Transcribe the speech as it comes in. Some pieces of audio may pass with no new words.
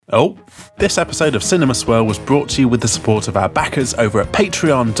Oh, this episode of Cinema Swirl was brought to you with the support of our backers over at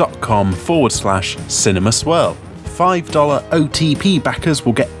patreon.com/Cinema Swirl. $5 OTP backers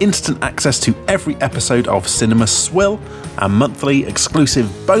will get instant access to every episode of Cinema Swill, our monthly exclusive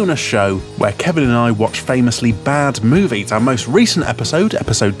bonus show where Kevin and I watch famously bad movies. Our most recent episode,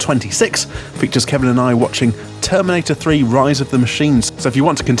 episode 26, features Kevin and I watching Terminator 3 Rise of the Machines. So if you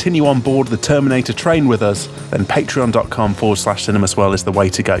want to continue on board the Terminator train with us, then patreon.com/Cinema Swirl is the way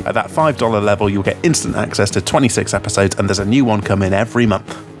to go. At that $5 level, you'll get instant access to 26 episodes, and there's a new one coming every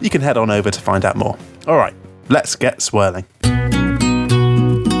month. You can head on over to find out more. All right. Let's get swirling.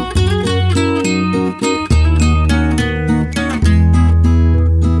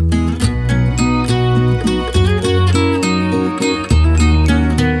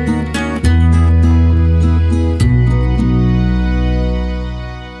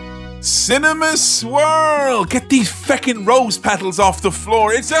 Cinema Swirl! Get these feckin' rose petals off the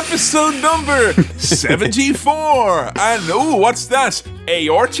floor. It's episode number 74. And what's that?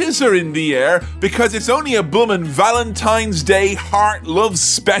 Aortas are in the air because it's only a bloomin' Valentine's Day Heart Love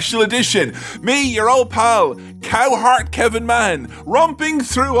Special Edition. Me, your old pal, Cowheart Kevin Mann, romping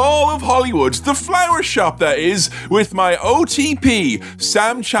through all of Hollywood, the flower shop that is, with my OTP,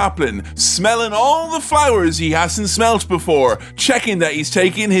 Sam Chaplin, smelling all the flowers he hasn't smelt before, checking that he's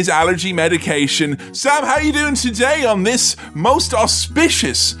taking his allergy medication. Sam, how you doing today on this most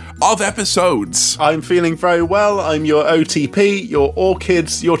auspicious of episodes? I'm feeling very well. I'm your OTP, your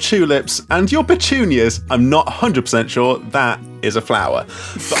orchids, your tulips, and your petunias. I'm not 100% sure that is a flower.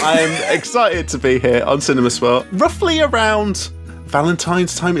 But I am excited to be here on Cinema Swirl. Roughly around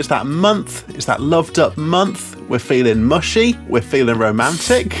Valentine's time. It's that month. It's that loved up month. We're feeling mushy. We're feeling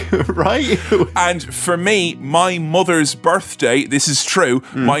romantic, right? And for me, my mother's birthday, this is true,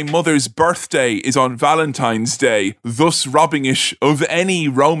 my mother's birthday is on Valentine's Day, thus robbing-ish of any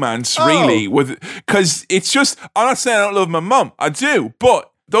romance, really. Because it's just, I'm not saying I don't love my mum. I do, but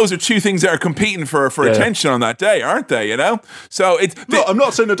those are two things that are competing for attention on that day, aren't they, you know? So it's... No, I'm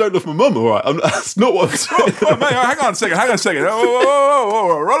not saying I don't love my mum, all right? That's not what I'm saying. Hang on a second.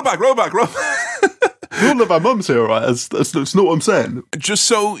 Whoa, roll it back. We all love our mums here, all right? That's not what I'm saying. Just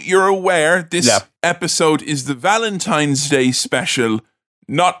so you're aware, this episode is the Valentine's Day special,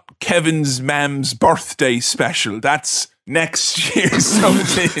 not Kevin's mam's birthday special. That's next year, so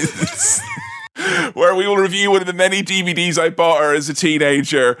it is. Where we will review one of the many DVDs I bought her as a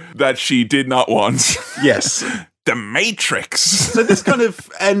teenager that she did not want. Yes. The Matrix. So this kind of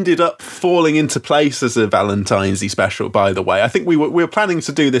ended up falling into place as a Valentine's Day special, by the way. I think we were planning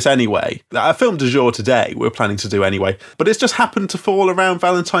to do this anyway. Our film du jour today, we were planning to do anyway. But it's just happened to fall around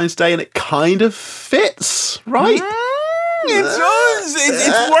Valentine's Day and it kind of fits, right? It does.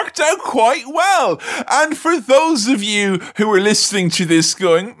 It's worked out quite well. And for those of you who are listening to this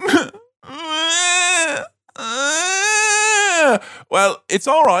going... well, it's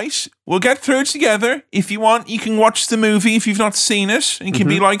all right. We'll get through it together. If you want, you can watch the movie if you've not seen it. And you can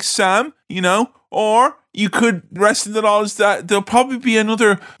be like Sam, you know. Or you could rest in the knowledge that there'll probably be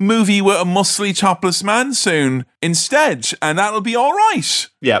another movie with a muscly topless man soon instead. And that'll be all right.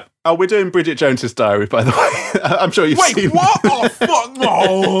 Yeah. Oh, we're doing Bridget Jones's Diary, by the way. I'm sure you've seen Wait, what? Oh, fuck.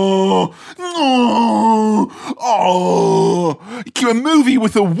 A movie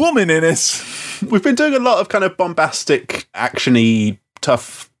with a woman in it. We've been doing a lot of kind of bombastic, action-y,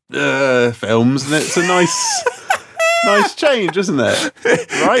 tough films, and it's a nice change, isn't it?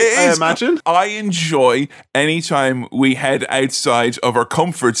 Right? I imagine. I enjoy anytime we head outside of our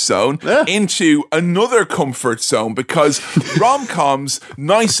comfort zone into another comfort zone, because rom-coms,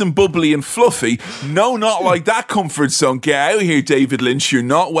 nice and bubbly and fluffy, no, not like that comfort zone. Get out of here, David Lynch. You're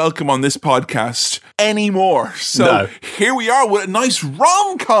not welcome on this podcast anymore. So here we are with a nice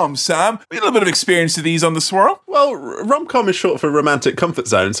rom-com, Sam. We had a little bit of experience of these on the Swirl. Well, rom-com is short for romantic comfort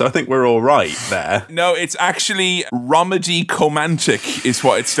zone, so I think we're all right there. No, it's actually Romedy Comantic is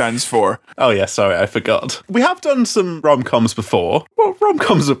what it stands for. Oh yeah, sorry, I forgot. We have done some rom-coms before. What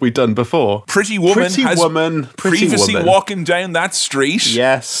rom-coms have we done before? Pretty Woman has previously walking down that street.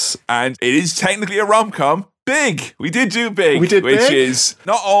 Yes. And it is technically a rom-com. Big. We did do Big. We did which Big. Is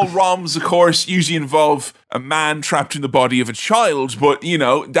not all roms, of course, usually involve a man trapped in the body of a child, but you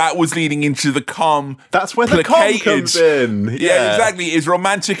know that was leading into the That's where the com comes in. Yeah, exactly. Is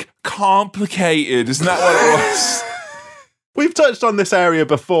romantic complicated? Isn't that what it was? We've touched on this area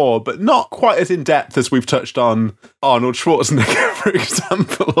before, but not quite as in depth as we've touched on Arnold Schwarzenegger, for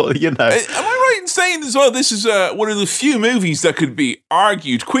example, or, Am I right in saying as well, this is one of the few movies that could be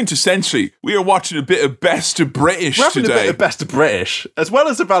argued quintessentially? We are watching a bit of Best of British We're having today. a bit of Best of British, as well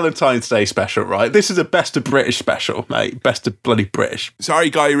as a Valentine's Day special, right? This is a Best of British special, mate. Best of bloody British. Sorry,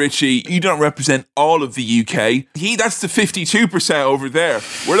 Guy Ritchie, you don't represent all of the UK. That's the 52% over there.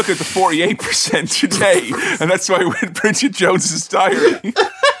 We're looking at the 48% today, and that's why we're in Bridget Jones's Diary.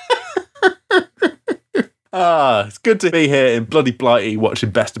 It's good to be here in bloody Blighty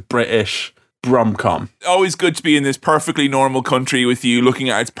watching Best of British Bromcom. Always good to be in this perfectly normal country with you, looking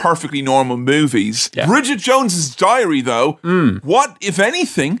at its perfectly normal movies. Yeah. Bridget Jones's Diary, though, what, if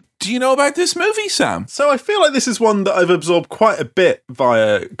anything, do you know about this movie, Sam? So I feel like this is one that I've absorbed quite a bit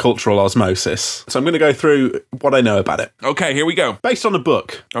via cultural osmosis. So I'm going to go through what I know about it. Okay, here we go. Based on a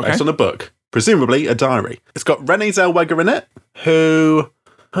book. Okay. Based on a book. Presumably a diary. It's got Renée Zellweger in it, who...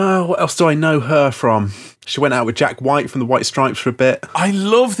 what else do I know her from? She went out with Jack White from the White Stripes for a bit. I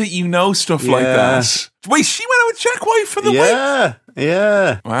love that you know stuff like that. Wait, she went out with Jack White for the White?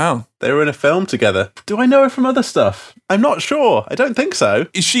 Yeah. Wow. They were in a film together. Do I know her from other stuff? I'm not sure. I don't think so.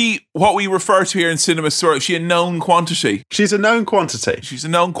 Is she what we refer to here in cinema store? Is she a known quantity? She's a known quantity. She's a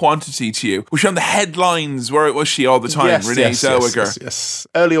known quantity to you. Was she on the headlines? Where was she all the time? Renée Zellweger. Yes.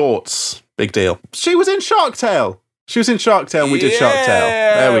 Early aughts. Big deal. She was in Shark Tale. She was in Shark Tale and we did Shark Tale.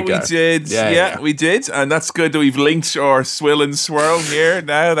 There we go. We did. Yeah, we did. And that's good that we've linked our Swill and Swirl here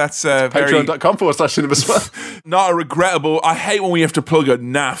now. That's very... Patreon.com/cinema-swirl. Not a regrettable... I hate when we have to plug a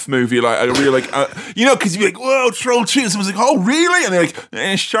naff movie. Like, I really like... because you're like, whoa, Troll 2. Someone's like, oh, really? And they're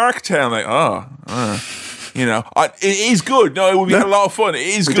like, Shark Tale. I'm like, it is good. No, it would be a lot of fun. It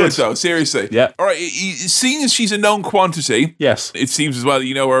is good, though. Seriously. Yeah. All right. Seeing as she's a known quantity, yes, it seems as well.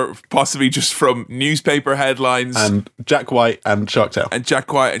 You know her possibly just from newspaper headlines and Jack White and Shark Tale.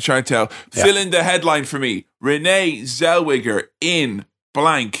 Yeah. Fill in the headline for me. Renée Zellweger in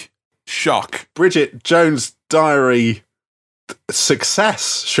blank shock. Bridget Jones' Diary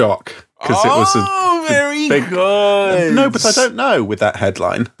success shock. Because it was very big, good. No, but I don't know with that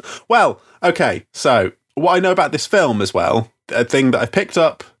headline. Well, okay, so what I know about this film as well, a thing that I picked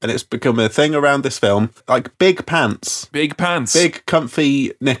up and it's become a thing around this film, like big pants. Big pants. Big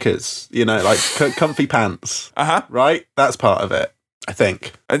comfy knickers, like comfy pants. Uh-huh. Right? That's part of it, I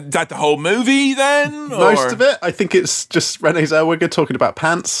think. And that the whole movie then? Most of it. I think it's just Renée Zellweger talking about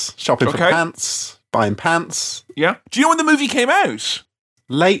pants, shopping for pants, buying pants. Yeah. Do you know when the movie came out?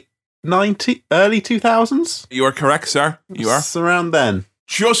 Late 90s, early 2000s? You are correct, sir. You are. It's around then.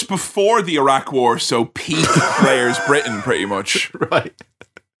 Just before the Iraq War, so peak Players Britain, pretty much. Right.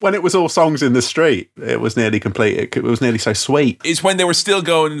 When it was all songs in the street, it was nearly complete. It was nearly so sweet. It's when they were still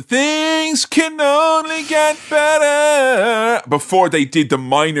going, things can only get better. Before they did the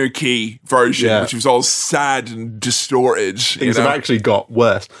minor key version, which was all sad and distorted. Things have actually got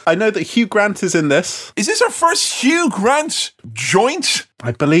worse. I know that Hugh Grant is in this. Is this our first Hugh Grant joint?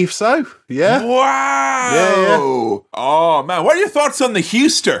 I believe so. Yeah. Wow. Yeah. Oh, man. What are your thoughts on the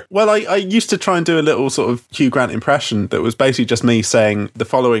Hewster? Well, I used to try and do a little sort of Hugh Grant impression that was basically just me saying the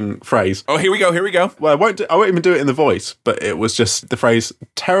following phrase. Oh, here we go. Well, I won't even do it in the voice, but it was just the phrase,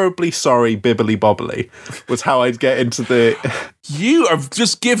 terribly sorry, bibbly bobbly, was how I'd get into the... You have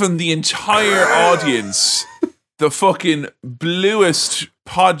just given the entire audience the fucking bluest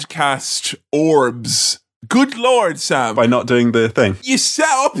podcast orbs. Good Lord, Sam. By not doing the thing. You set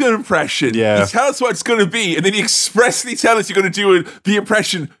up your impression. Yeah. You tell us what it's going to be, and then you expressly tell us you're going to do the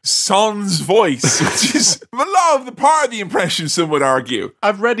impression Son's voice, which is a lot of the part of the impression, some would argue.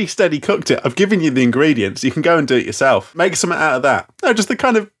 I've ready, steady cooked it. I've given you the ingredients. You can go and do it yourself. Make something out of that. No, just the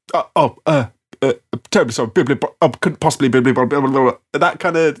kind of, terribly sorry, couldn't possibly, that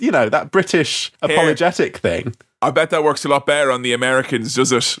kind of, that British apologetic thing. I bet that works a lot better on the Americans,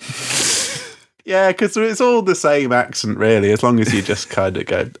 does it? Yeah, because it's all the same accent, really, as long as you just kind of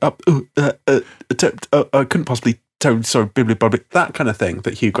go, I couldn't possibly, sorry, that kind of thing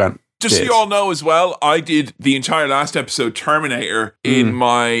that Hugh Grant Just so you all know as well, I did the entire last episode Terminator in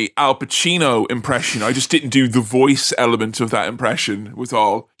my Al Pacino impression. I just didn't do the voice element of that impression was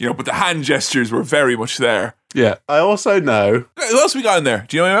all, but the hand gestures were very much there. Yeah. I also know... Who else we got in there?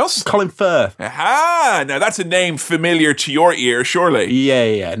 Do you know anyone else? Colin Firth. Aha! Now that's a name familiar to your ear, surely.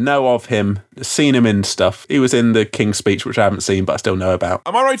 Yeah. Know of him. seen him in stuff. He was in the King's Speech, which I haven't seen, but I still know about.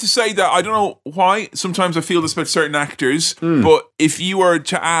 Am I right to say that, I don't know why, sometimes I feel this about certain actors, but if you were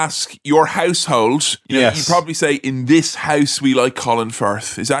to ask your household, you'd probably say, in this house we like Colin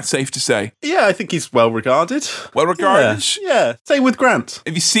Firth. Is that safe to say? Yeah, I think he's well regarded. Well regarded? Yeah. Same with Grant.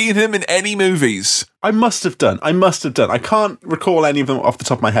 Have you seen him in any movies? I must have done. I can't recall any of them off the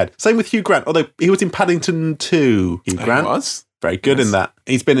top of my head. Same with Hugh Grant, although he was in Paddington 2. Hugh Grant was? Very good in that.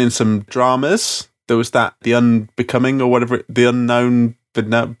 He's been in some dramas. There was that, The Unbecoming or whatever, The Unknown,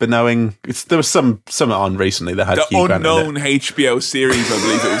 Beknowing. There was some on recently that had Hugh Grant in it. The Unknown HBO series, I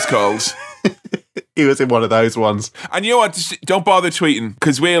believe it was called. He was in one of those ones. And you know what? Just don't bother tweeting,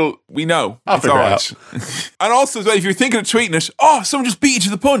 because we know. I'll figure it out. And also, as well, if you're thinking of tweeting it, someone just beat you to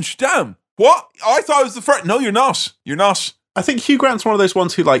the punch. Damn. What? I thought it was the first. No, you're not. You're not. I think Hugh Grant's one of those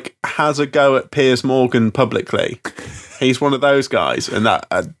ones who has a go at Piers Morgan publicly. He's one of those guys, and that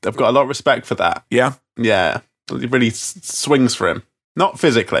I've got a lot of respect for that. Yeah? Yeah. He really swings for him. Not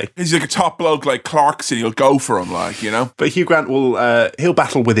physically. He's like a top bloke like Clarkson. He'll go for him, But Hugh Grant he'll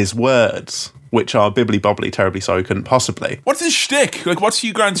battle with his words, which are bibbly-bobbly, terribly sorry, couldn't possibly. What's his shtick? What's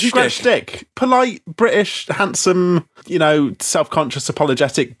Hugh Grant's shtick? Polite, British, handsome, self-conscious,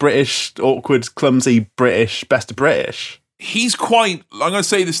 apologetic, British, awkward, clumsy, British, best of British. He's quite, I'm going to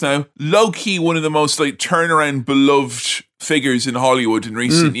say this now, low-key one of the most turnaround beloved figures in Hollywood in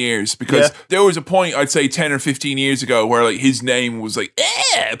recent years, because there was a point, I'd say 10 or 15 years ago, where his name was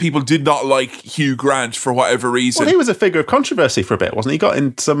people did not like Hugh Grant for whatever reason. Well, he was a figure of controversy for a bit, wasn't he? He got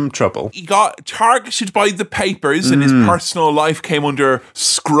in some trouble. He got targeted by the papers, and his personal life came under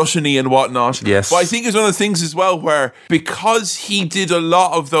scrutiny and whatnot. Yes. But I think it's one of the things as well where, because he did a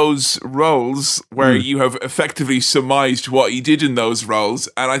lot of those roles where you have effectively surmised what he did in those roles,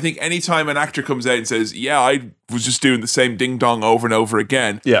 and I think anytime an actor comes out and says, I was just doing the same ding dong over and over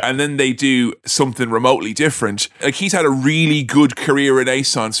again, and then they do something remotely different. He's had a really good career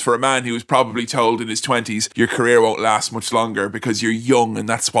renaissance for a man who was probably told in his 20s, your career won't last much longer because you're young, and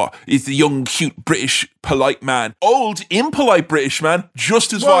that's what is the young, cute, British, polite man. Old, impolite British man,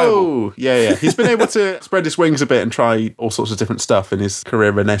 just as viable. Yeah. He's been able to spread his wings a bit and try all sorts of different stuff in his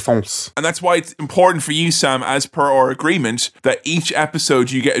career renaissance. And that's why it's important for you, Sam, as per our agreement, that each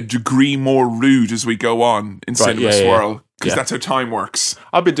episode you get a degree more rude as we go on in Cinema Swirl. Because that's how time works.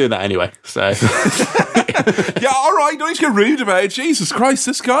 I've been doing that anyway, so... All right, don't need to get rude about it. Jesus Christ,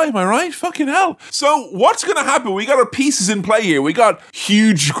 this guy, am I right? Fucking hell. So, what's going to happen? We got our pieces in play here. We got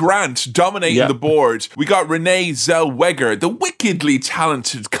Hugh Grant dominating the board. We got Renee Zellweger, the wickedly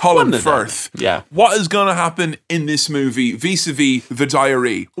talented Colin Firth. Yeah. What is going to happen in this movie vis-a-vis The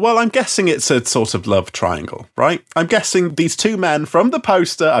Diary? Well, I'm guessing it's a sort of love triangle, right? I'm guessing these two men from the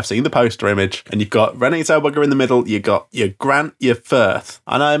poster, I've seen the poster image, and you've got Renee Zellweger in the middle, you've got your Grant, your Firth.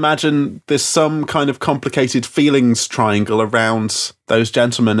 And I imagine there's some kind of complicated feelings triangle around those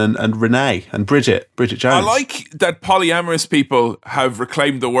gentlemen and Renee and Bridget Jones. I like that polyamorous people have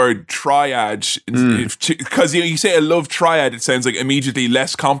reclaimed the word triad, because you say a love triad, it sounds like immediately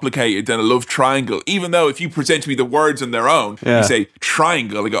less complicated than a love triangle, even though if you present to me the words on their own, you say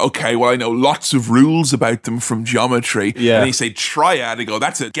triangle, I go, okay, well, I know lots of rules about them from geometry. And then you say triad, I go,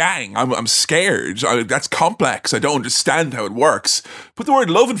 that's a gang, I'm scared, that's complex, I don't understand how it works. Put the word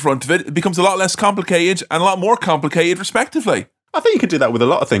love in front of it, it becomes a lot less complicated and a lot more complicated respectively. I think you could do that with a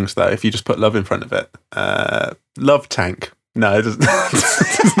lot of things, though, if you just put love in front of it. Love tank. No, it doesn't.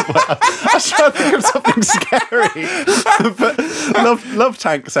 I was trying to think of something scary. But love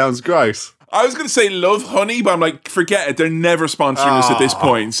tank sounds gross. I was going to say love honey, but I'm like, forget it. They're never sponsoring us at this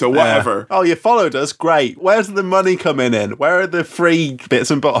point, so whatever. Oh, you followed us? Great. Where's the money coming in? Where are the free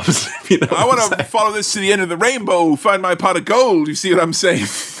bits and bobs? I want to follow this to the end of the rainbow, find my pot of gold. You see what I'm saying?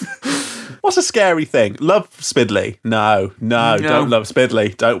 What's a scary thing? Love Spidley? No, don't love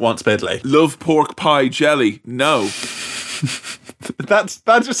Spidley. Don't want Spidley. Love pork pie jelly? No.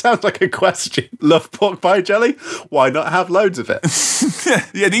 That just sounds like a question. Love pork pie jelly? Why not have loads of it?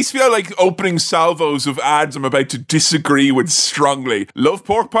 Yeah, these feel like opening salvos of ads I'm about to disagree with strongly. Love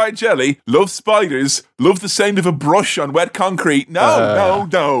pork pie jelly? Love spiders? Love the sound of a brush on wet concrete? No.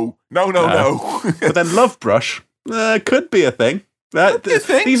 But then love brush could be a thing.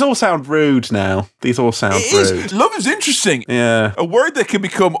 These all sound rude now. Rude. Love is interesting. Yeah. A word that can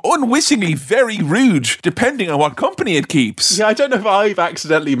become unwittingly very rude depending on what company it keeps. Yeah, I don't know if I've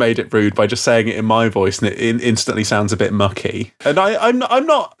accidentally made it rude by just saying it in my voice and it instantly sounds a bit mucky. And I'm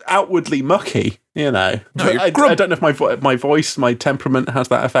not outwardly mucky, you know. No, I don't know if my voice, my temperament has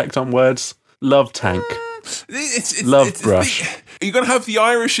that effect on words. Love tank. Love Brush. You're going to have the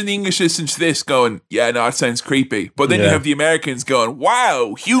Irish and the English listen to this going, yeah, no, it sounds creepy. But then you have the Americans going,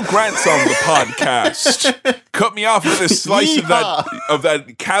 wow, Hugh Grant's on the podcast. Cut me off with a slice of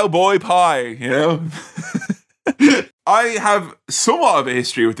that cowboy pie, you know? I have somewhat of a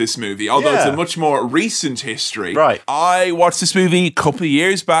history with this movie, although it's a much more recent history. Right. I watched this movie a couple of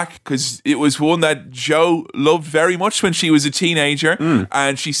years back because it was one that Jo loved very much when she was a teenager.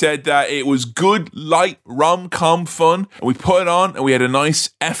 And she said that it was good, light, rom-com fun. And we put it on and we had a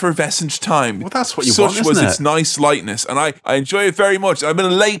nice effervescent time. Well, that's what you Such want, isn't was it? its nice lightness. And I enjoy it very much. I've been a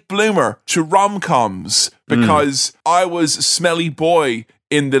late bloomer to rom-coms because I was a smelly boy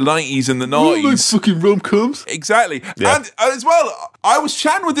in the 90s and the 90s. Fucking rom-coms. Exactly. Yeah. And as well, I was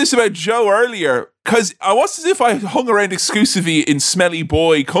chatting with this about Jo earlier because I was as if I hung around exclusively in smelly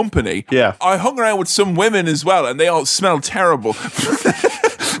boy company. Yeah. I hung around with some women as well and they all smelled terrible.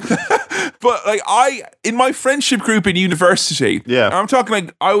 But like in my friendship group in university, and I'm talking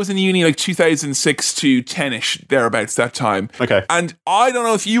like I was in uni like 2006 to 10ish, thereabouts that time. Okay. And I don't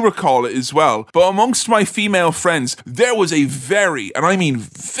know if you recall it as well, but amongst my female friends, there was a very, and I mean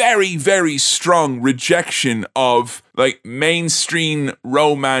very, very strong rejection of like mainstream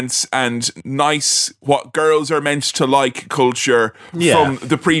romance and nice, what girls are meant to like culture from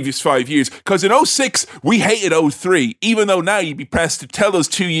the previous 5 years. Because in 06, we hated 03, even though now you'd be pressed to tell those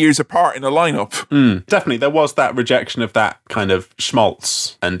 2 years apart in a lineup. Definitely, there was that rejection of that kind of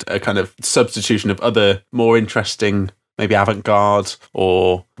schmaltz and a kind of substitution of other more interesting, maybe avant-garde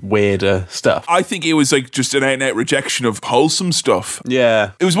or weirder stuff. I think it was like just an out-and-out rejection of wholesome stuff.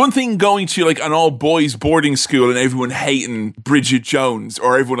 Yeah. It was one thing going to like an all-boys boarding school and everyone hating Bridget Jones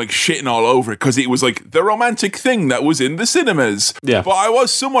or everyone like shitting all over it because it was like the romantic thing that was in the cinemas. Yeah. But I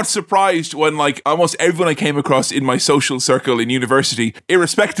was somewhat surprised when like almost everyone I came across in my social circle in university,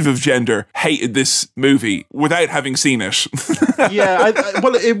 irrespective of gender, hated this movie without having seen it. Yeah,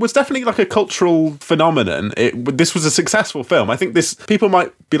 well, it was definitely like a cultural phenomenon. This was a successful film. I think people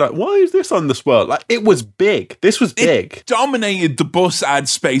might be like, why is this on the Swirl? Like, it was big. This was big. It dominated the bus ad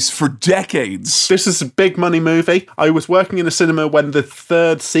space for decades. This is a big money movie. I was working in a cinema when the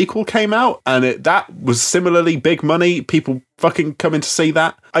third sequel came out, and that was similarly big money. People fucking coming to see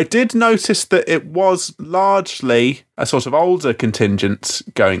that. I did notice that it was largely a sort of older contingent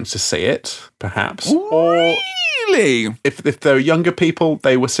going to see it, perhaps. Or really? If there were younger people,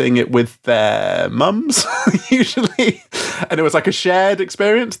 they were seeing it with their mums, usually. And it was like a shared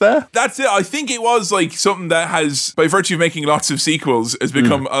experience there. That's it. I think it was like something that has, by virtue of making lots of sequels, has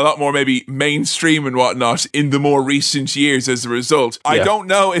become a lot more maybe mainstream and whatnot in the more recent years as a result. I don't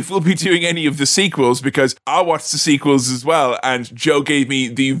know if we'll be doing any of the sequels because I watched the sequels as well and Jo gave me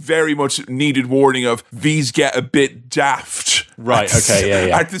the very much needed warning of these get a bit daft. Right, okay,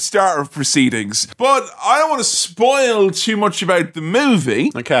 yeah. At the start of proceedings. But I don't want to spoil too much about the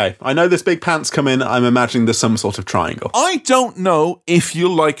movie. Okay, I know this big pants come in. I'm imagining there's some sort of triangle. I don't know if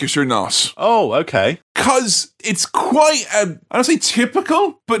you'll like it or not. Oh, okay. Because it's quite, I don't say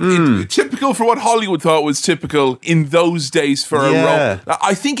typical, but typical for what Hollywood thought was typical in those days for a role.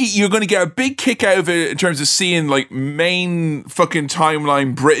 I think you're going to get a big kick out of it in terms of seeing like main fucking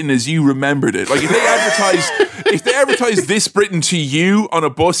timeline Britain as you remembered it. Like if they advertised this Britain to you on a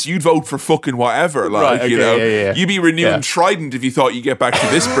bus, you'd vote for fucking whatever. Like, right, okay, you know, yeah. you'd be renewing Trident if you thought you'd get back to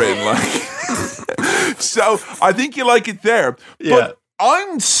this Britain. Like, so I think you like it there. But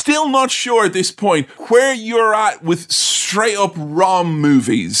I'm still not sure at this point where you're at with straight up rom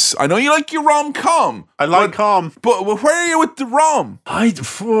movies. I know you like your rom-com. I like com. But where are you with the rom? I'm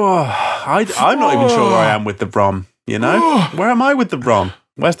not even sure where I am with the rom, you know? Where am I with the rom?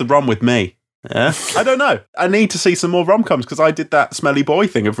 Where's the rom with me? Yeah, I don't know. I need to see some more rom-coms because I did that smelly boy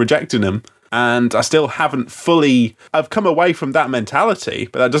thing of rejecting them. And I still haven't fully... I've come away from that mentality,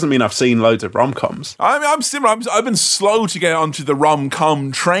 but that doesn't mean I've seen loads of rom-coms. I'm similar. I've been slow to get onto the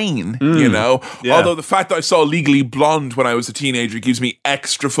rom-com train, you know? Yeah. Although the fact that I saw Legally Blonde when I was a teenager gives me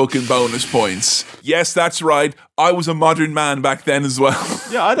extra fucking bonus points. Yes, that's right. I was a modern man back then as well.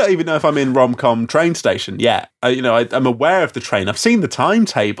 Yeah, I don't even know if I'm in rom-com train station yet. I'm aware of the train. I've seen the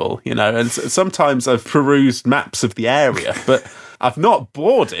timetable, and sometimes I've perused maps of the area, but I've not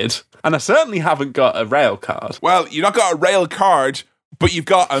boarded... And I certainly haven't got a rail card. Well, you've not got a rail card, but you've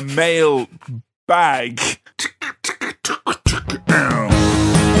got a mail bag.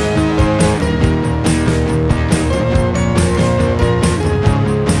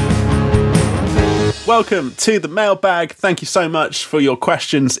 welcome to the mailbag. Thank you so much for your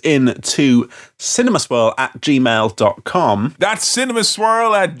questions in to cinemaswirl@gmail.com. That's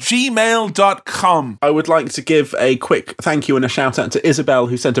cinemaswirl@gmail.com. I would like to give a quick thank you and a shout out to Isabel,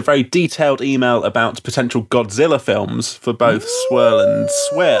 who sent a very detailed email about potential Godzilla films for both Swirl and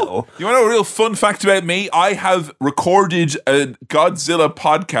Swill. You want to know a real fun fact about me? I have recorded a Godzilla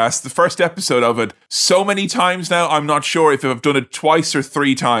podcast, the first episode of it, so many times now, I'm not sure if I've done it twice or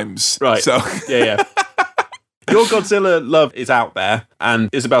 3 times. Right. So Yeah. Your Godzilla love is out there, and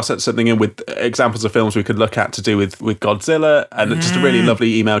Isabel sent something in with examples of films we could look at to do with Godzilla, and just a really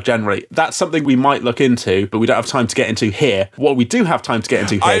lovely email generally. That's something we might look into, but we don't have time to get into here. What we do have time to get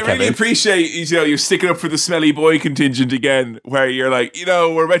into here, I really Kevin, appreciate, you're sticking up for the smelly boy contingent again, where you're like,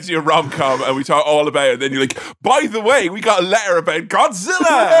 we're meant to do a rom-com, and we talk all about it, and then you're like, by the way, we got a letter about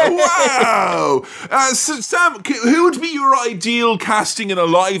Godzilla! Wow! So Sam, who would be your ideal casting in a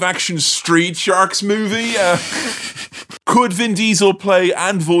live-action Street Sharks movie? Could Vin Diesel play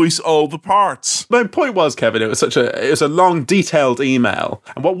and voice all the parts? My point was, Kevin, it was a long, detailed email.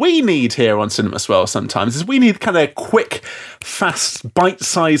 And what we need here on Cinema Swirl sometimes is we need kind of quick, fast,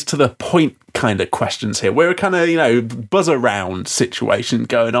 bite-sized, to the point kind of questions here. We're a kind of, buzz around situation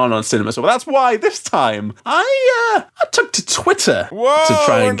going on Cinema Swirl. That's why this time I took to Twitter to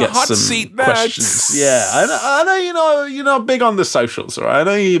try and get some questions. Yeah, I know you're not big on the socials, right? I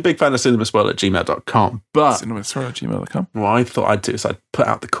know you're a big fan of cinemaswirl@gmail.com, but cinemaswirl@gmail.com. what I thought I'd do is I'd put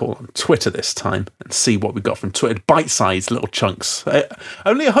out the call on Twitter this time and see what we got from Twitter. Bite-sized little chunks.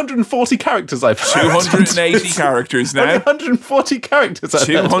 Only 140 characters I've 280 characters now. Only 140 characters.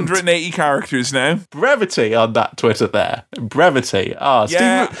 280 characters now. Brevity on that Twitter there. Brevity.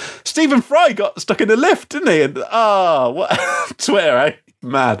 Yeah. Stephen Fry got stuck in a lift, didn't he? And what Twitter, eh?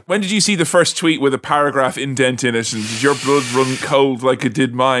 Mad. When did you see the first tweet with a paragraph indent in it, and did your blood run cold like it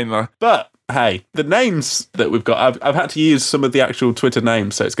did mine? But hey, the names that we've got, I've had to use some of the actual Twitter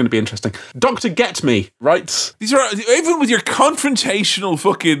names, so it's going to be interesting. Dr. Get Me writes, these are, even with your confrontational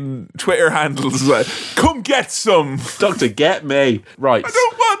fucking Twitter handles, like, come get some. Dr. Get Me writes, I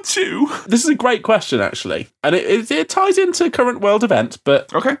don't want to. This is a great question, actually, and it ties into current world events,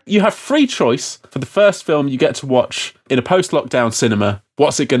 but okay. You have free choice for the first film you get to watch in a post-lockdown cinema.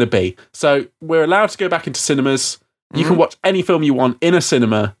 What's it going to be? So we're allowed to go back into cinemas. You can watch any film you want in a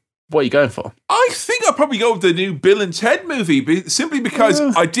cinema. What are you going for? I think I'll probably go with the new Bill and Ted movie, simply because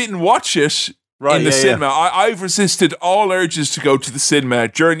I didn't watch it in the cinema. Yeah. I've resisted all urges to go to the cinema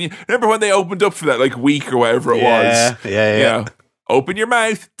during. Remember when they opened up for that week or whatever it was? Yeah. Open your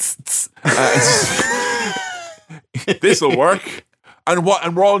mouth. This'll work. And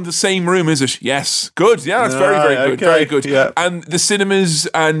we're all in the same room, is it? Yes. Good. Yeah, that's very, very good. Okay. Very good. Yeah. And the cinemas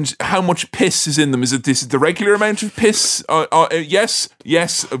and how much piss is in them. Is it the regular amount of piss? Yes.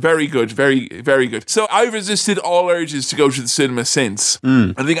 Yes. Very good. Very, very good. So I've resisted all urges to go to the cinema since.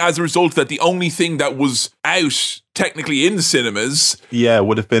 I think as a result of that, the only thing that was out technically in the cinemas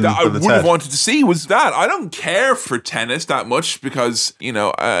would have been that I would have wanted to see was that. I don't care for tennis that much because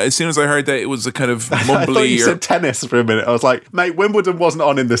as soon as I heard that it was a kind of mumbly I thought you said tennis for a minute. I was like, mate, Wimbledon wasn't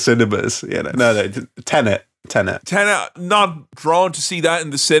on in the cinemas. No, Tenet, not drawn to see that in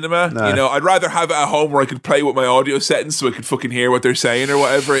the cinema. No. I'd rather have it at home where I could play with my audio settings so I could fucking hear what they're saying or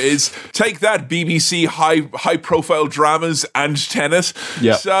whatever it is. Take that, BBC high profile dramas and Tenet.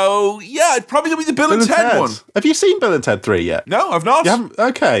 Yeah. So it's probably gonna be the Bill and Ted one. Have you seen Bill and Ted 3 yet? No, I've not. You haven't?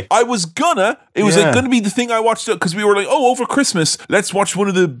 Okay. I was gonna. It was gonna be the thing I watched because we were like, over Christmas, let's watch one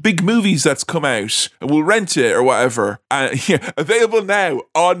of the big movies that's come out and we'll rent it or whatever. Available now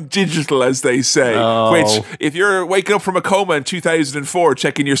on digital, as they say. Which, if you're waking up from a coma in 2004,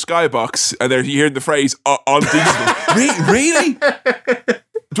 checking your Skybox, and you're hearing the phrase on digital, really?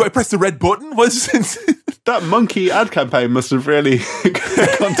 Do I press the red button? That monkey ad campaign must have really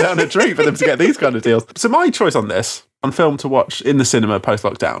gone down a treat for them to get these kind of deals. So my choice on this, on film to watch in the cinema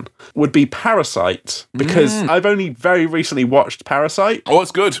post-lockdown, would be Parasite, because I've only very recently watched Parasite. Oh,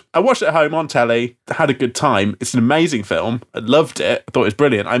 it's good. I watched it at home on telly, had a good time. It's an amazing film. I loved it. I thought it was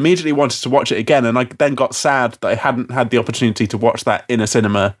brilliant. I immediately wanted to watch it again, and I then got sad that I hadn't had the opportunity to watch that in a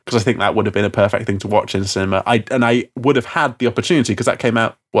cinema, because I think that would have been a perfect thing to watch in a cinema. I would have had the opportunity, because that came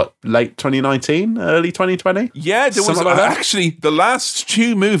out, late 2019, early 2020? Yeah, there was actually the last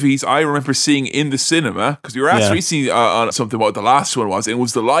 2 movies I remember seeing in the cinema, because we were asked recently on something what the last one was. It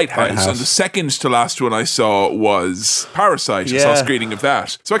was The Lighthouse. And the second to last one I saw was Parasite. I saw a screening of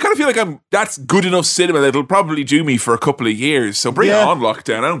that. So I kind of feel like that's good enough cinema that it'll probably do me for a couple of years. So bring it on,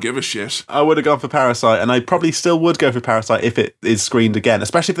 Lockdown. I don't give a shit. I would have gone for Parasite, and I probably still would go for Parasite if it is screened again,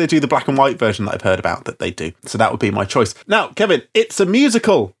 especially if they do the black and white version that I've heard about that they do. So that would be my choice. Now, Kevin, it's a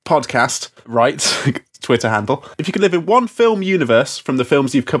musical podcast, right? Twitter handle. If you could live in one film universe from the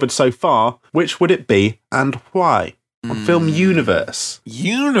films you've covered so far, which would it be and why? Film universe.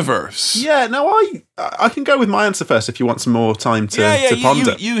 Yeah, now I can go with my answer first if you want some more time to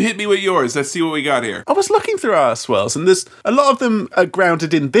ponder. You hit me with yours. Let's see what we got here. I was looking through our swirls, and there's a lot of them are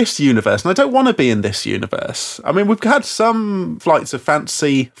grounded in this universe, and I don't want to be in this universe. I mean, we've had some flights of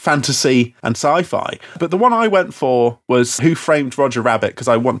fantasy, and sci-fi, but the one I went for was Who Framed Roger Rabbit, because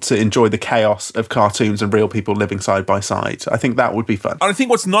I want to enjoy the chaos of cartoons and real people living side by side. I think that would be fun. And I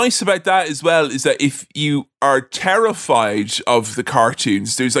think what's nice about that as well is that if you are terrified of the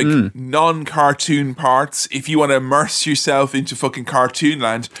cartoons, there's like non-cartoon parts. If you want to immerse yourself into fucking cartoon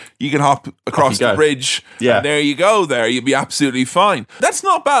land, you can hop across the bridge. Yeah. And there you go there. You'll be absolutely fine. That's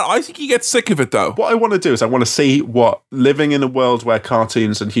not bad. I think you get sick of it though. What I want to do is I want to see what living in a world where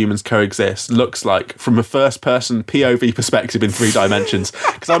cartoons and humans coexist looks like from a first-person POV perspective in 3 dimensions.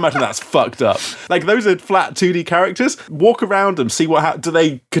 Because I imagine that's fucked up. Like, those are flat 2D characters. Walk around them, see do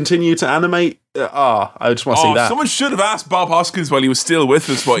they continue to animate? I just want to see that. Someone should have asked Bob Hoskins while he was still with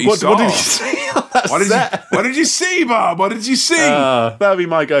us what he saw. What did he see? What did you see, Bob? What did you see? That would be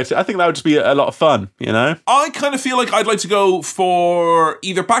my go-to. I think that would just be a lot of fun, you know? I kind of feel like I'd like to go for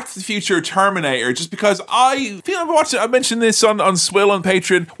either Back to the Future or Terminator, just because I feel I mentioned this on Swill on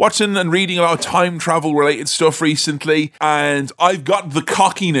Patreon, watching and reading a lot of time travel related stuff recently, and I've got the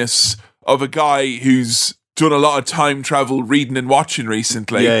cockiness of a guy who's done a lot of time travel reading and watching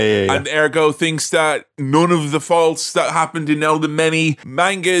recently. Yeah. And ergo thinks that none of the faults that happened in all the many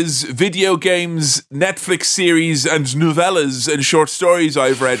mangas, video games, Netflix series, and novellas and short stories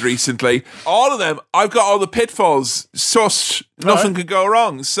I've read recently, all of them, I've got all the pitfalls sussed. Nothing could go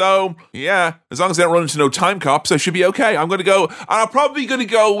wrong. So, yeah, as long as I don't run into no time cops, I should be okay. I'm going to go, and I'm probably going to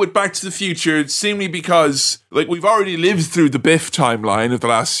go with Back to the Future, seemingly because, like, we've already lived through the Biff timeline of the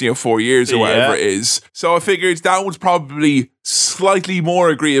last, 4 years or whatever it is. So I figured that was probably slightly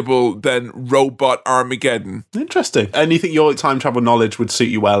more agreeable than Robot Armageddon. Interesting. And you think your time travel knowledge would suit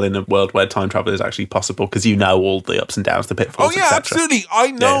you well in a world where time travel is actually possible because you know all the ups and downs, the pitfalls, etc. Absolutely.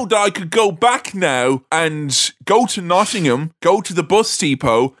 I know that I could go back now and go to Nottingham, go to the bus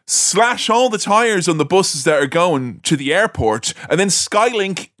depot, slash all the tyres on the buses that are going to the airport, and then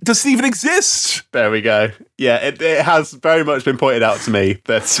Skylink doesn't even exist. There we go. Yeah, it has very much been pointed out to me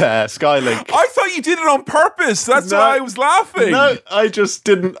that Skylink... I thought you did it on purpose. That's why I was laughing. No, I just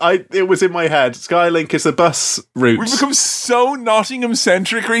didn't. It was in my head. Skylink is a bus route. We've become so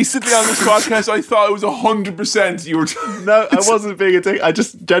Nottingham-centric recently on this podcast. I thought it was 100% you were... No, I wasn't being a dick. I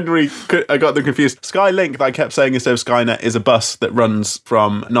just generally... I got them confused. Skylink, that I kept saying instead of Skynet, is a bus that runs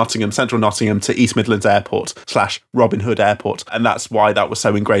from Nottingham, central Nottingham, to East Midlands Airport / Robin Hood Airport. And that's why that was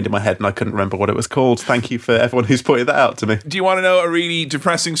so ingrained in my head and I couldn't remember what it was called. Thank you for everyone who's pointed that out to me. Do you want to know a really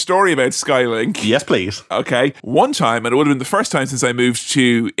depressing story about Skylink? Yes, please. Okay. One time, and it would have been the first time since I moved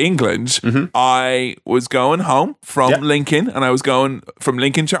to England, I was going home from Lincoln, and I was going from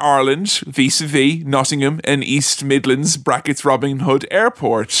Lincoln to Ireland, vis-a-vis Nottingham and East Midlands Robin Hood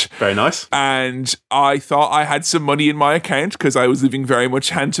Airport. Very nice. And I thought I had some money in my account because I was living very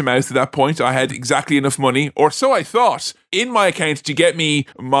much hand to mouth at that point. I had exactly enough money, or so I thought, in my account to get me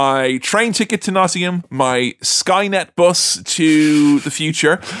my train ticket to Nottingham, my Skynet bus to the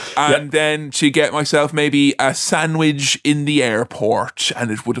future, and then to get myself maybe a sandwich in the airport, and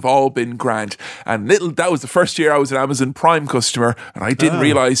it would have all been grand. And that was the first year I was an Amazon Prime customer, and I didn't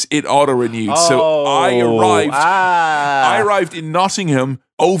realise it auto-renewed. So I arrived in Nottingham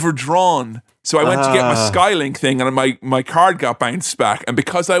overdrawn. So I went to get my Skylink thing and my card got bounced back. And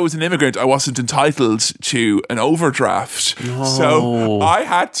because I was an immigrant, I wasn't entitled to an overdraft. No. So I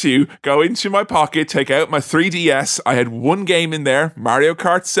had to go into my pocket, take out my 3DS. I had one game in there, Mario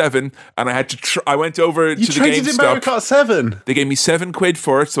Kart 7. And I had to, I went over to the GameStop. You traded in Mario Kart 7? They gave me £7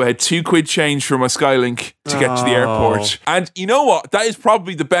 for it. So I had £2 change for my Skylink to get to the airport. And you know what? That is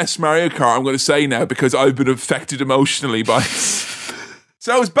probably the best Mario Kart I'm going to say now because I've been affected emotionally by it.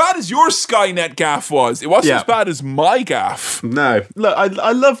 So as bad as your Skynet gaff was, it wasn't as bad as my gaff. No. Look,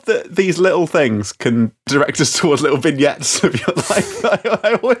 I love that these little things can direct us towards little vignettes of your life.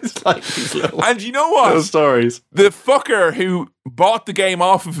 I always like these little, and you know what? Little stories. The fucker who bought the game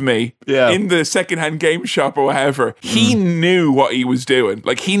off of me in the secondhand game shop or whatever, he knew what he was doing.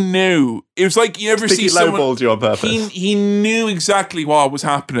 Like, he knew. It was like you never see someone... He lowballed you on purpose. He knew exactly what was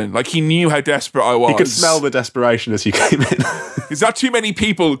happening. Like, he knew how desperate I was. He could smell the desperation as you came in. Is that too many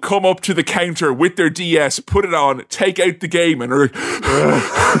people come up to the counter with their DS, put it on, take out the game, and are like,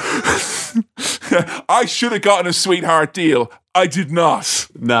 I should have gotten a sweetheart deal. I did not.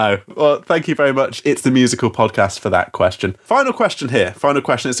 No. Well, thank you very much. It's the musical podcast for that question. Final question here. Final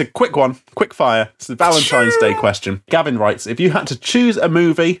question. It's a quick one. Quick fire. It's the Valentine's Day question. Gavin writes, if you had to choose a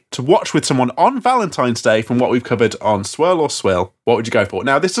movie to watch with someone on Valentine's Day from what we've covered on Swirl or Swill, what would you go for?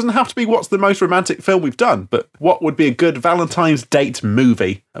 Now, this doesn't have to be what's the most romantic film we've done, but what would be a good Valentine's date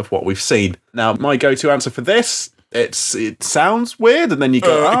movie of what we've seen? Now, my go-to answer for this... It sounds weird, and then you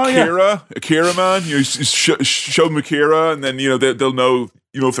go, Akira, man. You show them Akira, and then they'll know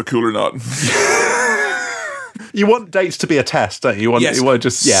if they're cool or not. You want dates to be a test, don't you? You want to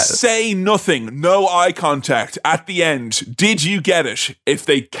just say nothing, no eye contact at the end. Did you get it? If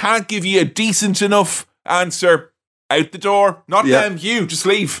they can't give you a decent enough answer, out the door. Not them, you just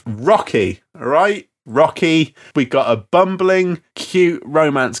leave. Rocky, all right. Rocky, we got a bumbling, cute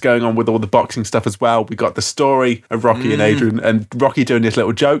romance going on with all the boxing stuff as well. We got the story of Rocky and Adrian, and Rocky doing his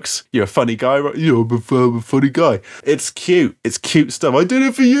little jokes. You're a funny guy, right? I'm a funny guy. It's cute. It's cute stuff. I did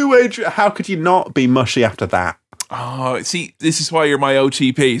it for you, Adrian. How could you not be mushy after that? Oh, see, this is why you're my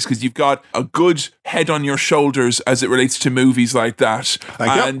OTPs, because you've got a good head on your shoulders as it relates to movies like that.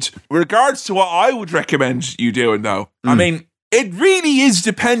 Thank you. And with regards to what I would recommend you doing, though, I mean, it really is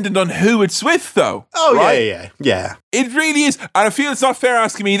dependent on who it's with, though. Oh, right? Yeah. It really is. And I feel it's not fair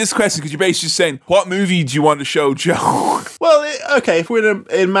asking me this question because you're basically just saying, what movie do you want to show Joe? Well, okay, if we're in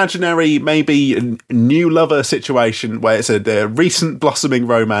an imaginary, maybe new lover situation where it's a recent blossoming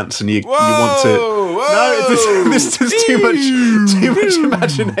romance and you want to... Whoa, no, this is too much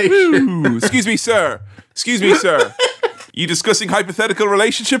imagination. Excuse me, sir. You discussing hypothetical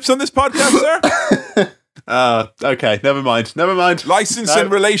relationships on this podcast, sir? Okay, never mind. License in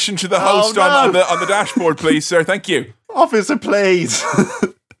relation to the host on the dashboard, please, sir. Thank you. Officer, please.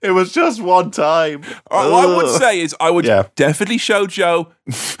 It was just one time. What I would say is I would definitely show Jo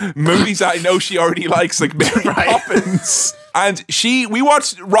movies that I know she already likes, like Mary Poppins. And we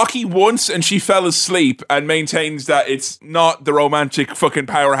watched Rocky once and she fell asleep and maintains that it's not the romantic fucking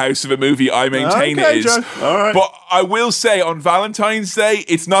powerhouse of a movie I maintain it is. Joe. All right. But I will say on Valentine's Day,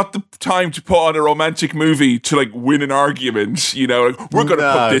 it's not the time to put on a romantic movie to like win an argument. We're going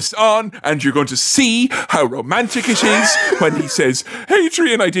to put this on and you're going to see how romantic it is when he says,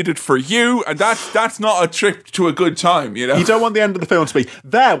 Adrian, I did it for you. And that's not a trip to a good time, You don't want the end of the film to be,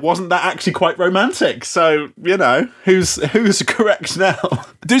 wasn't that actually quite romantic? So, who's correct now?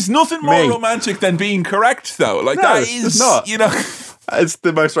 There's nothing more romantic than being correct, though. Like, no, that is, it's not. It's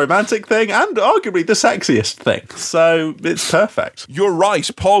the most romantic thing and arguably the sexiest thing. So it's perfect. You're right.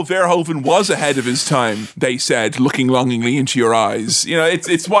 Paul Verhoeven was ahead of his time, they said, looking longingly into your eyes.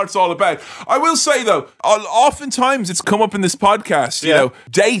 It's what it's all about. I will say, though, oftentimes it's come up in this podcast,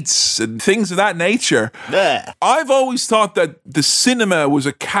 dates and things of that nature. Yeah. I've always thought that the cinema was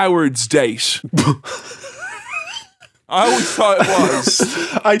a coward's date. I always thought it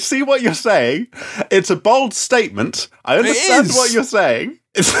was. I see what you're saying. It's a bold statement. I understand what you're saying.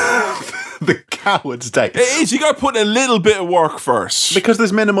 It's the coward's date. It is. You got to put in a little bit of work first. Because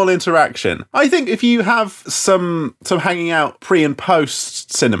there's minimal interaction. I think if you have some hanging out pre and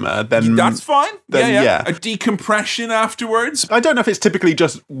post cinema, then... That's fine. Then, yeah. A decompression afterwards. I don't know if it's typically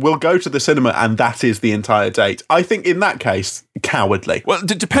just, we'll go to the cinema and that is the entire date. I think in that case, cowardly. Well,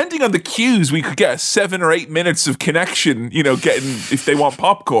 depending on the cues, we could get 7 or 8 minutes of connection, getting, if they want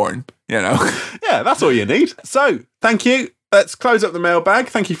popcorn, Yeah, that's all you need. So, thank you. Let's close up the mailbag.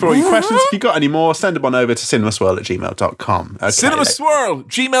 Thank you for all your questions. If you've got any more, send them on over to cinemaswirl@gmail.com. Okay,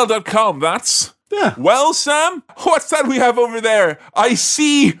 cinemaswirl@gmail.com, that's... Yeah. Well, Sam, what's that we have over there? I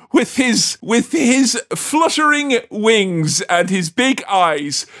see with his fluttering wings and his big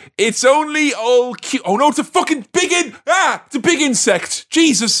eyes. It's only all cute. Oh no, it's a fucking it's a big insect.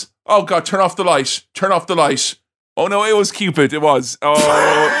 Jesus. Oh God, turn off the light. Oh no, it was Cupid. It was.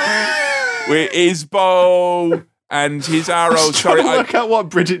 Oh, with his bow and his arrows. Sorry, I work out what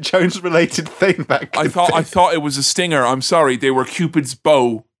Bridget Jones related thing that could be. I thought it was a stinger. I'm sorry. They were Cupid's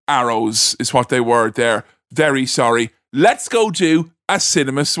bow. Arrows is what they were there. Very sorry. Let's go do a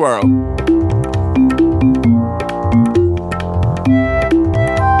cinema swirl.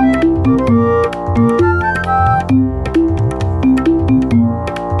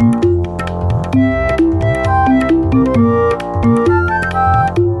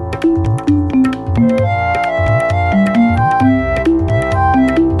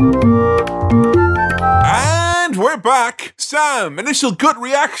 Sam, initial gut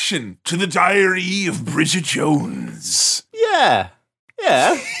reaction to the Diary of Bridget Jones. Yeah.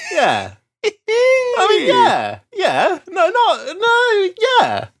 I mean, yeah.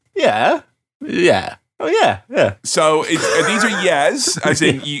 Oh, yeah. So these are yes, as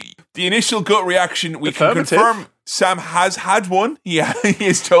in the initial gut reaction. We can confirm Sam has had one. He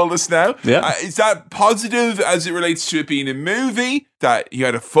has told us now. Yeah. Is that positive as it relates to it being a movie? That you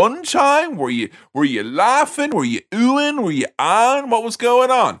had a fun time? Were you laughing? Were you oohing? Were you on? What was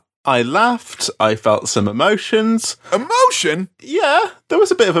going on? I laughed. I felt some emotions. Emotion? Yeah, there was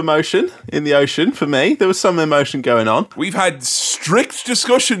a bit of emotion in the ocean for me. There was some emotion going on. We've had strict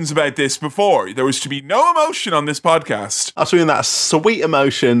discussions about this before. There was to be no emotion on this podcast. I was feeling that sweet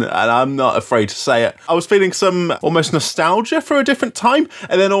emotion, and I'm not afraid to say it. I was feeling some almost nostalgia for a different time,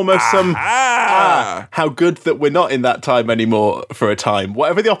 and then almost some, how good that we're not in that time anymore for a time.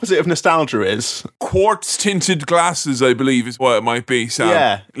 Whatever the opposite of nostalgia is. Quartz-tinted glasses, I believe, is what it might be, Sam.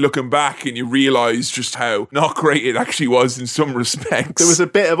 Yeah. Looking back, and you realise just how not great it actually was in some respects. There was a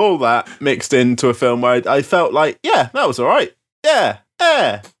bit of all that mixed into a film where I felt like, yeah, that was all right. Yeah.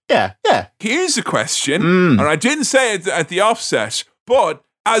 Here's a question, and I didn't say it at the offset, but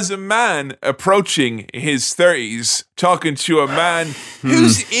as a man approaching his 30s, talking to a man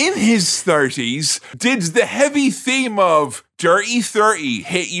who's in his 30s, did the heavy theme of Dirty 30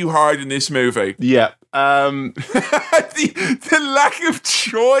 hit you hard in this movie? Yeah. The lack of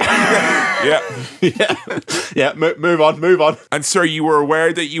choice. Yeah. Move on. And sir, you were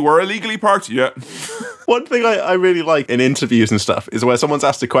aware that you were illegally parked? Yeah. One thing I really like in interviews and stuff is where someone's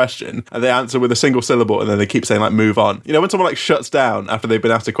asked a question and they answer with a single syllable and then they keep saying like move on. You know, when someone like shuts down after they've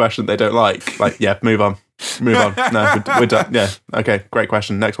been asked a question they don't like, yeah, move on. No, we're done. Yeah. Okay, great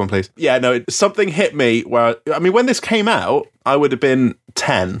question. Next one, please. Yeah, no, something hit me where, I mean, when this came out, I would have been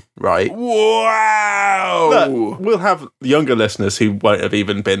 10, right? Wow! Look, we'll have younger listeners who won't have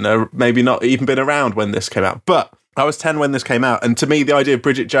even been, maybe not even been around when this came out. But I was 10 when this came out. And to me, the idea of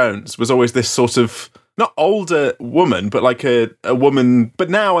Bridget Jones was always this sort of, not older woman, but like a woman.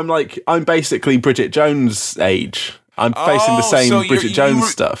 But now I'm basically Bridget Jones' age. I'm facing the same Bridget Jones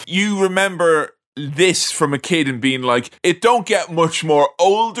stuff. You remember this from a kid and being like, it don't get much more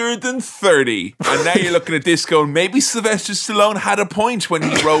older than 30. And now you're looking at this going, maybe Sylvester Stallone had a point when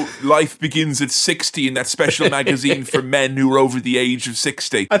he wrote Life Begins at 60 in that special magazine for men who were over the age of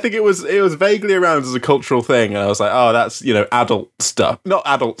 60. I think it was vaguely around as a cultural thing, and I was like, oh, that's, adult stuff. Not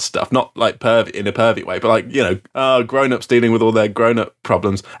adult stuff, not like pervy in a pervy way, but like, grown-ups dealing with all their grown-up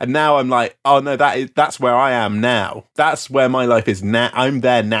problems. And now I'm like, oh no, that's where I am now. That's where my life is now. I'm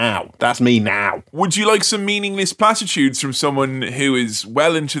there now. That's me now. Would you like some meaningless platitudes from someone who is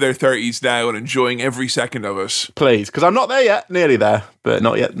well into their 30s now and enjoying every second of it? Please, because I'm not there yet. Nearly there, but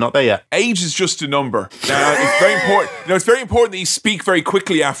not there yet. Age is just a number. Now, it's very important. It's very important that you speak very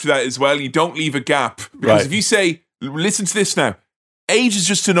quickly after that as well. You don't leave a gap. Because if you say, listen to this now, age is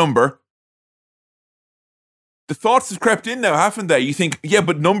just a number, the thoughts have crept in now, haven't they? You think, yeah,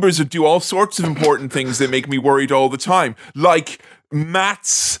 but numbers do all sorts of important things that make me worried all the time. Like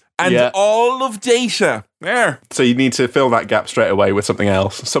maths and all of data. There. So you need to fill that gap straight away with something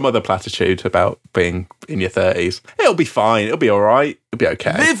else. Some other platitude about being in your 30s. It'll be fine. It'll be all right. It'll be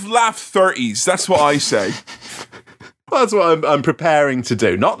okay. Live, laugh 30s. That's what I say. Well, that's what I'm preparing to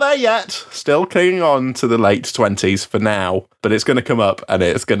do. Not there yet. Still clinging on to the late 20s for now. But it's going to come up and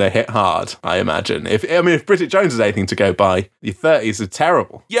it's going to hit hard, I imagine. If Bridget Jones is anything to go by, your 30s are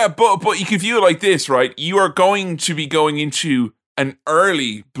terrible. Yeah, but you can view it like this, right? You are going to be going into an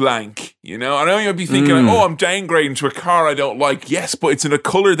early blank, I know you'll be thinking, I'm downgrading to a car I don't like. Yes, but it's in a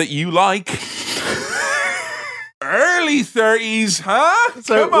colour that you like. Early 30s, huh?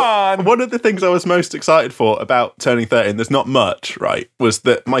 So come on. One of the things I was most excited for about turning 30, and there's not much, right, was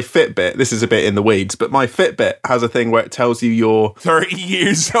that my Fitbit, this is a bit in the weeds, but my Fitbit has a thing where it tells you you're 30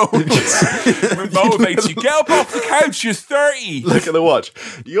 years old. It motivates you. Get up off the couch, you're 30. Look at the watch.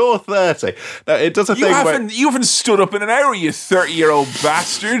 You're 30. Now, it does a thing where you haven't stood up in an hour, you 30-year-old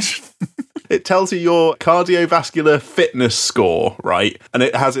bastard. It tells you your cardiovascular fitness score, right? And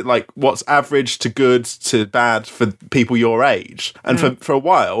it has it like what's average to good to bad for people your age. And for a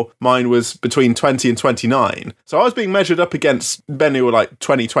while, mine was between 20 and 29. So I was being measured up against men who were like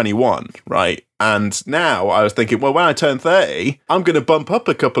 20, 21, right? And now I was thinking, well, when I turn 30, I'm going to bump up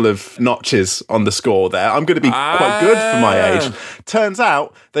a couple of notches on the score there. I'm going to be quite good for my age. Turns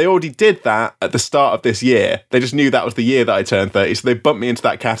out they already did that at the start of this year. They just knew that was the year that I turned 30. So they bumped me into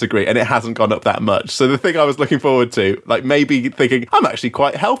that category and it hasn't gone up that much. So the thing I was looking forward to, like maybe thinking I'm actually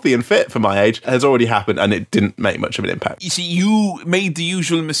quite healthy and fit for my age, has already happened and it didn't make much of an impact. You see, you made the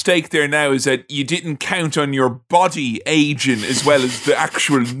usual mistake there now, is that you didn't count on your body aging as well as the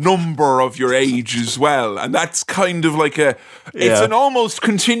actual number of your age as well. And that's kind of like it's an almost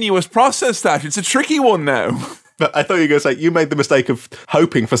continuous process, that. It's a tricky one now. But I thought you were going to say, you made the mistake of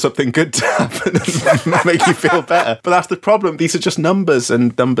hoping for something good to happen and make you feel better. But that's the problem. These are just numbers,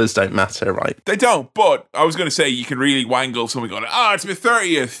 and numbers don't matter, right? They don't. But I was going to say, you can really wangle someone going, it's my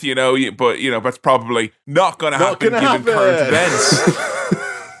 30th, but that's probably not going to happen given current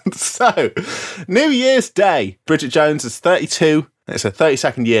events. So, New Year's Day. Bridget Jones is 32. It's her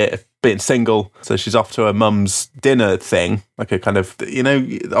 32nd year of being single. So she's off to her mum's dinner thing, like a kind of,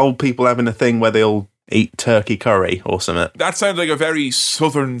 old people having a thing where they'll eat turkey curry or something. That sounds like a very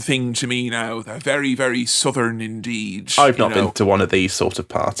southern thing to me now. Very, very southern indeed. I've not been to one of these sort of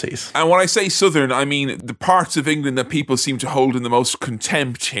parties. And when I say southern, I mean the parts of England that people seem to hold in the most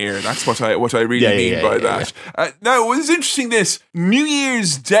contempt here. That's what I really mean by that. Yeah. Now, it's interesting, this New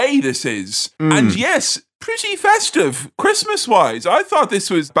Year's Day this is. And yes, pretty festive, Christmas-wise. I thought this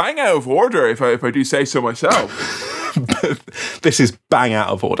was bang out of order, if I do say so myself. This is bang out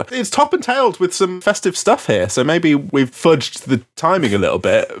of order. It's top and tailed with some festive stuff here, so maybe we've fudged the timing a little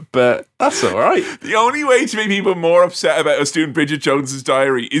bit, but that's all right. The only way to make people more upset about us doing Bridget Jones's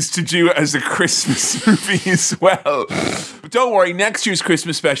Diary is to do it as a Christmas movie as well. But don't worry, next year's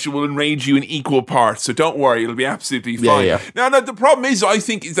Christmas special will enrage you in equal parts, so don't worry, it'll be absolutely fine. Yeah. Now, the problem is, I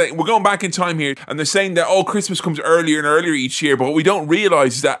think, is that we're going back in time here, and they're saying that, Christmas comes earlier and earlier each year, but what we don't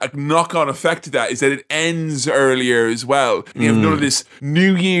realise is that a knock-on effect of that is that it ends earlier as well. You have none of this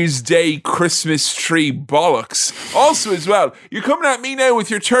New Year's Day Christmas tree bollocks. Also as well, you're coming at me now with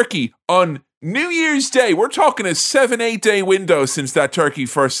your turkey on New Year's Day. We're talking a 7-8 day window since that turkey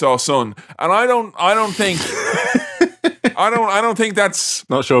first saw sun, and I don't think I don't think that's...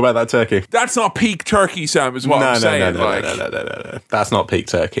 Not sure about that turkey. That's not peak turkey, Sam, is what I'm saying. No. That's not peak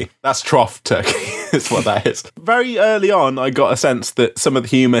turkey. That's trough turkey, is what that is. Very early on, I got a sense that some of the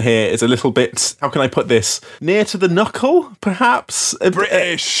humour here is a little bit, how can I put this, near to the knuckle, perhaps?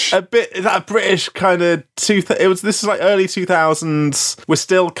 British. A bit, that British kind of... This is like early 2000s. We're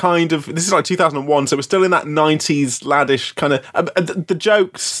still kind of... This is like 2001, so we're still in that 90s laddish kind of... the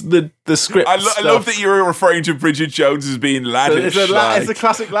jokes, the script I love that you're referring to Bridget Jones as being laddish. It's a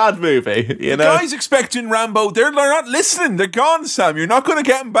classic lad movie, you know? Guys expecting Rambo, they're not listening. They're gone, Sam. You're not going to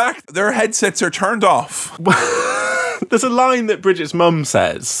get them back. Their headsets are turned off. There's a line that Bridget's mum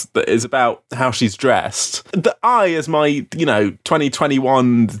says that is about how she's dressed. That I, as my,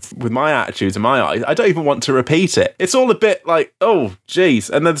 2021, with my attitudes and my eyes, I don't even want to repeat it. It's all a bit like, oh, geez.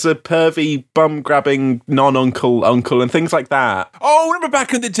 And there's a pervy, bum-grabbing non-uncle uncle and things like that. Oh, remember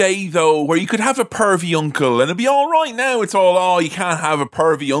back in the day, though, where you could have a pervy uncle and it'd be all right. Now it's all, you can't have a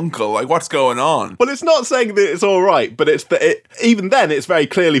pervy uncle. Like, what's going on? Well, it's not saying that it's all right, but even then, it's very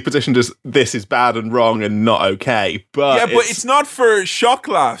clearly positioned as this is bad and wrong and not okay. But it's not for shock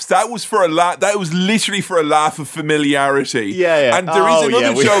laughs. That was for a laugh. That was literally for a laugh of familiarity. Yeah. And there is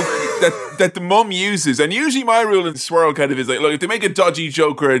another joke that the mum uses. And usually my rule in Swirl kind of is like, look, if they make a dodgy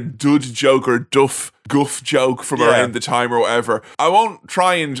joke or a dud joke or a guff joke from around the time or whatever, I won't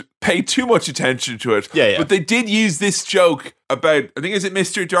try and pay too much attention to it. Yeah. But they did use this joke about, I think, is it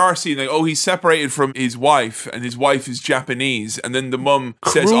Mr. Darcy? And he's separated from his wife, and his wife is Japanese. And then the mum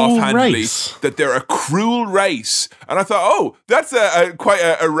says offhandedly that they're a cruel race. And I thought, that's quite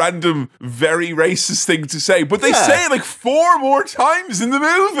a random, very racist thing to say. But they say it like 4 more times in the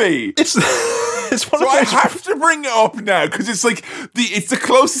movie. It's one so of those... I have to bring it up now because it's like it's the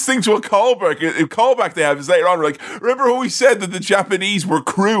closest thing to a callback. A callback they have is later on. Like, remember how we said that the Japanese were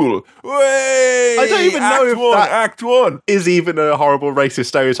cruel? Way, I don't even know if Act 1 is even a horrible racist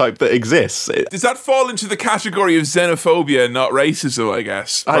stereotype that exists. Does that fall into the category of xenophobia and not racism, I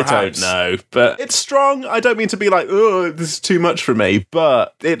guess? Perhaps? I don't know, but it's strong. I don't mean to be like, oh, this is too much for me,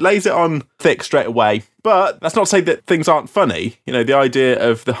 but it lays it on thick straight away. But that's not to say that things aren't funny. The idea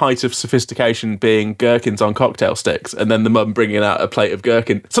of the height of sophistication being gherkins on cocktail sticks and then the mum bringing out a plate of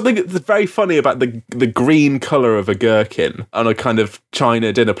gherkin. Something that's very funny about the green colour of a gherkin on a kind of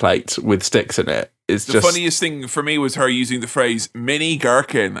china dinner plate with sticks in it. The funniest thing for me was her using the phrase mini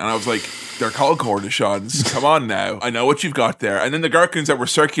gherkin, and I was like, they're called cornichons. Come on now. I know what you've got there. And then the gherkins that were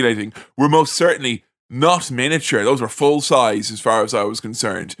circulating were most certainly not miniature. Those were full size as far as I was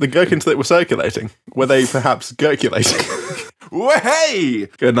concerned. The gherkins that were circulating, were they perhaps gherculating? Well, hey!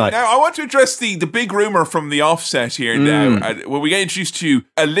 Good night. Now, I want to address the big rumour from the offset here now. When we get introduced to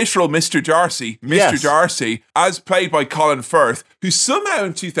a literal Mr. Darcy, Darcy, as played by Colin Firth, who somehow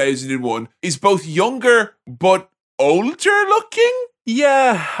in 2001 is both younger but older looking?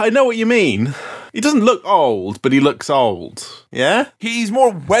 Yeah, I know what you mean. He doesn't look old, but he looks old. Yeah? He's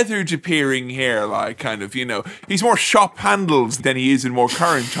more weathered appearing here, like, kind of, you know. He's more shop-handled than he is in more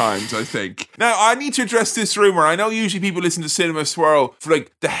current times, I think. Now, I need to address this rumour. I know usually people listen to Cinema Swirl for,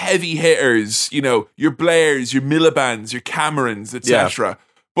 like, the heavy hitters, you know, your Blairs, your Miliband's, your Camerons, etc. Yeah.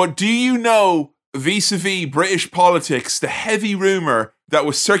 But do you know, vis-a-vis British politics, the heavy rumour that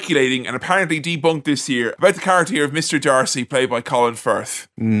was circulating and apparently debunked this year about the character of Mr. Darcy, played by Colin Firth?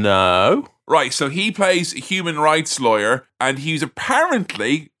 No. Right, so he plays a human rights lawyer, and he's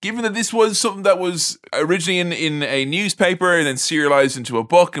apparently, given that this was something that was originally in a newspaper and then serialized into a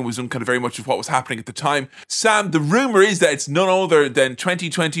book and was kind of very much of what was happening at the time, Sam, the rumour is that it's none other than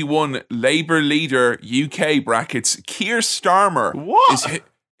 2021 Labour leader, UK brackets, Keir Starmer. What?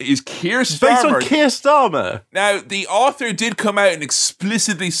 Is Keir Starmer. Based on Keir Starmer. Now, the author did come out and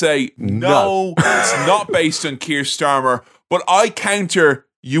explicitly say, no, it's not based on Keir Starmer, but I counter...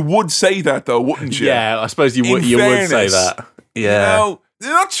 You would say that, though, wouldn't you? Yeah, I suppose you would. You would say that. Yeah. You know, there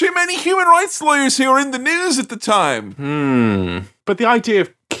are not too many human rights lawyers who were in the news at the time. But the idea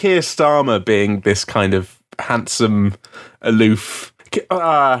of Keir Starmer being this kind of handsome, aloof...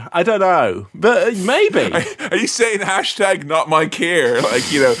 I don't know, but maybe. Are you saying hashtag not my Keir?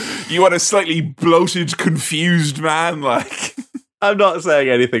 Like, you know, you want a slightly bloated, confused man, like... I'm not saying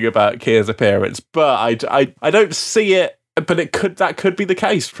anything about Keir's appearance, but I don't see it. But that could be the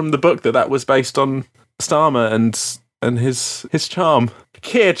case from the book that was based on Starmer and his charm.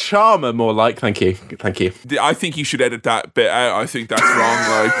 Keir Charmer, more like. Thank you. I think you should edit that bit out. I think that's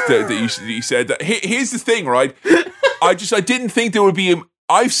wrong. Like that you said that. Here's the thing, right? I didn't think there would be.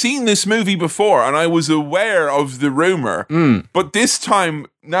 I've seen this movie before, and I was aware of the rumor. But this time,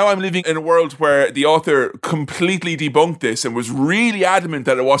 now I'm living in a world where the author completely debunked this and was really adamant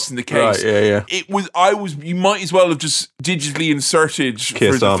that it wasn't the case. Right, yeah. You might as well have just digitally inserted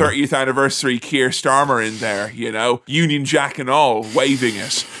Keir for Starmer. the 30th anniversary Keir Starmer in there, you know, Union Jack and all, waving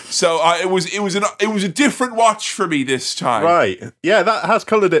it. So it was a different watch for me this time. Right. Yeah, that has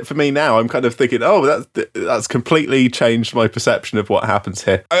coloured it for me now. I'm kind of thinking, that's completely changed my perception of what happens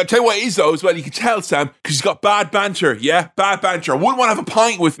here. I'll tell you what it is, though, as well. You can tell, Sam, because he's got bad banter. Yeah, bad banter. I wouldn't want to have a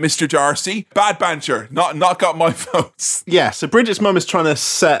pint with Mr. Darcy. Bad banter. Not got my votes. Yeah, so Bridget's mum is trying to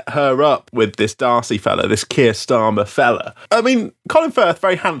set her up with this Darcy fella, this Keir Starmer fella. I mean, Colin Firth,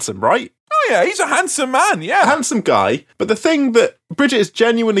 very handsome, right? Oh, yeah, he's a handsome man, yeah. A handsome guy. But the thing that Bridget is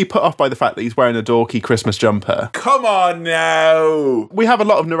genuinely put off by the fact that he's wearing a dorky Christmas jumper. Come on now. We have a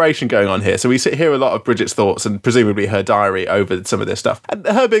lot of narration going on here, so we hear a lot of Bridget's thoughts and presumably her diary over some of this stuff. And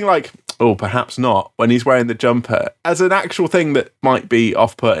her being like, oh, perhaps not, when he's wearing the jumper, as an actual thing that might be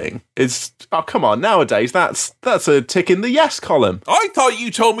off-putting, is, oh, come on, nowadays, that's a tick in the yes column. I thought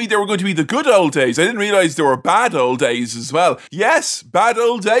you told me they were going to be the good old days. I didn't realise there were bad old days as well. Yes, bad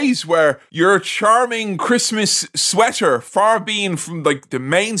old days where your charming Christmas sweater, far being from like the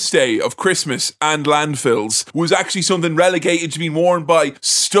mainstay of Christmas and landfills, was actually something relegated to be worn by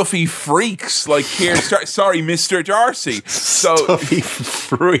stuffy freaks like Mr. Darcy. So stuffy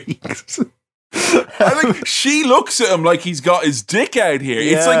freaks. I think she looks at him like he's got his dick out here.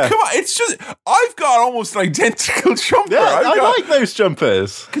 Yeah. It's like, come on, it's just, I've got almost an identical jumper. Yeah, I like those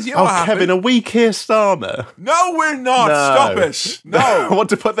jumpers. Because you know what Kevin, a weak Keir Starmer. No, we're not. No. Stop it. No. I want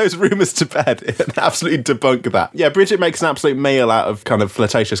to put those rumours to bed and absolutely debunk that. Yeah, Bridget makes an absolute meal out of kind of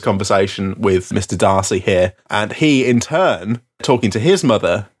flirtatious conversation with Mr. Darcy here. And he, in turn, talking to his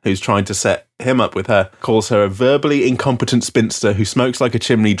mother, who's trying to set him up with her, calls her a verbally incompetent spinster who smokes like a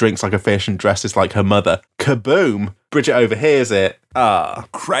chimney, drinks like a fish, and dresses like her mother. Kaboom! Bridget overhears it.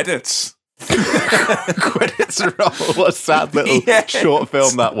 Credits. Credits roll. What a sad little short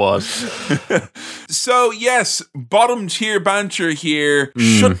film that was. So, yes, bottom tier banter here,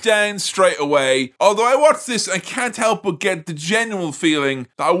 shut down straight away. Although I watched this, I can't help but get the general feeling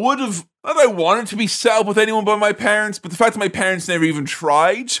that I would have, not that I wanted to be set up with anyone but my parents, but the fact that my parents never even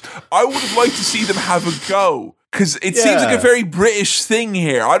tried, I would have liked to see them have a go. Because it seems like a very British thing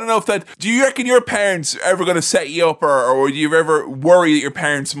here. I don't know if that... Do you reckon your parents are ever going to set you up, or do you ever worry that your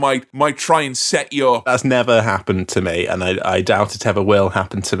parents might try and set you up? That's never happened to me, and I doubt it ever will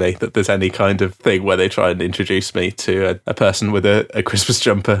happen to me, that there's any kind of thing where they try and introduce me to a person with a Christmas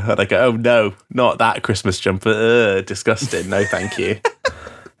jumper, and I go, oh no, not that Christmas jumper. Disgusting. No, thank you.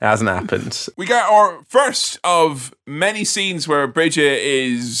 It hasn't happened. We got our first of many scenes where Bridget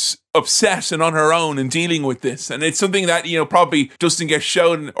is upset and on her own and dealing with this. And it's something that, probably doesn't get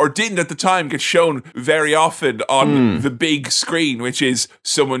shown, or didn't at the time get shown very often on the big screen, which is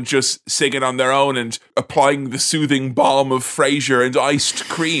someone just singing on their own and applying the soothing balm of Frasier and iced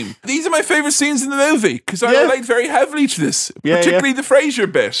cream. These are my favourite scenes in the movie, because I relate very heavily to this, particularly the Frasier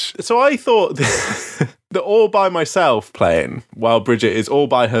bit. So I thought the All By Myself playing while Bridget is all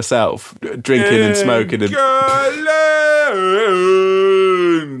by herself, drinking and smoking.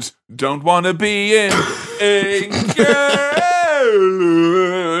 England, don't want to be in England.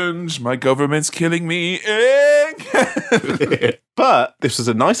 My government's killing me. But this was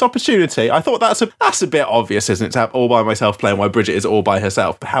a nice opportunity. I thought that's a bit obvious, isn't it, to have All By Myself playing while Bridget is all by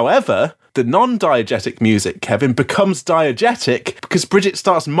herself. However, the non-diegetic music, Kevin, becomes diegetic because Bridget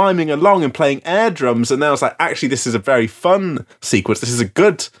starts miming along and playing air drums, and then I was like, actually, this is a very fun sequence. This is a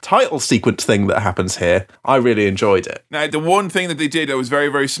good title sequence thing that happens here. I really enjoyed it. Now, the one thing that they did that was very,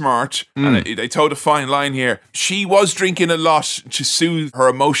 very smart, and they toed a fine line here, she was drinking a lot to soothe her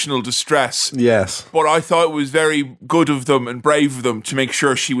emotional distress. Yes. But I thought it was very good of them and brave of them to make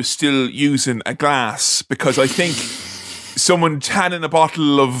sure she was still using a glass, because I think someone tanning a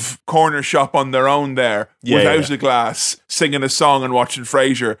bottle of Corner Shop on their own there without a glass, singing a song and watching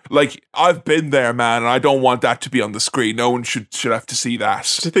Frasier. Like, I've been there, man, and I don't want that to be on the screen. No one should have to see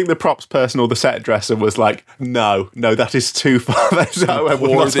that. Do you think the props person or the set dresser was like, no, that is too far.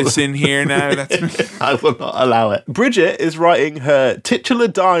 Pour this in here now. I will not allow it. Bridget is writing her titular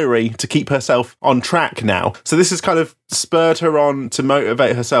diary to keep herself on track now. So this has kind of spurred her on to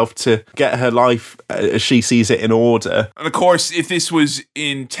motivate herself to get her life as she sees it in order. And of course, if this was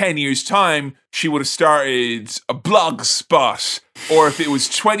in 10 years' time, she would have started a blog spot. Or if it was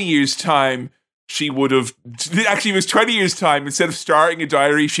 20 years' time, she would have... Actually, it was 20 years' time. Instead of starting a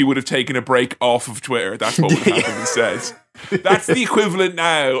diary, she would have taken a break off of Twitter. That's what would happen instead. That's the equivalent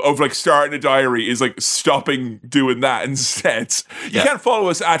now of like starting a diary, is like stopping doing that instead. You can follow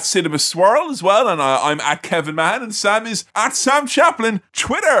us at Cinema Swirl as well, and I'm at Kevin Mann, and Sam is at Sam Chaplin,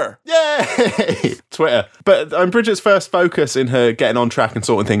 Twitter. Yay! Twitter. But Bridget's first focus in her getting on track and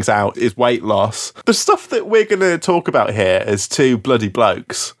sorting things out is weight loss. The stuff that we're going to talk about here is two bloody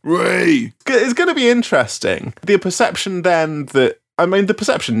blokes. Right. It's going to be interesting. The perception then that, the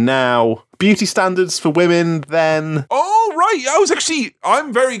perception now, beauty standards for women then. Oh, right.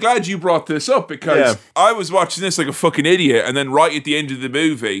 I'm very glad you brought this up, because I was watching this like a fucking idiot, and then right at the end of the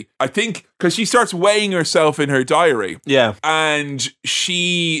movie, I think, because she starts weighing herself in her diary. Yeah. And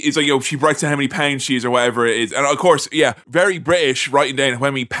she is like, she writes down how many pounds she is or whatever it is. And of course, very British, writing down how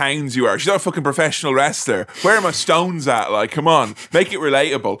many pounds you are. She's not a fucking professional wrestler. Where are my stones at? Like, come on, make it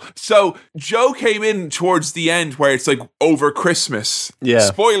relatable. So Joe came in towards the end where it's like over Christmas. Yeah.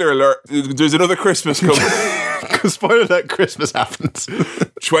 Spoiler alert, there's another Christmas coming. Spoiler alert, Christmas happens.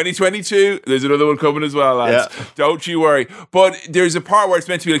 2022, there's another one coming as well, lads. Yeah. Don't you worry. But there's a part where it's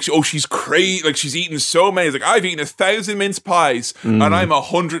meant to be like, she's crazy, like she's eating so many. It's like, I've eaten 1,000 mince pies and I'm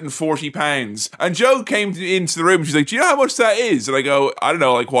 140 pounds. And Joe came into the room and she's like, do you know how much that is? And I go, I don't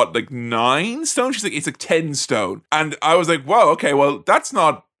know, like what, like 9 stone? She's like, it's like 10 stone. And I was like, wow, okay, well, that's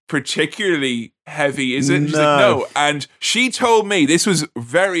not particularly heavy, is it? She's like, no. And she told me, this was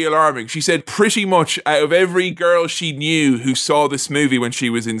very alarming, she said pretty much out of every girl she knew who saw this movie when she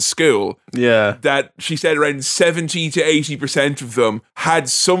was in school, that she said around 70 to 80% of them had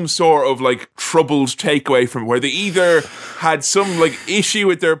some sort of like troubled takeaway from it, where they either had some like issue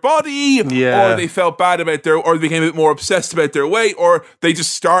with their body, or they felt bad about or they became a bit more obsessed about their weight, or they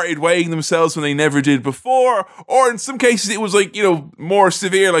just started weighing themselves when they never did before, or in some cases it was like, more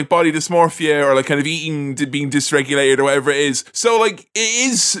severe, like body dysmorphia, or like kind of eating being dysregulated or whatever it is. So like, it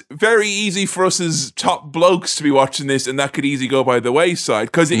is very easy for us as top blokes to be watching this, and that could easily go by the wayside,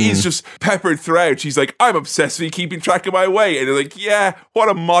 because it is just peppered throughout. She's like, I'm obsessively keeping track of my weight, and they're like, yeah, what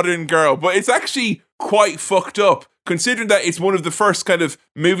a modern girl. But it's actually quite fucked up, considering that it's one of the first kind of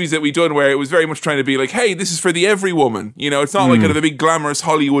movies that we done where it was very much trying to be like, hey, this is for the every woman. It's not like kind of a big glamorous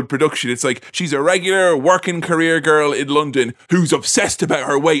Hollywood production. It's like, she's a regular working career girl in London who's obsessed about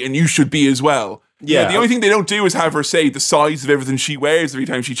her weight, and you should be as well. Yeah, the only thing they don't do is have her say the size of everything she wears every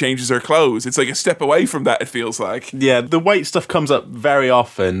time she changes her clothes. It's like a step away from that, it feels like. Yeah, the weight stuff comes up very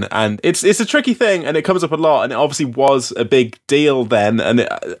often, and it's a tricky thing, and it comes up a lot, and it obviously was a big deal then, and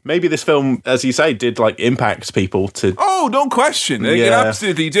maybe this film, as you say, did like impact people to... Oh, don't question. It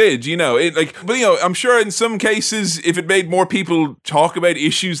absolutely did, I'm sure in some cases, if it made more people talk about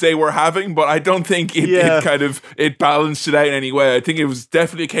issues they were having, but I don't think it balanced it out in any way. I think it was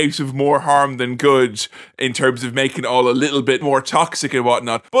definitely a case of more harm than good. good in terms of making it all a little bit more toxic and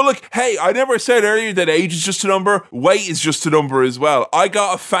whatnot. But look, hey, I never said earlier that age is just a number. Weight is just a number as well. I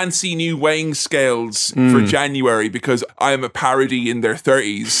got a fancy new weighing scales for January because I am a parody in their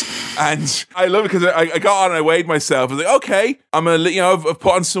 30s. And I love it because I got on and I weighed myself. I was like, okay, I've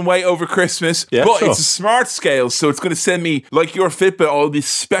put on some weight over Christmas, but it's a smart scale, so it's going to send me, like your Fitbit, all this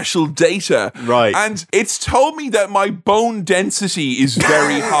special data. Right. And it's told me that my bone density is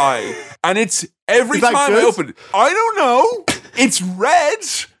very high. And it's every time I open it, I don't know. It's red.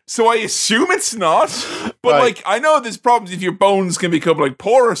 So I assume it's not, but like I know there's problems if your bones can become like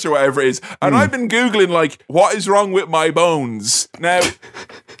porous or whatever it is. And I've been Googling like what is wrong with my bones now.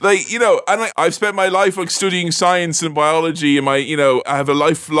 Like, and I've spent my life like studying science and biology, and I have a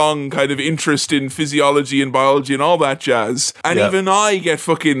lifelong kind of interest in physiology and biology and all that jazz. And even I get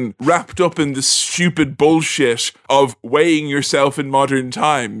fucking wrapped up in the stupid bullshit of weighing yourself in modern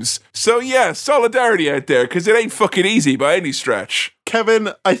times. So yeah, solidarity out there, because it ain't fucking easy by any stretch.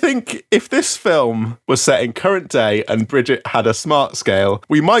 Kevin, I think if this film was set in current day and Bridget had a smart scale,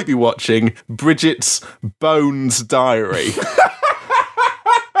 we might be watching Bridget's Bones Diary.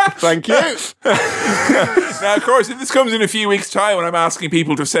 Thank you. Now, of course, if this comes in a few weeks' time when I'm asking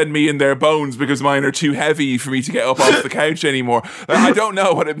people to send me in their bones because mine are too heavy for me to get up off the couch anymore, I don't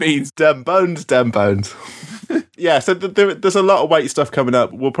know what it means. Dem bones. Yeah, so there's a lot of weight stuff coming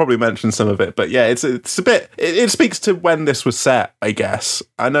up. We'll probably mention some of it, but yeah, it's a bit. It speaks to when this was set, I guess.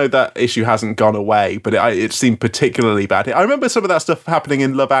 I know that issue hasn't gone away, but it seemed particularly bad. I remember some of that stuff happening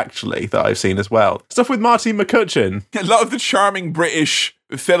in Love Actually that I've seen as well. Stuff with Marty McCutcheon. A lot of the charming British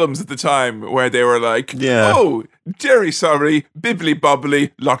films at the time where they were like, oh, Jerry sorry, bibbly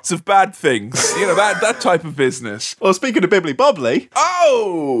bobbly, lots of bad things. That type of business. Well, speaking of bibbly bobbly.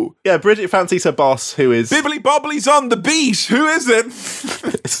 Oh! Yeah, Bridget fancies her boss, who is... Bibbly bobbly's on the beat. Who is it?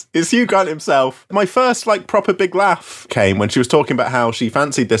 It's Hugh Grant himself. My first, proper big laugh came when she was talking about how she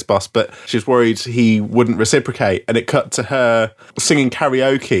fancied this boss, but she was worried he wouldn't reciprocate, and it cut to her singing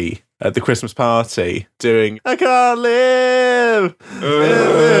karaoke at the Christmas party, doing "I can't live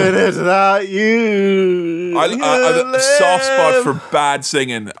without you." A soft spot for bad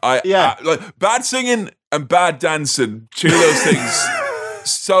singing. Bad singing and bad dancing. Two of those things.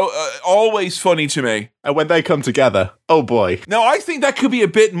 So always funny to me. And when they come together, oh boy. Now I think that could be a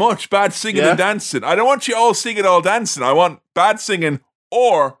bit much. Bad singing and dancing. I don't want you all singing, all dancing. I want bad singing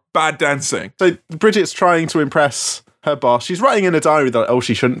or bad dancing. So Bridget's trying to impress her boss. She's writing in a diary that,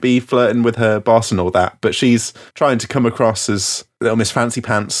 she shouldn't be flirting with her boss and all that, but she's trying to come across as little Miss Fancy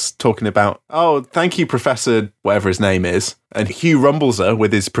Pants, talking about, oh, thank you, Professor, whatever his name is. And Hugh rumbles her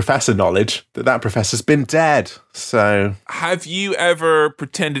with his professor knowledge that professor's been dead. So... Have you ever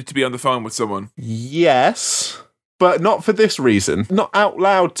pretended to be on the phone with someone? Yes, but not for this reason. Not out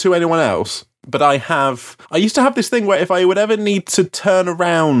loud to anyone else. But I used to have this thing where if I would ever need to turn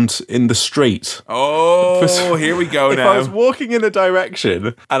around in the street. Oh, here we go now. If I was walking in a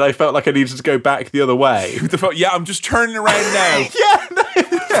direction and I felt like I needed to go back the other way. Yeah, I'm just turning around now. Yeah, no.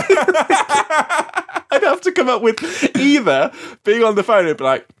 I'd have to come up with either being on the phone and be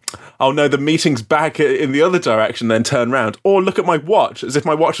like, oh no, the meeting's back in the other direction, then turn around. Or look at my watch, as if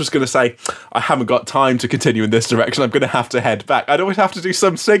my watch was going to say, I haven't got time to continue in this direction, I'm going to have to head back. I'd always have to do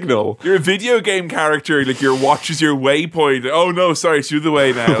some signal. You're a video game character, like your watch is your waypoint. Oh no, sorry, it's the other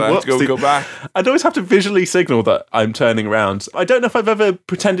way now. I have to go back. I'd always have to visually signal that I'm turning around. I don't know if I've ever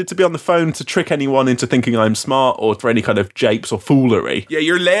pretended to be on the phone to trick anyone into thinking I'm smart or for any kind of japes or foolery. Yeah,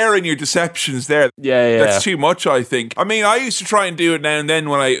 you're layering your deceptions there. Yeah. That's too much, I think. I mean, I used to try and do it now and then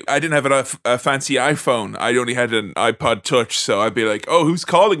when I didn't have a fancy iPhone. I only had an iPod Touch, so I'd be like, oh, who's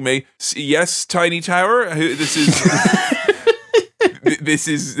calling me? Yes, Tiny Tower? This is... This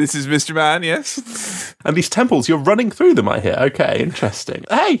is Mr. Man, yes? And these temples, you're running through them, I hear. Okay, interesting.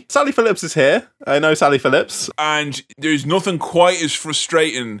 Hey, Sally Phillips is here. I know Sally Phillips. And there's nothing quite as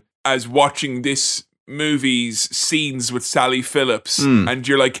frustrating as watching this movie's scenes with Sally Phillips. And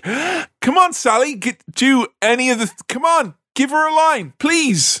you're like, come on, Sally, do any of the... Come on, give her a line.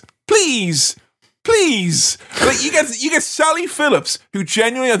 Please. Like you get Sally Phillips, who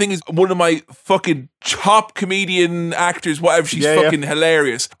genuinely I think is one of my fucking top comedian actors, whatever. She's fucking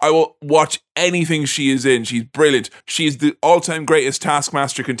hilarious. I will watch anything she is in. She's brilliant. She is the all-time greatest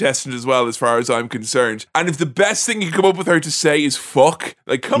Taskmaster contestant as well, as far as I'm concerned. And if the best thing you come up with her to say is fuck,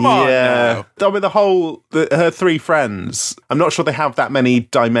 like come on now. I mean, her three friends, I'm not sure they have that many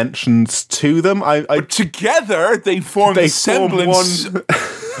dimensions to them. But together they form the semblance one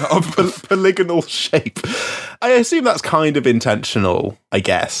of polygonal shape. I assume that's kind of intentional, I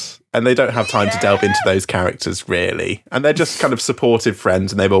guess. and they don't have time to delve into those characters, really. And they're just kind of supportive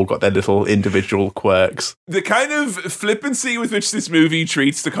friends, and they've all got their little individual quirks. The kind of flippancy with which this movie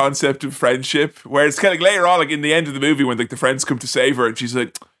treats the concept of friendship, where it's kind of later on, like in the end of the movie, when like the friends come to save her, and she's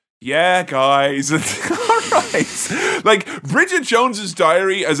like, yeah, guys. All right. Like, Bridget Jones's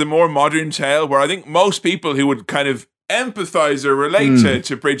Diary as a more modern tale, where I think most people who would kind of empathize or relate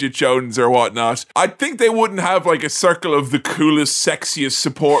to Bridget Jones or whatnot, I think they wouldn't have like a circle of the coolest, sexiest,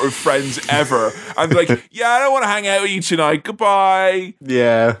 supportive friends ever. And like, yeah, I don't want to hang out with you tonight. Goodbye.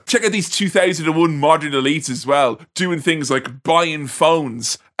 Yeah. Check out these 2001 modern elites as well, doing things like buying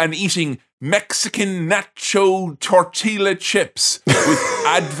phones and eating Mexican nacho tortilla chips with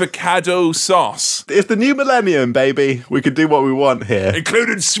avocado sauce. It's the new millennium, baby. We can do what we want here.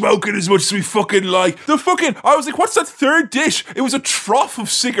 Including smoking as much as we fucking like. I was like, what's that third dish? It was a trough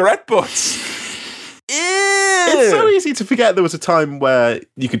of cigarette butts. Ew. It's so easy to forget there was a time where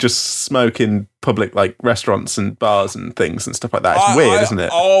you could just smoke in public, like restaurants and bars and things and stuff like that. It's weird, isn't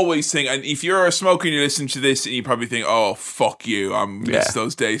it? I always think, and if you're a smoker and you listen to this and you probably think, oh, fuck you, I miss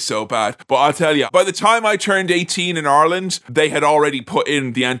those days so bad. But I'll tell you, by the time I turned 18 in Ireland, they had already put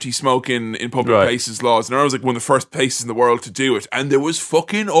in the anti-smoking in public places laws. And I was like one of the first places in the world to do it. And there was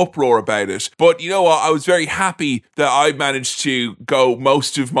fucking uproar about it. But you know what? I was very happy that I managed to go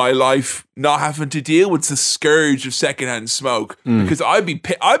most of my life not having to deal with the scourge of secondhand smoke, because I'd be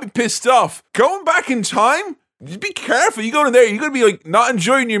pissed off. Going back in time, just be careful. You go in there, you're going to be like not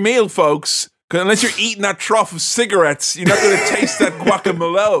enjoying your meal, folks. Because unless you're eating that trough of cigarettes, you're not going to taste that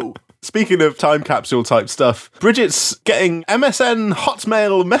guacamole. Speaking of time capsule type stuff, Bridget's getting MSN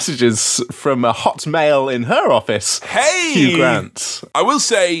Hotmail messages from a Hotmail in her office. Hey! Hugh Grant. I will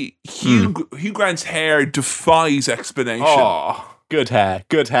say, Hugh Grant's hair defies explanation. Oh. Good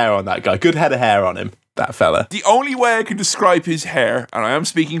hair on that guy. Good head of hair on him, that fella. The only way I can describe his hair, and I am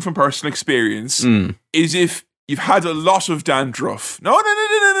speaking from personal experience, is if you've had a lot of dandruff. No,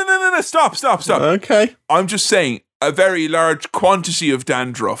 stop. Okay. I'm just saying, a very large quantity of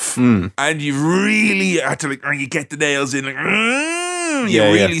dandruff, and you really had to, like, you get the nails in, like, you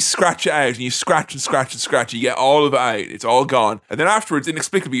really scratch it out, and you scratch and scratch and scratch. You get all of it out. It's all gone. And then afterwards,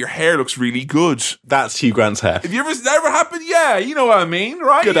 inexplicably, your hair looks really good. That's Hugh Grant's hair. Have you ever happened? Yeah, you know what I mean,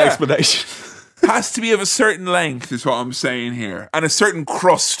 right? Good explanation. Has to be of a certain length, is what I'm saying here. And a certain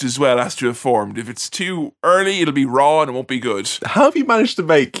crust as well has to have formed. If it's too early, it'll be raw and it won't be good. How have you managed to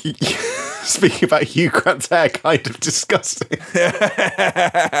make, speaking about Hugh Grant's hair, kind of disgusting?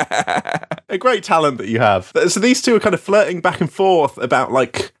 A great talent that you have. So these two are kind of flirting back and forth about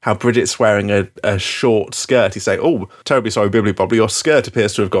like how Bridget's wearing a short skirt. He's saying, oh, terribly sorry, bibbly bobbly, your skirt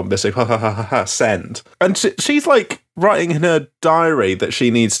appears to have gone missing. Ha ha ha ha ha, send. And she's like writing in her diary that she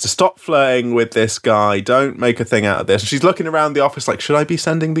needs to stop flirting with this guy. Don't make a thing out of this. And she's looking around the office like, should I be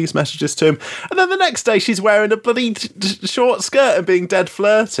sending these messages to him? And then the next day she's wearing a bloody short skirt and being dead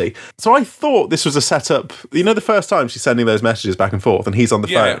flirty. So I thought this was a setup. You know, the first time she's sending those messages back and forth and he's on the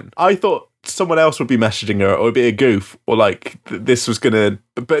phone. I thought someone else would be messaging her, or it'd be a goof, or like this was gonna.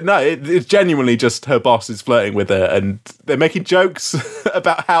 But no, it's genuinely just her boss is flirting with her, and they're making jokes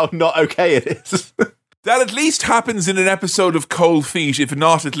about how not okay it is. That at least happens in an episode of Cold Feet, if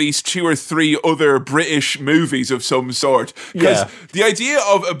not at least 2 or 3 other British movies of some sort. Because the idea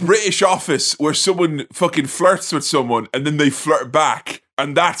of a British office where someone fucking flirts with someone and then they flirt back,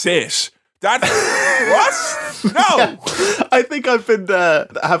 and that's it. That what? No. Yeah. I think I've been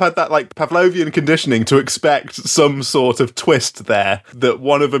have had that like Pavlovian conditioning to expect some sort of twist there, that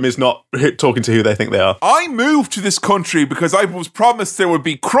one of them is not talking to who they think they are. I moved to this country because I was promised there would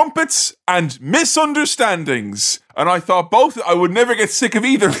be crumpets and misunderstandings, and I thought I would never get sick of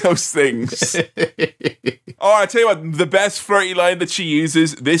either of those things. Oh, I tell you what, the best flirty line that she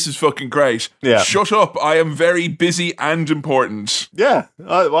uses, this is fucking great. Yeah. Shut up, I am very busy and important. Yeah,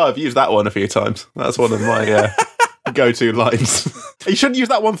 I've used that one a few times. That's one of my go-to lines. You shouldn't use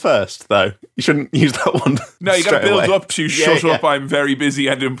that one first, though. You shouldn't use that one. No, you got to build up to shut up, I'm very busy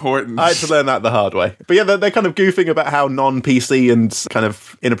and important. I had to learn that the hard way. But yeah, they're kind of goofing about how non-PC and kind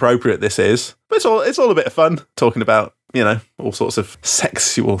of inappropriate this is. But it's all a bit of fun, talking about, you know, all sorts of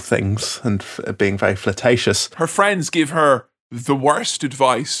sexual things and being very flirtatious. Her friends give her the worst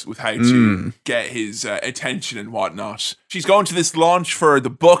advice with how to get his attention and whatnot. She's going to this launch for the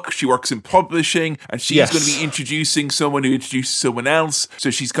book. She works in publishing, and she's going to be introducing someone who introduces someone else.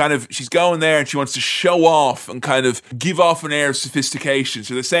 So she's going there and she wants to show off and kind of give off an air of sophistication.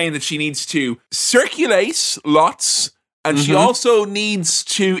 So they're saying that she needs to circulate lots And she also needs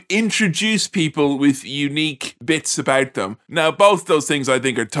to introduce people with unique bits about them. Now, both those things I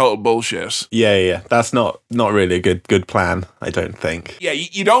think are total bullshit. Yeah. That's not really a good plan, I don't think. Yeah,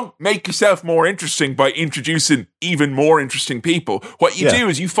 you don't make yourself more interesting by introducing even more interesting people. What you do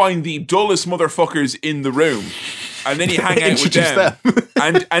is you find the dullest motherfuckers in the room, and then you hang out with them.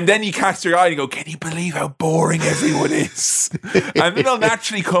 and then you catch their eye and you go, can you believe how boring everyone is? And then they'll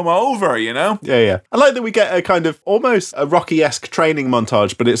naturally come over, you know? Yeah. I like that we get a kind of almost a Rocky-esque training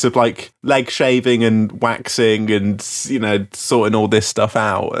montage, but it's of like leg shaving and waxing and, you know, sorting all this stuff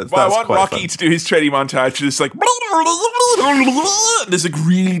out. Well, I want Rocky to do his training montage. It's like, there's like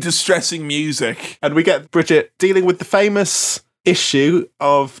really distressing music. And we get Bridget dealing with the famous issue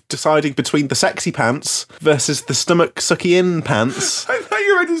of deciding between the sexy pants versus the stomach sucky in pants. I thought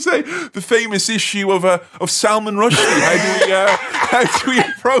you were going to say the famous issue of Salman Rushdie. How do we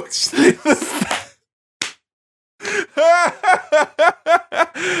approach this?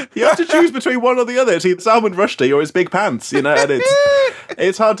 You have to choose between one or the other. It's either Salman Rushdie or his big pants, you know, and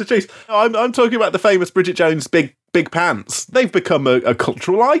it's hard to choose. I'm talking about the famous Bridget Jones big pants. They've become a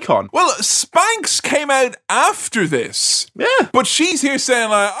cultural icon. Well, Spanx came out after this. Yeah. But she's here saying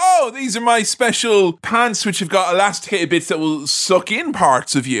like, oh, these are my special pants which have got elasticated bits that will suck in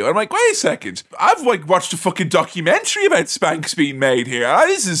parts of you. I'm like, wait a second. I've like watched a fucking documentary about Spanx being made here.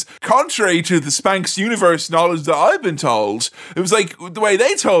 This is contrary to the Spanx universe knowledge that I've been told. It was like the way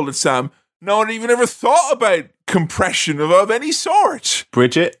they told it, Sam. No one even ever thought about compression of any sort.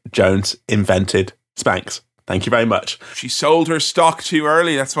 Bridget Jones invented Spanx. Thank you very much. She sold her stock too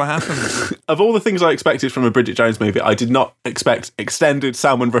early. That's what happened. Of all the things I expected from a Bridget Jones movie, I did not expect extended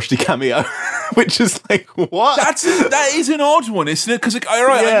Salman Rushdie cameo, which is like, what? That is an odd one, isn't it? Because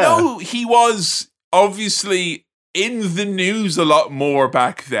I know he was obviously in the news a lot more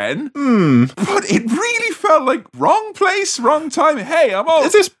back then, but it really felt like wrong place, wrong time. Hey,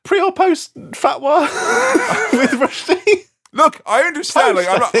 Is this pre or post fatwa with Rushdie? Look, I understand.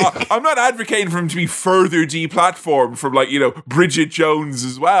 I'm not advocating for him to be further deplatformed from, like, you know, Bridget Jones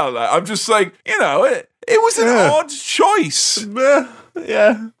as well. I'm just like, you know, it was an odd choice.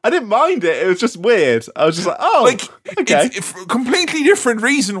 Yeah, I didn't mind it. It was just weird. I was just like, oh, like, okay. It's a completely different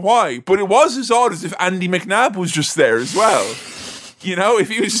reason why, but it was as odd as if Andy McNabb was just there as well. You know, if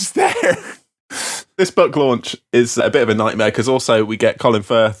he was just there. This book launch is a bit of a nightmare because also we get Colin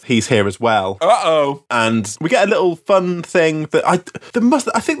Firth. He's here as well. Uh-oh. And we get a little fun thing that I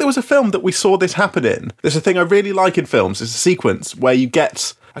think there was a film that we saw this happen in. There's a thing I really like in films. It's a sequence where you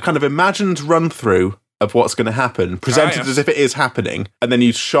get a kind of imagined run through of what's going to happen, presented as if it is happening, and then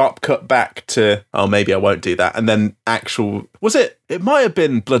you sharp cut back to, oh, maybe I won't do that, and then it might have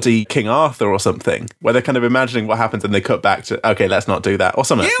been bloody King Arthur or something, where they're kind of imagining what happens and they cut back to, okay, let's not do that, or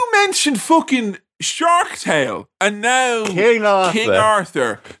something. You mentioned fucking Shark Tale, and now King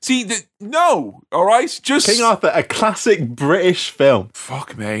Arthur. See, no, all right? Just King Arthur, a classic British film.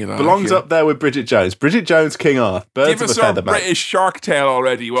 Fuck me. Belongs up there with Bridget Jones. Bridget Jones, King Arthur. Birds of a feather. Give us our British Shark Tale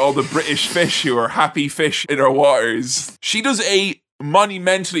already, with all the British fish who are happy fish in our waters. She does a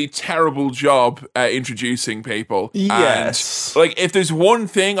monumentally terrible job at introducing people. Yes. And, like, if there's one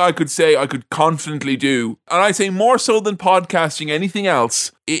thing I could say I could confidently do, and I say more so than podcasting anything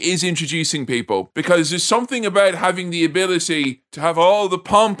else, it is introducing people, because there's something about having the ability to have all the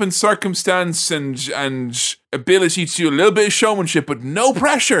pomp and circumstance and ability to do a little bit of showmanship, but no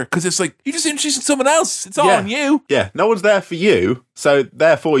pressure, because it's like you're just introducing someone else. It's all on you. Yeah, no one's there for you, so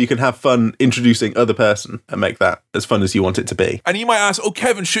therefore you can have fun introducing other person and make that as fun as you want it to be. And you might ask, oh,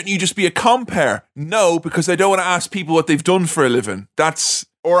 Kevin, shouldn't you just be a compere? No, because I don't want to ask people what they've done for a living.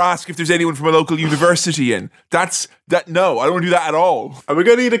 Or ask if there's anyone from a local university in. No, I don't want to do that at all. And we're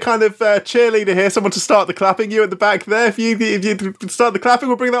going to need a kind of cheerleader here, someone to start the clapping. You at the back there. If you start the clapping,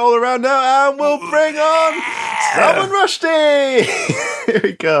 we'll bring that all around now, and we'll bring on Salman Rushdie. Here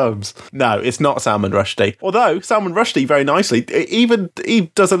he comes. No, it's not Salman Rushdie. Although Salman Rushdie, very nicely,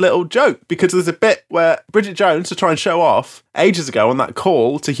 he does a little joke, because there's a bit where Bridget Jones, to try and show off, ages ago on that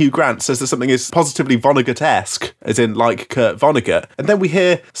call to Hugh Grant, says that something is positively Vonnegut-esque, as in like Kurt Vonnegut. And then we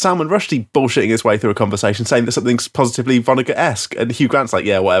hear Salman Rushdie bullshitting his way through a conversation saying that something's positively Vonnegut-esque, and Hugh Grant's like,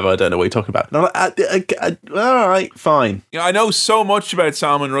 yeah, whatever, I don't know what you're talking about. And I'm like, all right, fine. Yeah, I know so much about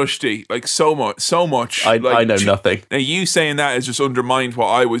Salman Rushdie, like so much. I know nothing. Now, you saying that has just undermined what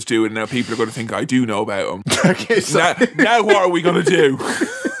I was doing. Now people are going to think I do know about him. Okay, so now what are we going to do?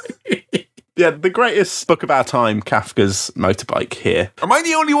 Yeah, the greatest book of our time, Kafka's Motorbike here. Am I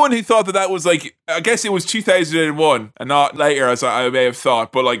the only one who thought that was like, I guess it was 2001 and not later as I may have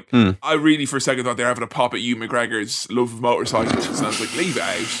thought, but like, I really for a second thought they were having a pop at Hugh McGregor's love of motorcycles, and I was like, leave it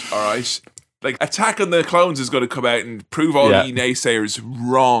out, all right? Like, Attack on the Clones is going to come out and prove all you naysayers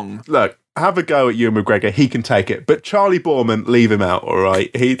wrong. Look, have a go at Ewan McGregor. He can take it. But Charlie Borman, leave him out, all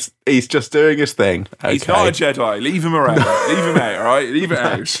right? He's just doing his thing. Okay? He's not a Jedi. Leave him around. Leave him out, all right? Leave it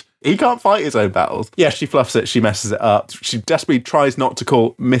out. He can't fight his own battles. Yeah, she fluffs it. She messes it up. She desperately tries not to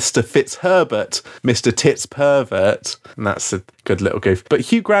call Mr. Fitzherbert Mr. Tits Pervert. And that's a good little goof. But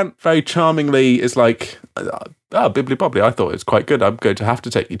Hugh Grant very charmingly is like, bibbly bobbly, I thought it was quite good. I'm going to have to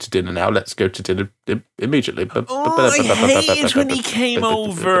take you to dinner now. Let's go to dinner immediately. I hate when he came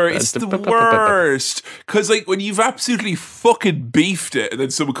over. It's the worst. Because, like, when you've absolutely fucking beefed it and then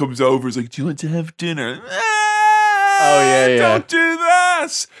someone comes over and is like, do you want to have dinner? Oh, yeah. Don't do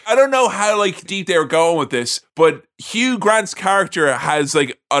that. I don't know how, like, deep they were going with this, but Hugh Grant's character has,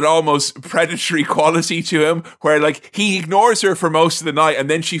 like, an almost predatory quality to him where, like, he ignores her for most of the night and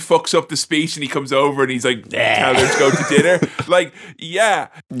then she fucks up the speech and he comes over and he's like, tell her to go to dinner. Like, yeah.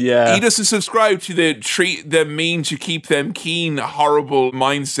 He doesn't subscribe to the treat them mean to keep them keen, horrible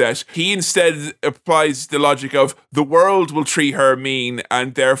mindset. He instead applies the logic of the world will treat her mean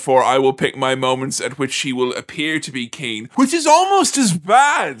and therefore I will pick my moments at which she will appear to be keen, which is almost as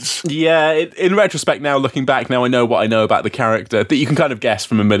bad. Yeah, in retrospect now, looking back now, I know what I know about the character that you can kind of guess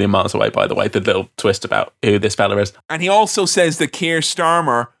from a million miles away, by the way, the little twist about who this fella is. And he also says that Keir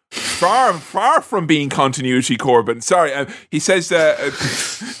Starmer, far from being continuity Corbyn, sorry, he says that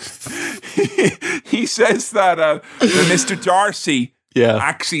he says that Mr. Darcy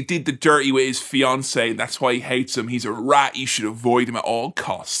actually did the dirty with his fiancée, and that's why he hates him. He's a rat. You should avoid him at all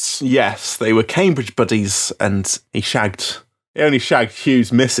costs. Yes, they were Cambridge buddies, and he only shagged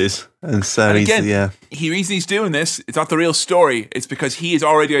Hugh's missus. And so and again, the reason he's doing this, it's not the real story. It's because he is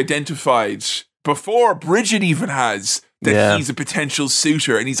already identified, before Bridget even has, that he's a potential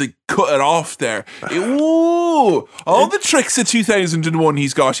suitor, and he's like, cut it off there. Ooh, all the tricks of 2001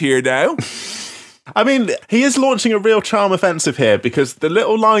 he's got here now. I mean, he is launching a real charm offensive here, because the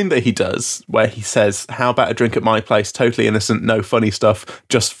little line that he does where he says, how about a drink at my place, totally innocent, no funny stuff,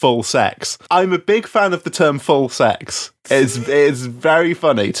 just full sex. I'm a big fan of the term full sex. It's very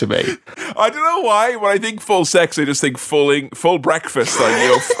funny to me. I don't know why. When I think full sex, I just think full breakfast,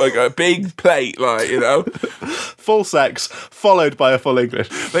 like, like a big plate, like, full sex followed by a full English.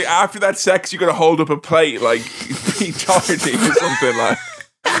 Like, after that sex, you're going to hold up a plate like retarding or something like.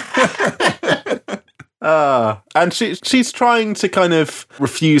 And she's trying to kind of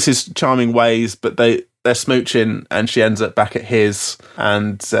refuse his charming ways, but they're smooching, and she ends up back at his.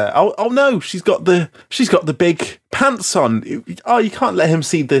 And oh no, she's got the big pants on. Oh, you can't let him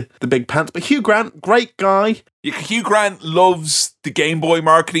see the big pants. But Hugh Grant, great guy. Hugh Grant loves the Game Boy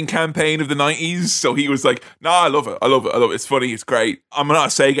marketing campaign of the 90s, so he was like, "Nah, I love it. It's funny. It's great. I'm not a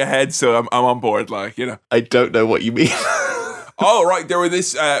Sega head, so I'm on board." Like, I don't know what you mean. Oh, right. There were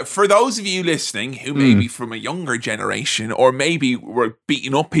this, for those of you listening who may be from a younger generation, or maybe were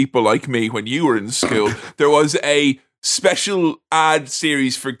beating up people like me when you were in school, there was a special ad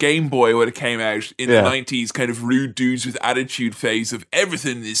series for Game Boy when it came out in the 90s, kind of rude dudes with attitude phase of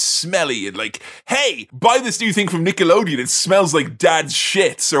everything is smelly and like, hey, buy this new thing from Nickelodeon. It smells like dad's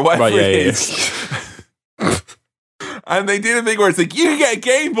shits or whatever it is. And they did a thing where it's like, you can get a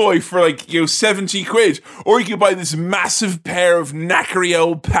Game Boy for like, 70 quid, or you can buy this massive pair of knackery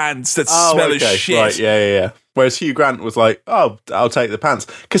old pants that smell as shit. Right, yeah. Whereas Hugh Grant was like, oh, I'll take the pants.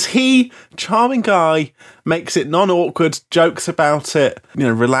 Because he, charming guy, makes it non-awkward, jokes about it,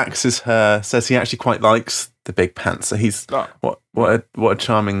 relaxes her, says he actually quite likes the big pants. So he's, what a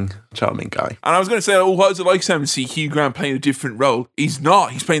charming guy. And I was going to say, what was it like, Sam, to see Hugh Grant playing a different role? He's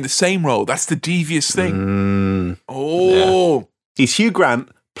not. He's playing the same role. That's the devious thing. Yeah. He's Hugh Grant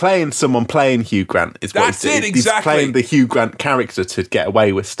playing someone playing Hugh Grant is what That's it, exactly. He's playing the Hugh Grant character to get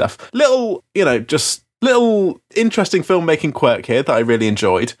away with stuff. Little interesting filmmaking quirk here that I really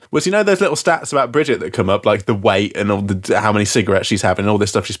enjoyed was, those little stats about Bridget that come up, like the weight and all how many cigarettes she's having and all this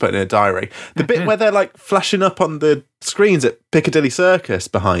stuff she's putting in her diary. The bit where they're like flashing up on the screens at Piccadilly Circus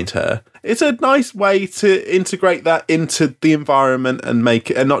behind her. It's a nice way to integrate that into the environment and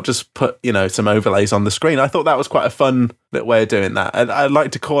make it, and not just put, some overlays on the screen. I thought that was quite a fun little way of doing that. And I'd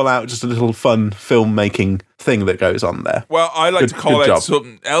like to call out just a little fun filmmaking thing that goes on there. Well, I like to call out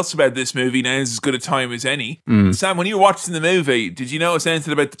something else about this movie. Now is as good a time as any. Sam, when you were watching the movie, did you notice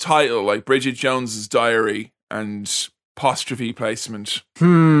anything about the title, like Bridget Jones's Diary and apostrophe placement?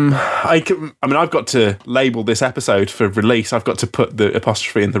 I've got to label this episode for release. I've got to put the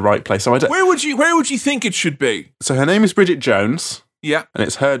apostrophe in the right place. So where would you think it should be? So her name is Bridget Jones. Yeah. And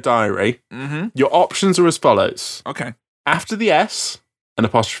it's her diary. Your options are as follows. Okay. After the S, an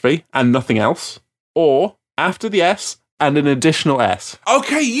apostrophe and nothing else. Or after the S, and an additional S.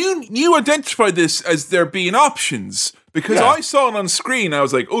 Okay, you identified this as there being options. Because Yeah. I saw it on screen, I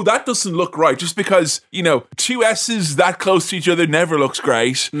was like, oh, that doesn't look right. Just because, two S's that close to each other never looks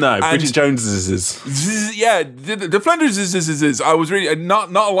great. No, And Bridget Jones's is. yeah, the Flanders is. I was really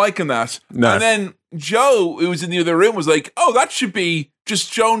not liking that. No. And then Joe, who was in the other room, was like, oh, that should be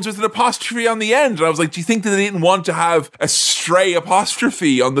just Jones with an apostrophe on the end. And I was like, do you think that they didn't want to have a stray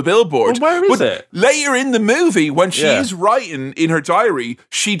apostrophe on the billboard? Well, where is it? Later in the movie, when she Yeah. is writing in her diary,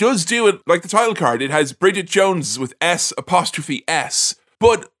 she does do it like the title card. It has Bridget Jones with S''S.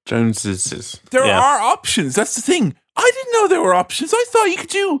 But Jones's is. there are options. That's the thing. I didn't know there were options. I thought you could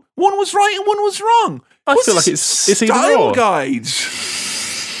do one was right and one was wrong. I What's feel like this it's either style or. guide.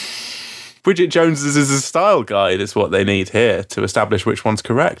 Bridget Jones's is a style guide is what they need here to establish which one's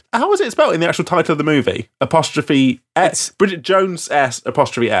correct. How is it spelled in the actual title of the movie? Apostrophe S. Bridget Jones S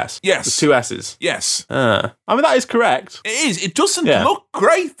apostrophe S. Yes. There's two S's. Yes, I mean, that is correct. it is. It doesn't Yeah. look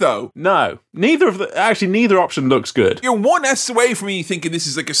great though. No. Neither option looks good. You're one S away from me thinking this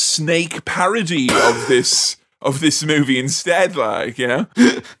is like a Snake parody of this movie instead,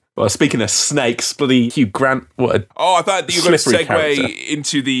 Well, speaking of snakes, bloody Hugh Grant, what a... Oh, I thought that you were going to Slippery segue character.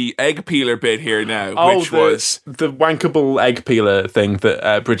 into the egg peeler bit here now, which the, was... the wankable egg peeler thing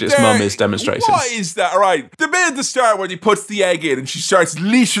that Bridget's mum is demonstrating. What is that? All right, the bit at the start where he puts the egg in and she starts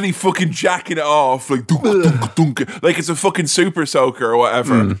literally fucking jacking it off, like dunk, dunk, dunk, like it's a fucking super soaker or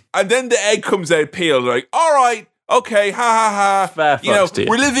whatever. And then the egg comes out peeled, like, all right, okay, ha ha ha. Fair fucks to you.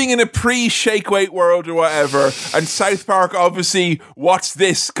 We're living in a pre-shake weight world or whatever, and South Park obviously, what's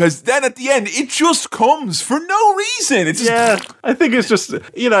this? Because then at the end, it just comes for no reason. It's just, Yeah, I think it's just,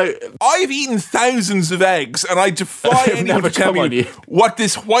 I've eaten thousands of eggs, and I defy They've anyone never to tell come on me you. what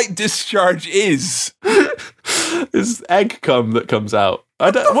this white discharge is. this egg cum that comes out.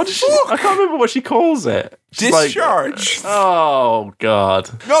 I can't remember what she calls it. She's like, Discharge. oh, God.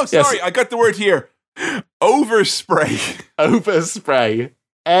 No, Yes. sorry, I got the word here. Overspray. Overspray.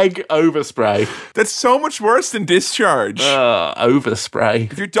 Egg overspray. That's so much worse than discharge.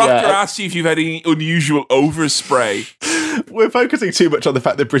 Overspray. If your doctor Yeah. asks you if you've had any unusual overspray, We're focusing too much on the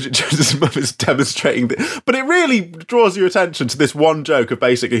fact that Bridget Jones's mum is demonstrating this, but it really draws your attention to this one joke of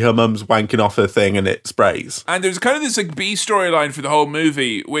basically her mum's wanking off her thing and it sprays. and there's kind of this like B storyline for the whole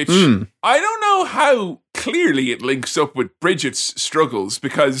movie, which I don't know how clearly it links up with Bridget's struggles,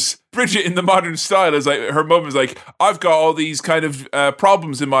 because Bridget in the modern style is like, her mum is like, I've got all these kind of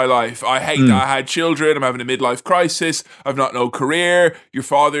problems in my life. I hate that I had children. I'm having a midlife crisis. I've not no career. Your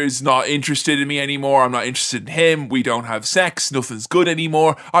father's not interested in me anymore. I'm not interested in him. We don't have sex. Nothing's good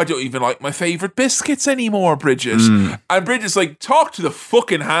anymore. I don't even like my favorite biscuits anymore, Bridget. And Bridget's like, talk to the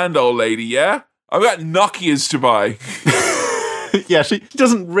fucking hand, old lady, yeah? I've got Nokias to buy. Yeah, she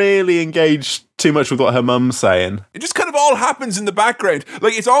doesn't really engage too much with what her mum's saying. It just kind of all happens in the background.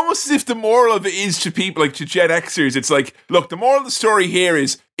 Like, it's almost as if the moral of it is to people, like to Gen Xers, it's like, look, the moral of the story here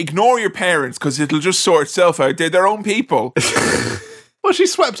is ignore your parents because it'll just sort itself out. They're their own people. Well,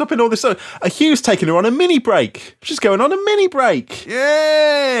 she's swept up in all this. Hugh's taking her on a mini break. She's going on a mini break. Yay!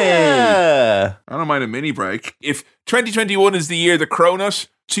 Yeah. I don't mind a mini break. If 2021 is the year the Cronut,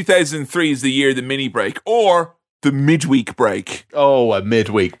 2003 is the year the mini break, or the midweek break. Oh, a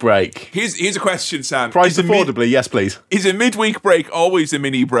midweek break. Here's a question, Sam. Priced Is a affordably, yes, please. Is a midweek break always a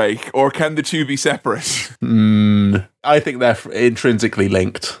mini break, or can the two be separate? I think they're intrinsically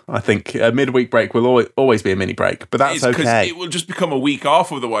linked. I think a midweek break will always be a mini break, but that's Because okay. it will just become a week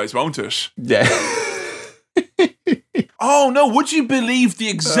off otherwise, won't it? Yeah. Oh no, would you believe the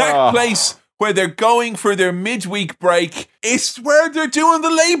exact place where they're going for their midweek break is where they're doing the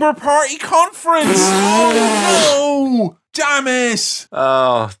Labour Party conference? Oh no! Damn it!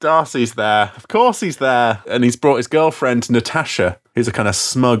 Oh, Darcy's there. Of course he's there. And he's brought his girlfriend, Natasha, who's a kind of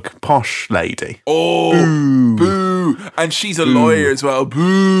smug, posh lady. Oh, boo. And she's a lawyer as well.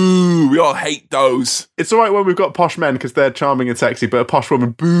 Boo. We all hate those. It's all right when we've got posh men because they're charming and sexy, but a posh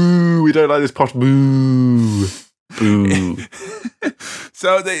woman, boo. We don't like this posh, boo. Boo.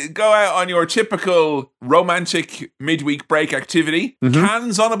 So they go out on your typical romantic midweek break activity.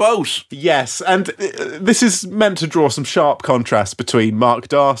 Cans on a boat. Yes, and this is meant to draw some sharp contrast between Mark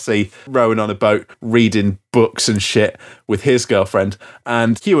Darcy rowing on a boat, reading books and shit with his girlfriend,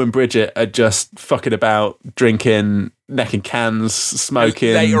 and Hugh and Bridget are just fucking about, drinking, necking cans,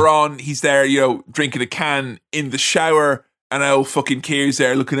 smoking. Later on, he's there, drinking a can in the shower. And old fucking Keir's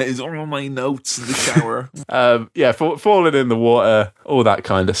there looking at his all my notes in the shower. Falling in the water. all that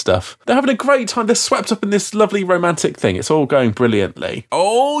kind of stuff. They're having a great time. They're swept up in this lovely romantic thing. It's all going brilliantly.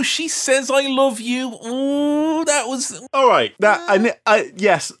 Oh, she says I love you. Ooh, that was... All right.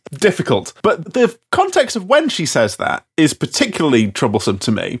 Yes, difficult. But the context of when she says that is particularly troublesome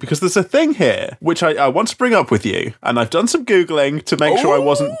to me, because there's a thing here which I want to bring up with you, and I've done some Googling to make sure I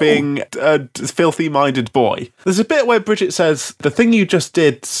wasn't being a filthy-minded boy. There's a bit where Bridget says, the thing you just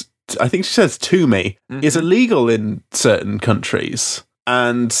did, I think she says to me, is illegal in certain countries.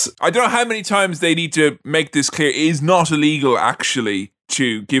 And I don't know how many times they need to make this clear. It is not illegal, actually,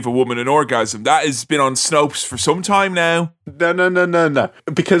 to give a woman an orgasm. That has been on Snopes for some time now. No.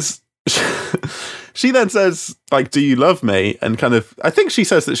 Because she then says, like, do you love me? And kind of, I think she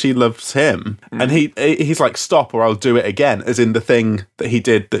says that she loves him. And he's like, stop or I'll do it again, as in the thing that he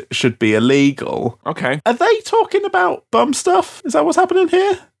did that should be illegal. Okay. Are they talking about bum stuff? Is that what's happening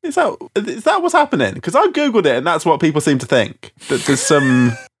here? Is that what's happening? Because I Googled it and that's what people seem to think. That there's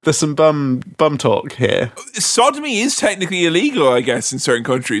some bum talk here. Sodomy is technically illegal, I guess, in certain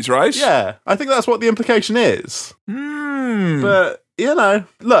countries, right? Yeah, I think that's what the implication is. But, you know,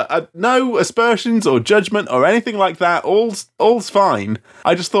 look, no aspersions or judgment or anything like that. All's fine.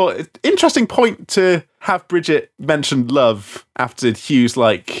 I just thought, interesting point to have Bridget mention love after Hugh's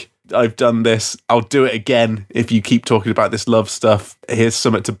like, I've done this, I'll do it again if you keep talking about this love stuff. Here's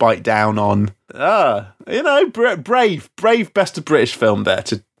something to bite down on. You know, brave best of British film there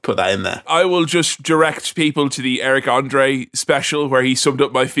to put that in there. I will just direct people to the Eric Andre special where he summed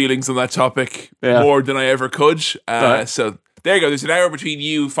up my feelings on that topic more than I ever could. Right. So there you go. There's an hour between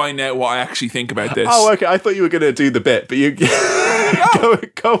you finding out what I actually think about this. Oh, okay. I thought you were going to do the bit, but you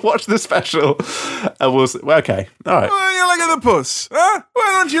go watch the special. And we'll see. Well, okay. All right. Why don't you look at the puss? Huh?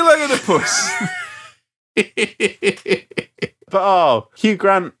 Why don't you look at the puss? But Hugh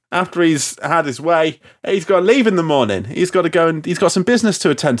Grant, after he's had his way, he's got to leave in the morning. He's got to go and he's got some business to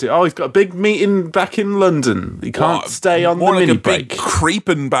attend to. He's got a big meeting back in London. He can't stay on the mini break. Big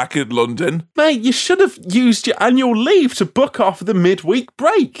creeping back in London. Mate, you should have used your annual leave to book off the midweek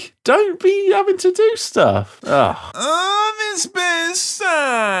break. Don't be having to do stuff. This bit is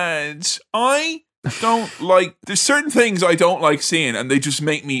sad. I don't like... There's certain things I don't like seeing, and they just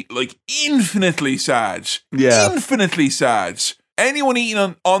make me, like, infinitely sad. Yeah. Infinitely sad. Anyone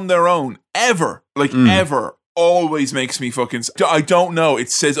eating on their own, ever, ever, always makes me fucking... I don't know. It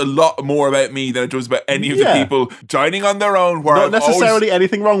says a lot more about me than it does about any of the people dining on their own. Where Not necessarily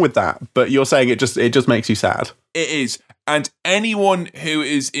anything wrong with that, but you're saying it just makes you sad. It is. And anyone who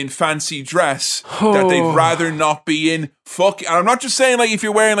is in fancy dress that they'd rather not be in, and I'm not just saying like if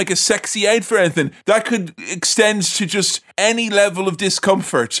you're wearing like a sexy outfit or anything, that could extend to just any level of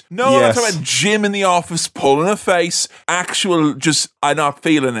discomfort. No, I'm not talking about gym in the office, pulling a face, actual just, I'm not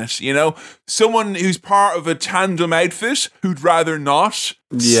feeling it, you know? Someone who's part of a tandem outfit who'd rather not.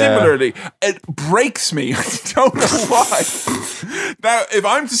 Similarly, it breaks me. I don't know why. Now, if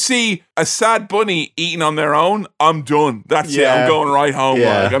I'm to see a sad bunny eating on their own, I'm done. That's it. I'm going right home.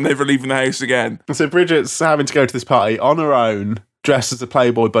 Like, I'm never leaving the house again. So Bridget's having to go to this party on her own, dressed as a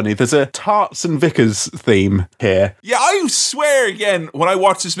Playboy bunny. There's a Tarts and Vickers theme here. Yeah, I swear again, when I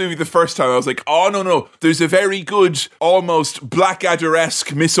watched this movie the first time, I was like, oh, no. There's a very good, almost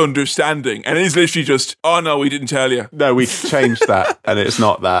Blackadder-esque misunderstanding. And it is literally just, oh, no, we didn't tell you. No, we changed that, and it's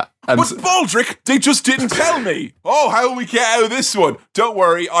not that. And but Baldrick, they just didn't tell me. Oh, how will we get out of this one? Don't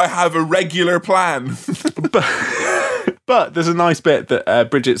worry, I have a regular plan. But there's a nice bit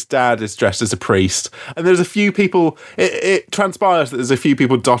that Bridget's dad is dressed as a priest, and there's a few people, it transpires that there's a few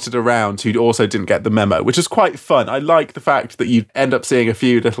people dotted around who also didn't get the memo, which is quite fun. I like the fact that you end up seeing a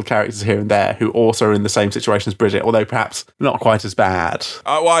few little characters here and there who also are in the same situation as Bridget, although perhaps not quite as bad.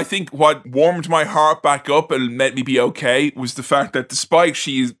 Well, I think what warmed my heart back up and made me be okay was the fact that despite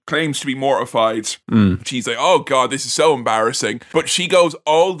she claims to be mortified, she's like, oh God, this is so embarrassing. But she goes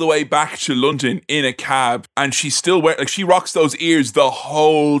all the way back to London in a cab, and she's still wearing, like, she rocks those ears the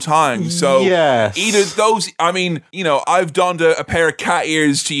whole time. So either those, I mean, you know, I've donned a pair of cat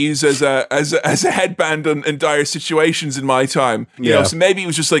ears to use as a headband in dire situations in my time. You know, so maybe it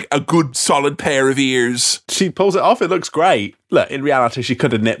was just like a good solid pair of ears. She pulls it off. It looks great. Look, in reality, she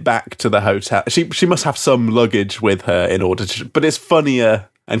could have nipped back to the hotel. She must have some luggage with her in order to, but it's funnier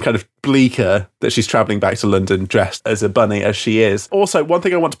and kind of bleaker that she's travelling back to London dressed as a bunny as she is. Also, one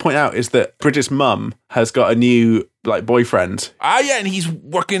thing I want to point out is that Bridget's mum has got a new boyfriend. And he's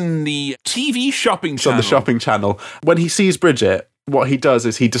working the TV shopping channel. On the shopping channel. When he sees Bridget, what he does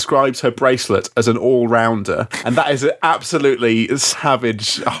is he describes her bracelet as an all-rounder, and that is an absolutely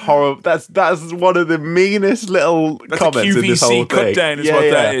savage horror. That's one of the meanest little comments in this whole thing. Cut down is what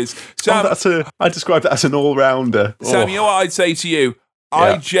that is. Sam, I describe that as an all-rounder. Sam, you know what I'd say to you?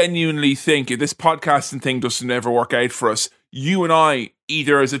 I genuinely think if this podcasting thing doesn't ever work out for us, you and I,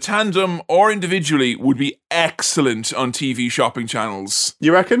 either as a tandem or individually, would be excellent on TV shopping channels.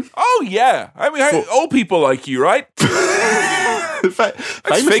 You reckon? Oh, yeah. I mean, old people like you, right?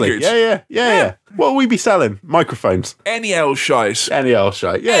 Famously. Yeah. What will we be selling? Microphones. Any old shite. Any old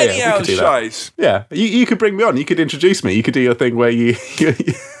shite. Yeah, Any old shite. Yeah. You could bring me on. You could introduce me. You could do your thing where you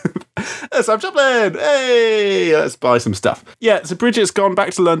Sam Chaplin. Hey, let's buy some stuff. Yeah, so Bridget's gone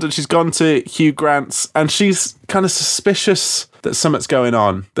back to London. She's gone to Hugh Grant's, and she's kind of suspicious that something's going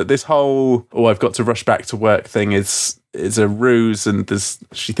on. That this whole I've got to rush back to work thing is a ruse, and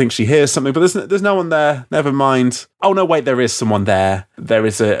she thinks she hears something, but there's no one there. Never mind. Oh no, wait, there is someone there. There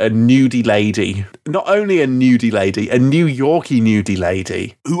is a nudie lady. Not only a nudie lady, a New Yorkie nudie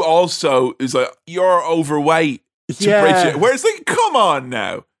lady who also is like, you're overweight to Bridget. Whereas, like, come on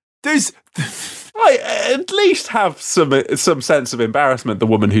now. There's at least have some sense of embarrassment. The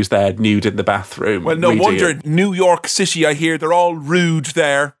woman who's there nude in the bathroom. Well, no wonder. New York City, I hear they're all rude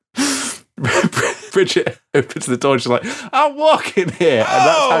there. Bridget opens the door and she's like, I'm walking here. And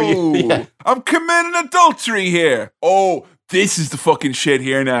that's how you... I'm committing adultery here. Oh, this is the fucking shit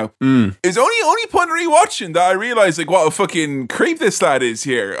here now. It's only upon rewatching that I realised, like, what a fucking creep this lad is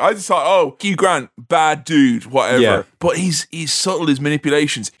here. I just thought, Hugh Grant, bad dude, whatever. Yeah. But he's subtle, his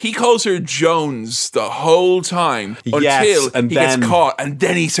manipulations. He calls her Jones the whole time until he gets caught, and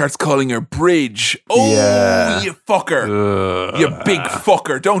then he starts calling her Bridge. Oh, you fucker. You big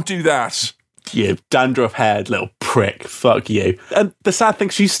fucker. Don't do that. You dandruff-haired little prick. Fuck you. And the sad thing,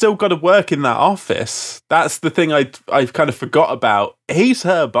 she's still got to work in that office. That's the thing I've kind of forgot about. He's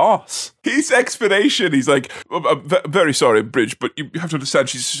her boss. His explanation, he's like, I'm very sorry, Bridge, but you have to understand,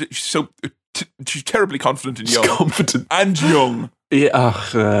 she's terribly confident and young. Confident. And young.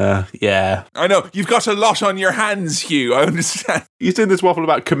 Yeah. I know. You've got a lot on your hands, Hugh. I understand. He's doing this waffle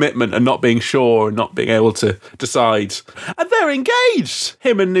about commitment and not being sure and not being able to decide. And they're engaged.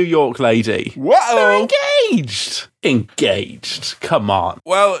 Him and New York lady. Whoa. They're engaged. Engaged. Come on.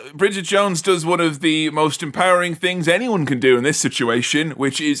 Well, Bridget Jones does one of the most empowering things anyone can do in this situation,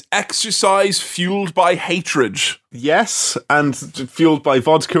 which is exercise fueled by hatred. Yes, and fueled by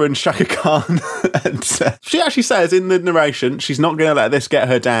vodka and Shaka Khan. And she actually says in the narration, she's not going to let this get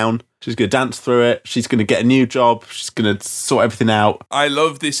her down. She's going to dance through it. She's going to get a new job. She's going to sort everything out. I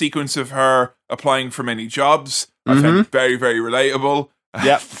love the sequence of her applying for many jobs. I found it very, very relatable.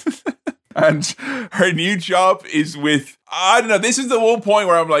 Yep. And her new job is with, I don't know, this is the one point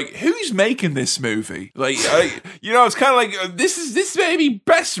where I'm like, who's making this movie? Like, it's kind of like, this maybe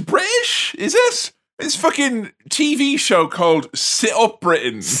Best British? Is it? This fucking TV show called Sit Up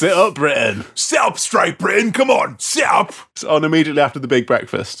Britain. Sit Up Britain. Sit up straight, Britain. Come on, sit up. It's on immediately after the Big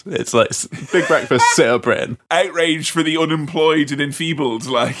Breakfast. It's like Big Breakfast, Sit Up Britain. Outrage for the unemployed and enfeebled.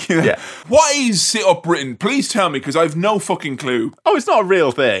 Like, yeah. What is Sit Up Britain? Please tell me, because I've no fucking clue. Oh, it's not a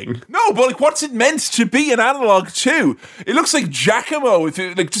real thing. No, but like, what's it meant to be an analogue to? It looks like Giacomo. If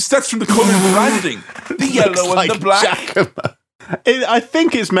it just that's from the colour branding, the yellow and the black. Giacomo. I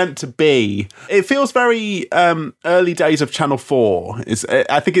think it's meant to be. It feels very early days of Channel 4.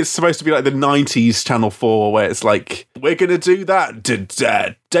 I think it's supposed to be like the 90s Channel 4, where it's like, we're going to do that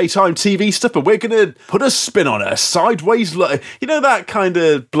daytime TV stuff, but we're going to put a spin on it, sideways. That kind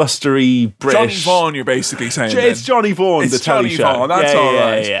of blustery British. Johnny Vaughan, you're basically saying. It's Johnny Vaughan, the telly show. Vaughan, that's all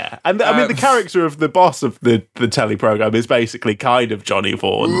right. Yeah. And I mean, the character of the boss of the telly programme is basically kind of Johnny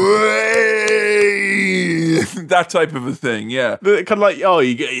Vaughan. That type of a thing, yeah. Kind of like,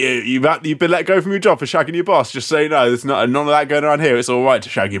 you've been let go from your job for shagging your boss. Just so you know, there's none of that going around here. It's all right to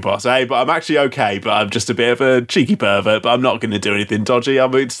shag your boss, but I'm actually okay. But I'm just a bit of a cheeky pervert. But I'm not going to do anything dodgy. I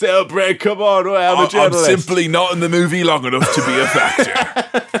mean, sit up, Rick. Come on, I'm a journalist. I'm simply not in the movie long enough to be a factor.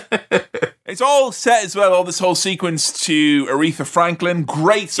 It's all set as well, all this whole sequence to Aretha Franklin.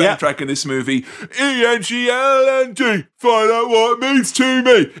 Great soundtrack in this movie. ENGLND, find out what it means to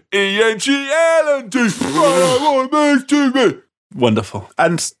me. ENGLND, find out what it means to me. Wonderful.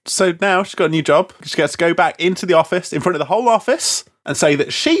 And so now she's got a new job. She gets to go back into the office, in front of the whole office, and say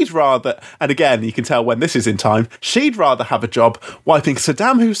that she'd rather, and again, you can tell when this is in time, she'd rather have a job wiping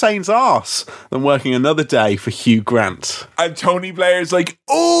Saddam Hussein's arse than working another day for Hugh Grant. And Tony Blair's like,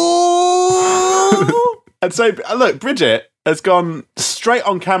 oh! And so, look, Bridget has gone straight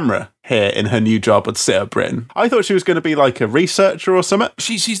on camera here in her new job at Sit Up Britain. I thought she was going to be like a researcher or something.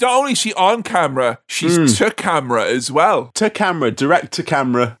 She's not only she on camera, she's to camera as well. To camera, direct to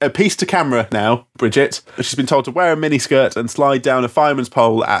camera, a piece to camera now, Bridget. She's been told to wear a miniskirt and slide down a fireman's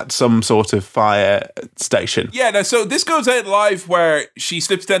pole at some sort of fire station. Yeah, now, so this goes out live where she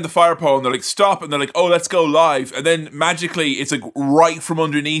slips down the fire pole and they're like, stop, and they're like, oh, let's go live. And then magically, it's like right from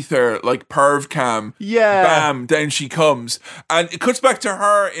underneath her, like perv cam. Yeah. Bam, down she comes. And it cuts back to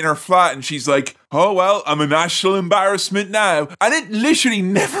her in her flat and she's like, oh, well, I'm a national embarrassment now. And it literally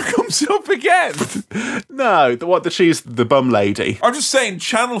never comes up again. No, that she's the bum lady. I'm just saying,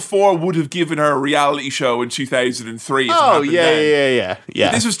 Channel 4 would have given her a reality show in 2003. Oh, yeah.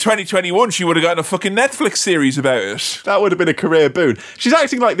 If this was 2021, she would have gotten a fucking Netflix series about it. That would have been a career boon. She's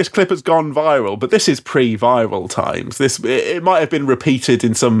acting like this clip has gone viral, but this is pre-viral times. It might have been repeated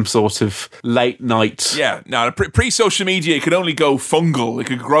in some sort of late night. Yeah, no, pre-social media, it could only go fungal. It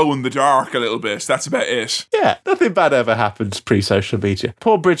could grow in the dark a little bit. That's about it. Yeah, nothing bad ever happens pre-social media.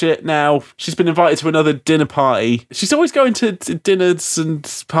 Poor Bridget now, she's been invited to another dinner party. She's always going to dinners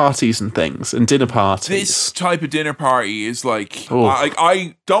and parties and things, and dinner parties. This type of dinner party is like,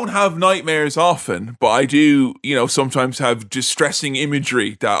 I don't have nightmares often, but I do, sometimes have distressing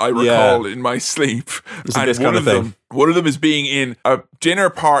imagery that I recall in my sleep. And this kind of thing. One of them is being in a dinner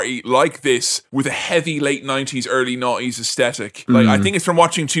party like this with a heavy late 90s, early 90s aesthetic. Like, I think it's from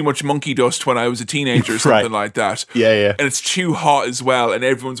watching too much Monkey Dust when I was a teenager or something like that. Yeah. And it's too hot as well, and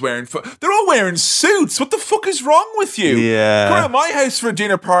everyone's wearing... They're all wearing suits. What the fuck is wrong with you? Yeah. Come to my house for a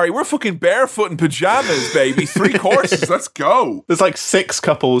dinner party. We're fucking barefoot in pajamas, baby. 3 courses. Let's go. There's like 6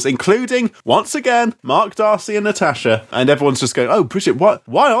 couples, including, once again, Mark Darcy and Natasha. And everyone's just going, oh, Bridget,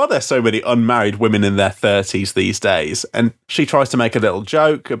 why are there so many unmarried women in their 30s these days? And she tries to make a little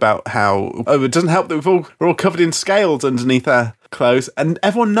joke about how it doesn't help that we're all covered in scales underneath our clothes, and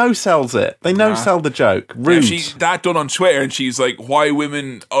everyone no-sells it. They no-sell the joke. Rude. She's that done on Twitter, and she's like, why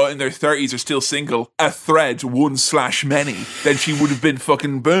women in their 30s are still single, a thread 1/many, then she would have been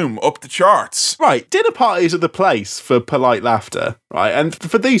fucking boom, up the charts. Right, dinner parties are the place for polite laughter, right? And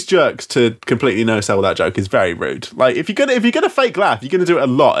for these jerks to completely no-sell that joke is very rude. Like, if you're gonna fake laugh, you're gonna do it a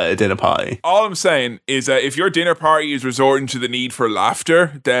lot at a dinner party. All I'm saying is that if your dinner party is resorting to the need for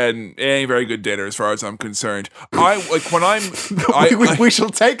laughter, then it ain't a very good dinner as far as I'm concerned. We shall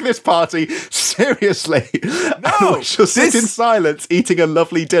take this party seriously. No, we shall sit in silence, eating a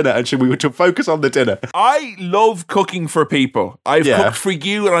lovely dinner, and we shall focus on the dinner. I love cooking for people. I've cooked for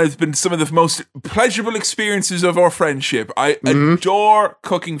you, and it's been some of the most pleasurable experiences of our friendship. I adore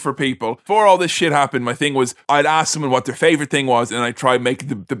cooking for people. Before all this shit happened, my thing was I'd ask someone what their favorite thing was, and I'd try and make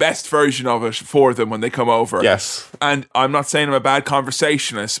the best version of it for them when they come over. Yes. And I'm not saying I'm a bad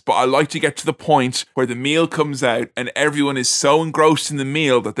conversationalist, but I like to get to the point where the meal comes out and everyone is so engrossed in the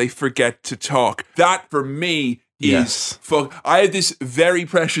meal that they forget to talk. That, for me, is fuck. I have this very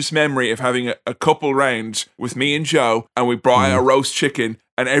precious memory of having a couple round with me and Joe, and we brought out a roast chicken,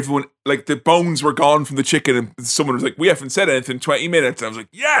 and everyone, like, the bones were gone from the chicken, and someone was like, we haven't said anything in 20 minutes. And I was like,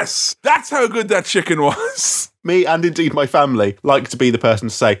 yes, that's how good that chicken was. Me, and indeed my family, like to be the person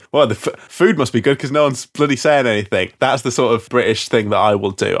to say, well, the food must be good because no one's bloody saying anything. That's the sort of British thing that I will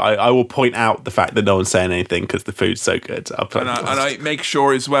do. I will point out the fact that no one's saying anything because the food's so good. And I make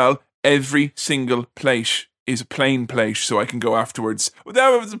sure as well, every single plate is a plain plate so I can go afterwards.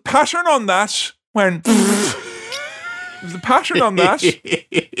 There was a pattern on that when... There's a pattern on that.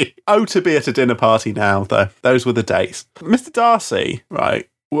 Oh, to be at a dinner party now, though. Those were the days. Mr. Darcy, right,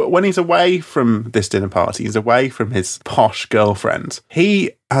 when he's away from this dinner party, he's away from his posh girlfriend,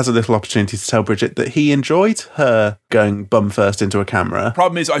 he has a little opportunity to tell Bridget that he enjoyed her going bum first into a camera.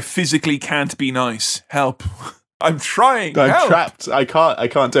 Problem is, I physically can't be nice. Help. I'm trying. I'm trapped. I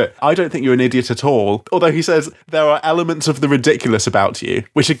can't do it. I don't think you're an idiot at all. Although he says there are elements of the ridiculous about you,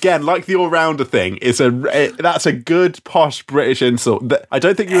 which again, like the all-rounder thing, that's a good posh British insult. I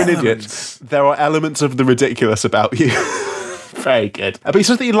don't think you're an idiot. There are elements of the ridiculous about you. Very good. But he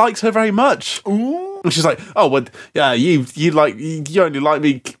says that he likes her very much. Ooh. And she's like, oh, well, yeah, you only like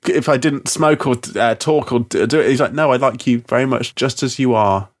me if I didn't smoke or talk or do it. He's like, no, I like you very much just as you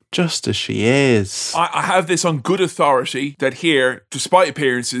are. Just as she is. I have this on good authority that here, despite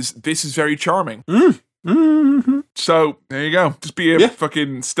appearances, this is very charming. Mm-hmm. So, there you go. Just be a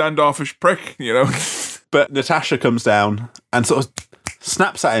fucking standoffish prick, But Natasha comes down and sort of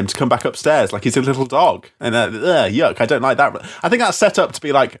snaps at him to come back upstairs like he's a little dog. And yuck, I don't like that. I think that's set up to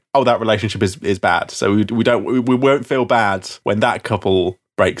be like, oh, that relationship is bad. So we won't feel bad when that couple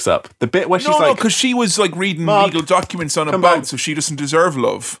breaks up. The bit where she's No, like... because she was like reading Mark, legal documents on a come boat, back. so she doesn't deserve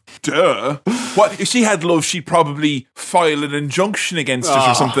love. Duh. What if she had love? She'd probably file an injunction against us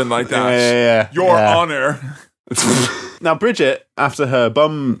or something like that. Yeah. Your Honor. Now, Bridget, after her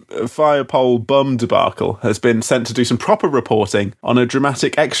fire pole bum debacle, has been sent to do some proper reporting on a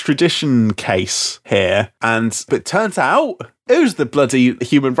dramatic extradition case here. But it turns out, who's the bloody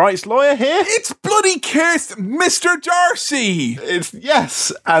human rights lawyer here? It's bloody Mr. Darcy.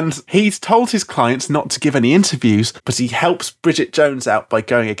 Yes, and he's told his clients not to give any interviews, but he helps Bridget Jones out by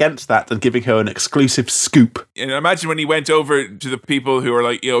going against that and giving her an exclusive scoop. And imagine when he went over to the people who are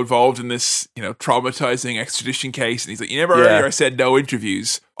like, involved in this, traumatizing extradition case, and he's like, you never earlier I said no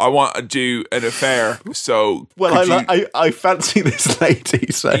interviews. I want to do an affair. So, I fancy this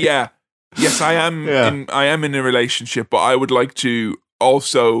lady. So yeah, yes, I am. I am in a relationship, but I would like to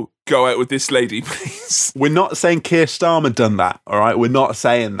also go out with this lady, please. We're not saying Keir Starmer done that, all right? We're not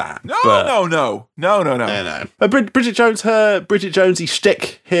saying that. No. But Bridget Jones, her Bridget Jonesy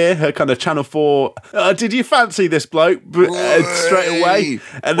shtick here, her kind of Channel 4. Did you fancy this bloke straight away?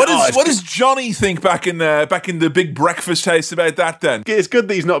 And what does Johnny think back in the big breakfast house about that? Then it's good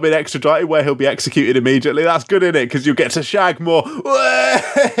that he's not been extradited, where he'll be executed immediately. That's good, isn't it? Because you'll get to shag more.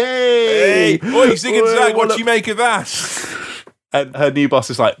 Hey, Zig and Zag, what do you make of that? And her new boss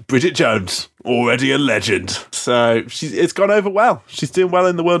is like, Bridget Jones, already a legend. So it's gone over well. She's doing well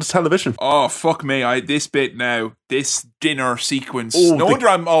in the world of television. Oh, fuck me. This bit now, this dinner sequence. No wonder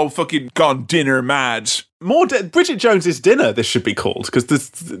I'm all fucking gone dinner mad. Bridget Jones's dinner, this should be called, because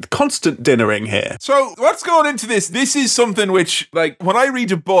there's constant dinnering here. So what's going into this? This is something which, like, when I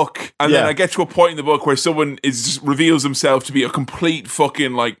read a book and then I get to a point in the book where someone reveals himself to be a complete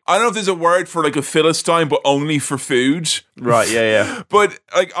fucking, like, I don't know if there's a word for like a Philistine, but only for food. Right, yeah. But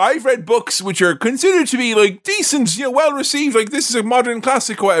like, I've read books which are considered to be like decent, well received. Like, this is a modern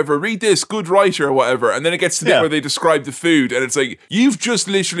classic, or whatever. Read this, good writer, or whatever. And then it gets to the bit where they describe the food, and it's like, you've just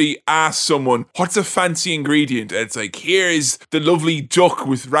literally asked someone, what's a fancy ingredient? And it's like, here is the lovely duck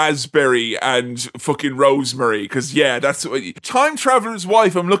with raspberry and fucking rosemary. Because that's what Time Traveler's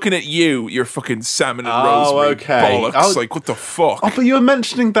Wife. I'm looking at you're fucking salmon and rosemary bollocks. Like, what the fuck? Oh, but you were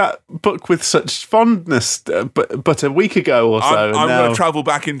mentioning that book with such fondness, but a week ago or so. I'm going to travel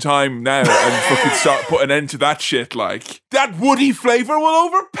back in time now and fucking start putting an end to that shit. Like, that woody flavour will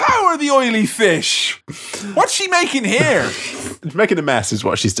overpower the oily fish. What's she making here? Making a mess is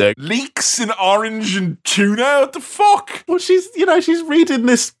what she's doing. Leeks and orange and tuna? What the fuck? Well, she's reading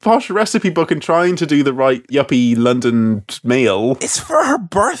this posh recipe book and trying to do the right yuppie London meal. It's for her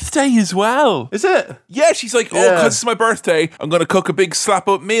birthday as well. Is it? Yeah, she's like, because it's my birthday, I'm going to cook a big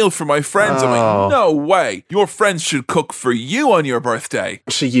slap-up meal for my friends. I'm like, no way. Your friends should cook for you on your birthday.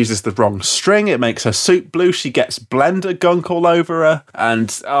 She uses the wrong string. It makes her soup blue. She gets blender gunk all over her.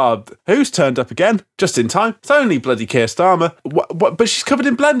 And who's turned up again? Just in time. It's only bloody Keir Starmer. But she's covered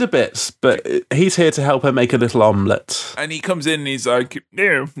in blender bits. But he's here to help her make a little omelette. And he comes in and he's like,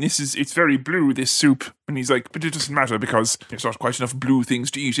 it's very blue, this soup. And he's like, but it doesn't matter because there's not quite enough blue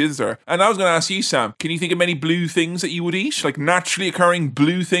things to eat, is there? And I was going to ask you, Sam, can you think of many blue things that you would eat? Like naturally occurring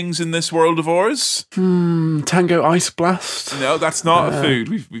blue things in this world of ours? Tango Ice Blast? No, that's not a food.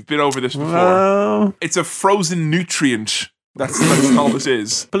 We've been over this before. Well, it's a frozen nutrient. That's all this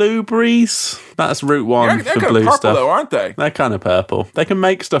is. Blueberries? That's route one they're for kind blue of purple, stuff. though, aren't they? They're kind of purple. They can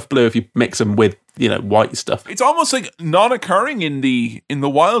make stuff blue if you mix them with, white stuff. It's almost like non-occurring in the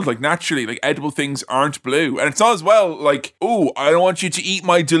wild, like naturally, like edible things aren't blue. And it's not as well like, I don't want you to eat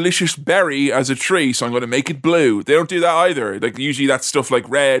my delicious berry as a tree, so I'm going to make it blue. They don't do that either. Like usually that's stuff like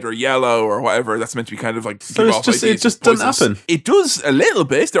red or yellow or whatever. That's meant to be kind of like... So it just doesn't happen. It does a little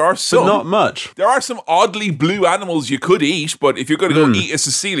bit. There are some. But not much. There are some oddly blue animals you could eat, but if you're going to go eat a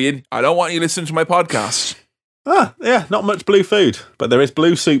Sicilian, I don't want you listening to my podcast. Not much blue food, but there is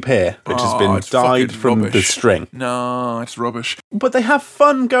blue soup here, which has been dyed from the string. No, it's rubbish. But they have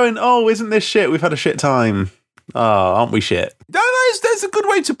fun going, isn't this shit? We've had a shit time. Aren't we shit? That's a good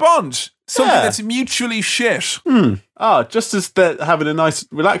way to bond. Something that's mutually shit. Just as they're having a nice,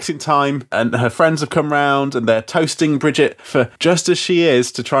 relaxing time, and her friends have come round, and they're toasting Bridget for just as she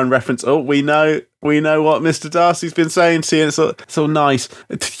is to try and reference, we know what Mr. Darcy's been saying to you. It's all nice.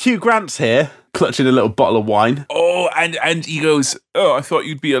 Hugh Grant's here, clutching a little bottle of wine. And he goes, I thought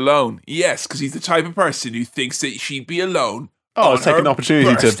you'd be alone. Yes, because he's the type of person who thinks that she'd be alone. It's taking an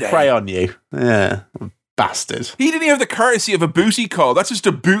opportunity to prey on you. Yeah. Bastard. He didn't even have the courtesy of a booty call. That's just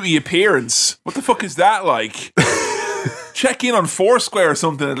a booty appearance. What the fuck is that like? check in on Foursquare or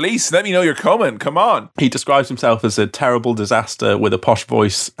something at least. Let me know you're coming. Come on. He describes himself as a terrible disaster with a posh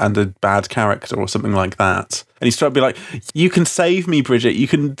voice and a bad character or something like that. And he's trying to be like, you can save me, Bridget. You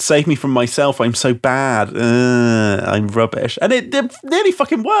can save me from myself. I'm so bad. I'm rubbish. And it nearly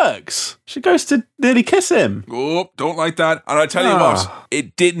fucking works. She goes to nearly kiss him. Oh, don't like that. And I tell you what,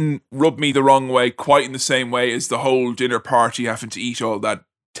 it didn't rub me the wrong way quite in the same way as the whole dinner party having to eat all that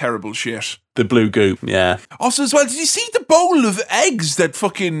terrible shit. The blue goop, yeah. Also, as well, did you see the bowl of eggs that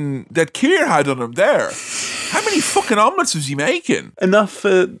Keir had on him there? How many fucking omelettes was he making? Enough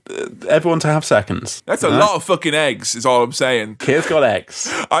for everyone to have seconds. That's a lot of fucking eggs, is all I'm saying. Keir's got eggs.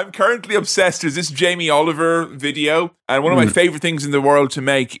 I'm currently obsessed with this Jamie Oliver video, and one of my favourite things in the world to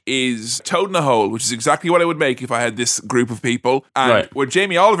make is Toad in a Hole, which is exactly what I would make if I had this group of people. And where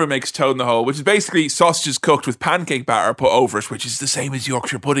Jamie Oliver makes Toad in a Hole, which is basically sausages cooked with pancake batter put over it, which is the same as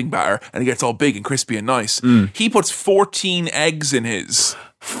Yorkshire pudding batter, and it gets all big and crispy and nice. He puts 14 eggs in his.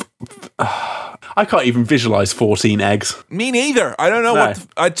 I can't even visualise 14 eggs. Me neither. I don't know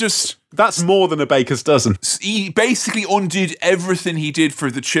That's more than a baker's dozen. He basically undid everything he did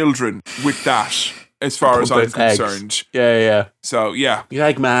for the children with that, as far as I'm concerned. Yeah. So, yeah. He's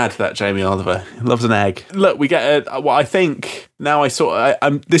egg mad, that Jamie Oliver. He loves an egg. Look, we get what I think now this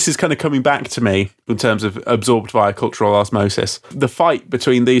is kind of coming back to me in terms of absorbed via cultural osmosis. The fight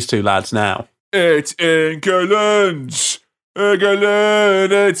between these two lads now. It's England.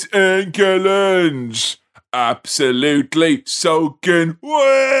 It's England. Absolutely soaking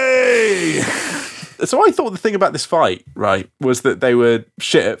way. So I thought the thing about this fight, right, was that they were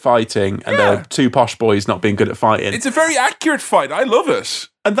shit at fighting and they're two posh boys not being good at fighting. It's a very accurate fight. I love it.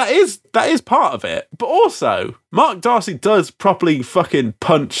 And that is part of it. But also, Mark Darcy does properly fucking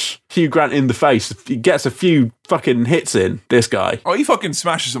punch Hugh Grant in the face. He gets a few fucking hits in, this guy. Oh, he fucking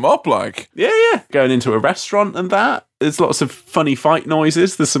smashes him up, like. Yeah. Going into a restaurant and that. There's lots of funny fight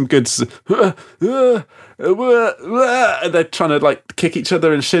noises. There's some good... and they're trying to, like, kick each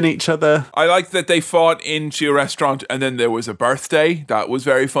other and shin each other. I like that they fought into a restaurant and then there was a birthday. That was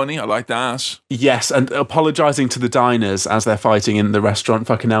very funny. I like that. Yes, and apologising to the diners as they're fighting in the restaurant.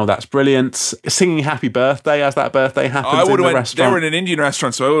 Fucking hell, that's brilliant. Singing happy birthday as that birthday happens in the restaurant. They were in an Indian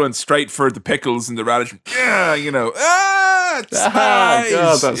restaurant, so I went straight for the pickles and the radish. Yeah, you know. It's nice.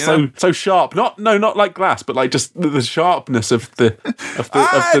 God, that's so sharp. Not like glass, but like just the sharpness of the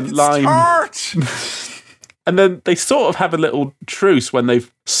lime. Tart. And then they sort of have a little truce when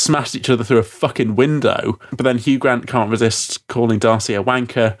they've smashed each other through a fucking window. But then Hugh Grant can't resist calling Darcy a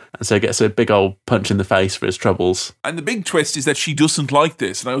wanker, and so gets a big old punch in the face for his troubles. And the big twist is that she doesn't like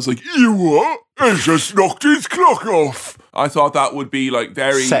this. And I was like, you what? I just knocked his clock off. I thought that would be like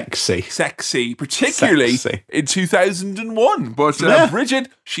very sexy, particularly in 2001. But Bridget,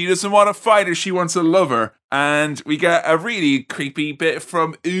 she doesn't want a fighter, she wants a lover. And we get a really creepy bit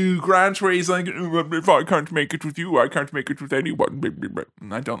from Hugh Grant where he's like, if I can't make it with you, I can't make it with anyone.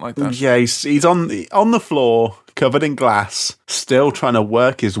 And I don't like that. Yeah, he's on the floor, covered in glass, still trying to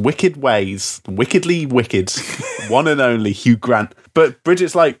work his wicked ways. Wickedly wicked. One and only Hugh Grant. But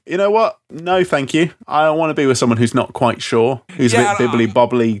Bridget's like, you know what? No, thank you. I don't want to be with someone who's not quite sure, who's a bit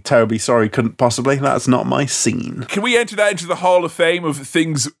bibbly-bobbly, terribly sorry, couldn't possibly. That's not my scene. Can we enter that into the Hall of Fame of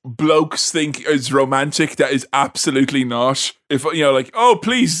things blokes think is romantic that is absolutely not? If, you know, like, oh,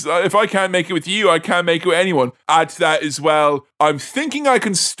 please, if I can't make it with you, I can't make it with anyone. Add to that as well, I'm thinking I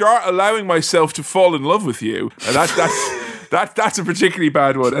can start allowing myself to fall in love with you. And that's a particularly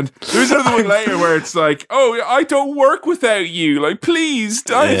bad one. And there's another one later where it's like, oh, I don't work without you. Like, please.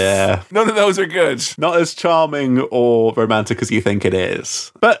 None of those are good. Not as charming or romantic as you think it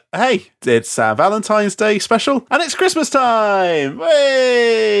is. But hey, it's our Valentine's Day special and it's Christmas time.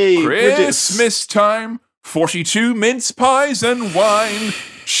 Hey! Christmas time. 42 mince pies and wine.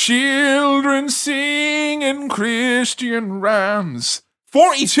 Children singing Christian rhymes.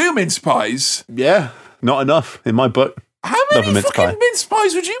 42 mince pies? Yeah, not enough in my book. How many fucking mince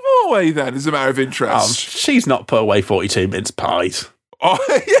pies would you put away then, as a matter of interest? She's not put away 42 mince pies. Oh,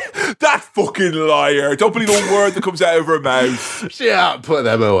 yeah, that fucking liar. Don't believe a word that comes out of her mouth. She can't put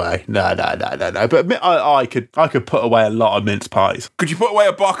them away. No. But I could put away a lot of mince pies. Could you put away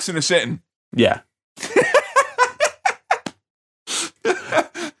a box in a sitting? Yeah.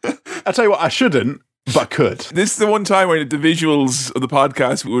 I'll tell you what, I shouldn't, but could. This is the one time where the visuals of the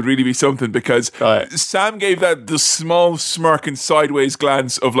podcast would really be something, because Sam gave that the small smirk and sideways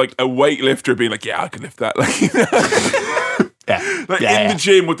glance of like a weightlifter being like, yeah, I can lift that. Like, in the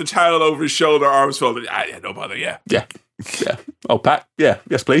gym with the towel over his shoulder, arms folded. Yeah, no bother, yeah. Oh, Pat, yeah,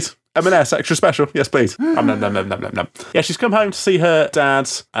 yes, please. M&S extra special, yes, please. Nom. Yeah, she's come home to see her dad.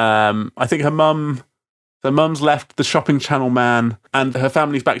 I think her mum So mum's left the shopping channel man and her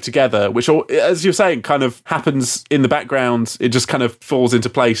family's back together, which, all, as you're saying, kind of happens in the background. It just kind of falls into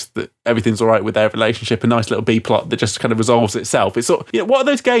place that everything's all right with their relationship. A nice little B plot that just kind of resolves itself. It's sort of, what are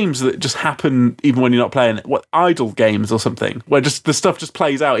those games that just happen even when you're not playing it? What, idle games or something? Where just the stuff just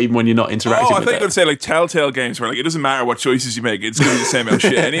plays out even when you're not interacting with it. I think I would say like Telltale games where like it doesn't matter what choices you make, it's going to be the same old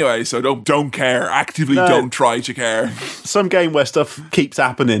shit anyway. So don't care. Actively don't try to care. Some game where stuff keeps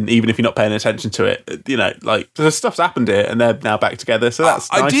happening even if you're not paying attention to it. Like the stuff's happened here and they're now back together. So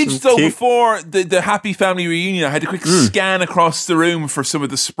that's nice. I did and though cute. before the Happy Family reunion. I had a quick scan across the room for some of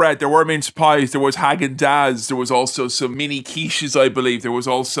the spread. There were mince pies. There was Haagen-Dazs. There was also some mini quiches, I believe. There was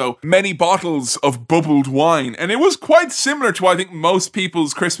also many bottles of bubbled wine, and it was quite similar to what I think most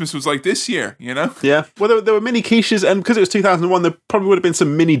people's Christmas was like this year. You know? Yeah. Well, there were mini quiches, and because it was 2001, there probably would have been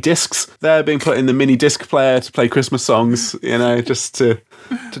some mini discs there being put in the mini disc player to play Christmas songs. Just to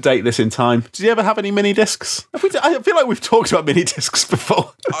date this in time. Did you ever have any mini discs? I feel like we've talked about mini discs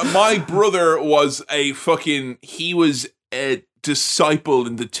before. My brother was he was a disciple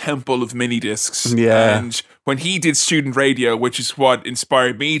in the temple of mini discs. Yeah. And when he did student radio, which is what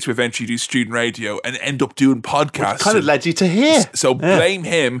inspired me to eventually do student radio and end up doing podcasts. Which kind of led you to here. So blame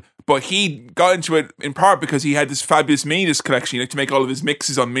him. But he got into it in part because he had this fabulous mini disc collection. He liked to make all of his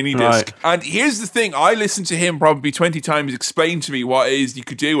mixes on mini disc. Right. And here's the thing. I listened to him probably 20 times explain to me what it is you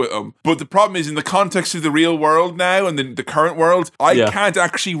could do with them. But the problem is in the context of the real world now and the current world, I can't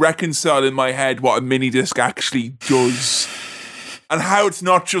actually reconcile in my head what a mini disc actually does. And how it's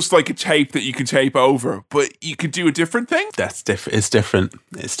not just like a tape that you can tape over, but you could do a different thing. That's different. It's different.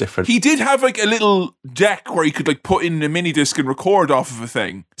 It's different. He did have like a little deck where you could like put in a mini disc and record off of a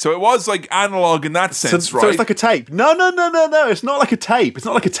thing. So it was like analog in that sense, right? So it's like a tape. No. It's not like a tape. It's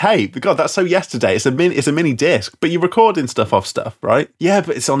not like a tape. God, that's so yesterday. It's a mini disc, but you're recording stuff off stuff, right? Yeah,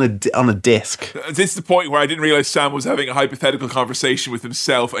 but it's on a disc. This is the point where I didn't realize Sam was having a hypothetical conversation with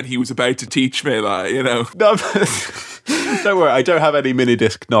himself and he was about to teach me that, No, don't worry. I don't have any mini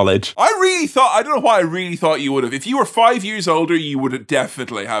disc knowledge. I don't know why I really thought you would have. If you were 5 years older, you would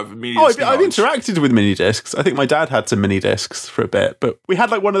definitely have mini disc I've interacted with mini discs. I think my dad had some mini discs for a bit, but we had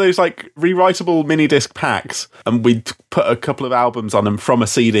like one of those like rewritable mini disc packs, and we'd put a couple of albums on them from a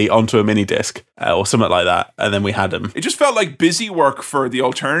CD onto a mini disc or something like that, and then we had them. It just felt like busy work for the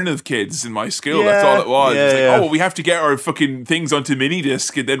alternative kids in my school. That's all it was. Yeah, it's like, oh, well, we have to get our fucking things onto mini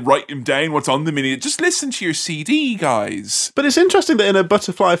disc and then write them down what's on the mini. Just listen to your CD, guys. But it's interesting that in a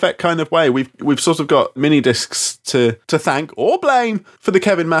butterfly effect kind of way, we've sort of got mini discs to thank or blame for the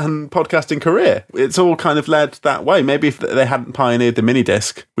Kevin Mahan podcasting career. It's all kind of led that way. Maybe if they hadn't pioneered the mini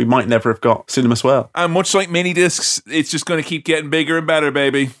disc, we might never have got Cinema Swirl. And much like mini discs, it's just going to keep getting bigger and better,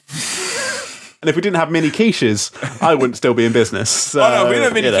 baby. And if we didn't have mini quiches, I wouldn't still be in business. So, if we didn't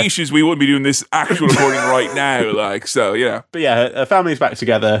have mini quiches, we wouldn't be doing this actual recording right now. But yeah, her family's back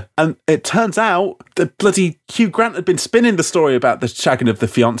together. And it turns out that bloody Hugh Grant had been spinning the story about the shagging of the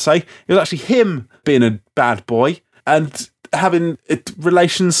fiancé. It was actually him being a bad boy and having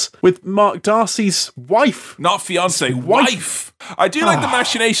relations with Mark Darcy's wife. Not fiancé, wife. I do like the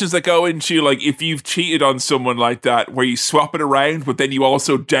machinations that go into, like, if you've cheated on someone like that, where you swap it around, but then you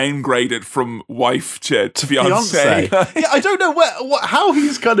also downgrade it from wife to fiancé. Yeah, I don't know how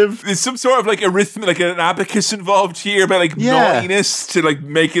he's kind of... There's some sort of, like, arithmetic, like an abacus involved here, about, like, naughtiness to, like,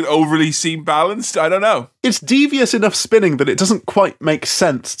 make it overly seem balanced. I don't know. It's devious enough spinning that it doesn't quite make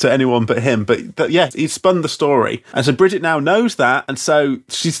sense to anyone but him. But yeah, he spun the story. And so Bridget now knows that, and so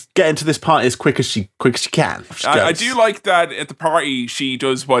she's getting to this party as quick as she can. I do like that at the party she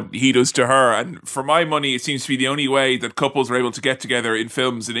does what he does to her, and for my money it seems to be the only way that couples are able to get together in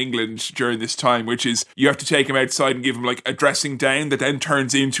films in England during this time, which is you have to take him outside and give him like a dressing down that then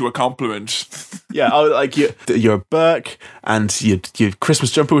turns into a compliment. Yeah, like you're a Burke and your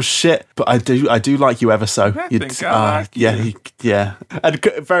Christmas jumper was shit, but I do like you ever so. Yeah. And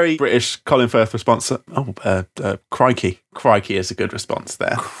very British Colin Firth response. Crikey is a good response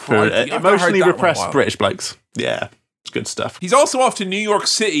there. For emotionally repressed British blokes. Yeah. It's good stuff. He's also off to New York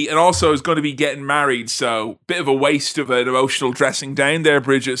City and also is going to be getting married, so bit of a waste of an emotional dressing down there,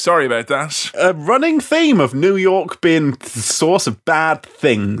 Bridget. Sorry about that. A running theme of New York being the source of bad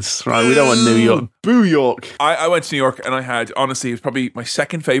things, right? We don't want New York. Boo York. I went to New York and I had, honestly, it was probably my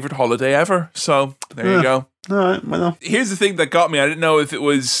second favourite holiday ever, so there you go. All right, well. Here's the thing that got me. I didn't know if it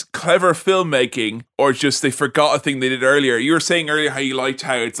was clever filmmaking or just they forgot a thing they did earlier. You were saying earlier how you liked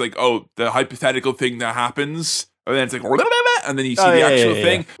how it's like, oh, the hypothetical thing that happens, and then it's like, and then you see the actual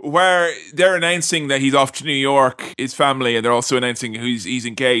thing where they're announcing that he's off to New York, his family, and they're also announcing he's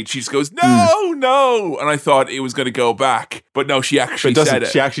engaged. She just goes, no, and I thought it was going to go back, but no, she actually said it.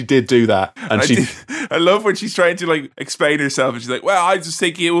 She actually did do that, and I love when she's trying to like explain herself, and she's like, well, I just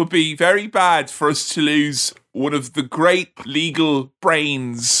think it would be very bad for us to lose one of the great legal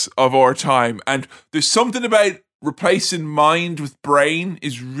brains of our time, and there's something about replacing mind with brain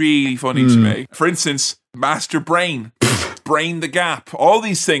is really funny to me. For instance, Master Brain, Brain the Gap, all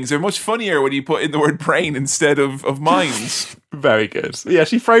these things are much funnier when you put in the word brain instead of minds. Very good. Yeah,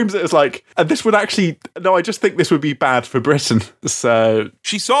 she frames it as like, and this would actually, no, I just think this would be bad for Britain. So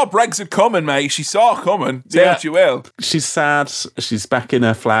she saw Brexit coming, mate. She saw it coming. Say what you will. She's sad. She's back in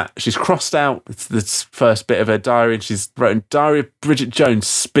her flat. She's crossed out this first bit of her diary, and she's written Diary of Bridget Jones,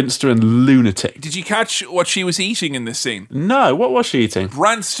 Spinster and Lunatic. Did you catch what she was eating in this scene? No, what was she eating?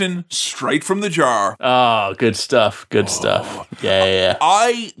 Branston straight from the jar. Oh, good stuff. Good stuff. Yeah.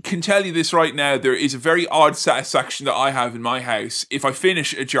 I can tell you this right now. There is a very odd satisfaction that I have in my house if I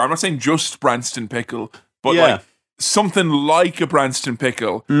finish a jar. I'm not saying just Branston pickle, but like something like a Branston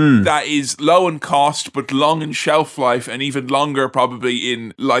pickle that is low in cost but long in shelf life and even longer probably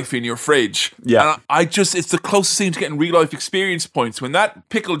in life in your fridge. Yeah. And I just, it's the closest thing to getting real life experience points. When that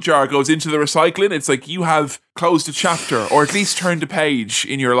pickle jar goes into the recycling, it's like you have closed a chapter or at least turned a page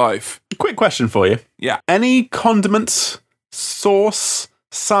in your life. Quick question for you. Yeah. Any condiments, sauce,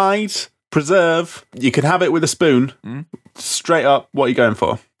 side, preserve, you can have it with a spoon. Straight up, what are you going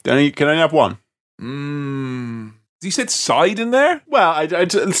for? Can only have one. You said side in there? Well,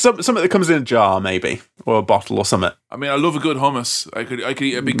 something that comes in a jar, maybe, or a bottle or something. I mean, I love a good hummus. I could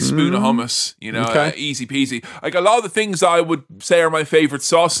eat a big spoon of hummus, you know, easy peasy. Like a lot of the things that I would say are my favorite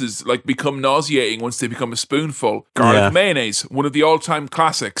sauces, like become nauseating once they become a spoonful. Garlic mayonnaise, one of the all-time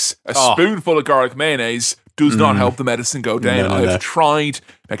classics. A spoonful of garlic mayonnaise does not help the medicine go down. No. I've tried,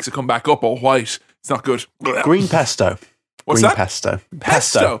 makes it come back up all white. It's not good. Green pesto. What's Green that?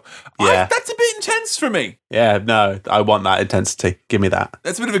 Pesto. Yeah. That's a bit intense for me. Yeah, no, I want that intensity. Give me that.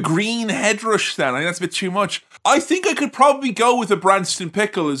 That's a bit of a green head rush then. I think that's a bit too much. I think I could probably go with a Branston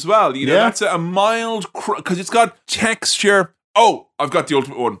pickle as well. You know, that's a mild, because it's got texture. Oh, I've got the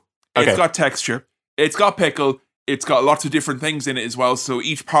ultimate one. It's got texture. It's got pickle. It's got lots of different things in it as well. So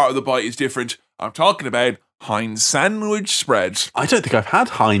each part of the bite is different. I'm talking about Heinz sandwich spread. I don't think I've had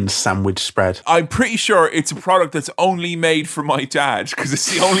Heinz sandwich spread. I'm pretty sure it's a product that's only made for my dad, because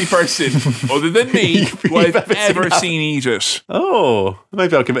it's the only person other than me who I've ever seen eat it. Oh,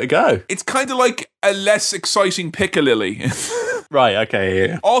 maybe I'll give it a go. It's kind of like a less exciting piccalilli. Right, okay,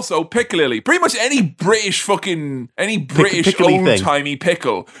 yeah. Also, piccalilli. Pretty much any British old-timey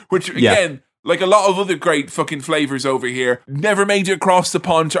pickle, which, again... like a lot of other great fucking flavours over here, never made it across the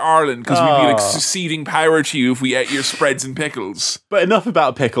pond to Ireland because we'd be like succeeding power to you if we ate your spreads and pickles. But enough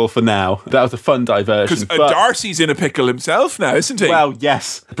about pickle for now. That was a fun diversion. Because Darcy's in a pickle himself now, isn't he? Well,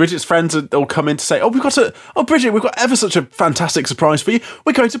 yes. Bridget's friends all come in to say, Bridget, we've got ever such a fantastic surprise for you.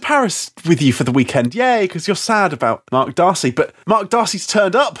 We're going to Paris with you for the weekend. Yay, because you're sad about Mark Darcy. But Mark Darcy's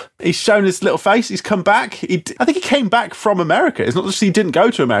turned up. He's shown his little face. He's come back. I think he came back from America. It's not just he didn't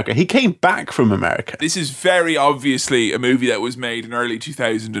go to America. He came back from America. This is very obviously a movie that was made in early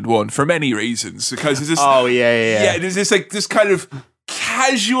 2001 for many reasons, because there's this there's this kind of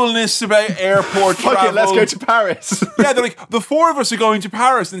casualness about airport travel. Okay, let's go to Paris. Yeah, they're like, the four of us are going to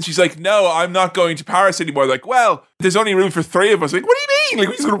Paris, and she's like, no, I'm not going to Paris anymore. Like, well, there's only room for three of us. Like, what do you mean? Like,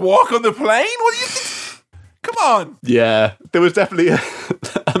 we're just going to walk on the plane? What do you think? Come on. Yeah, there was definitely a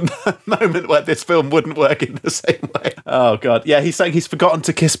moment where this film wouldn't work in the same way. Oh, God. Yeah, he's saying he's forgotten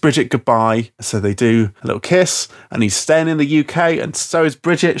to kiss Bridget goodbye. So they do a little kiss, and he's staying in the UK, and so is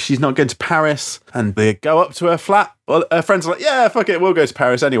Bridget. She's not going to Paris, and they go up to her flat. Well, her friends are like, yeah, fuck it, we'll go to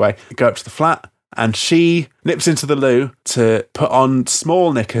Paris anyway. They go up to the flat, and she nips into the loo to put on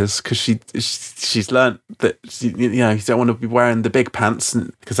small knickers because she's learnt that you don't want to be wearing the big pants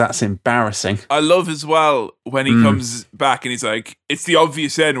because that's embarrassing. I love as well when he comes back and he's like, it's the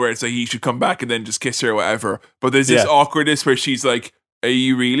obvious end where it's like he should come back and then just kiss her or whatever. But there's this awkwardness where she's like, are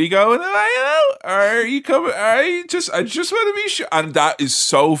you really going away? Are you coming? I just want to be sure. And that is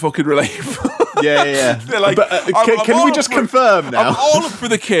so fucking relatable. Yeah. They're like, but, can we just confirm now? I'm all up for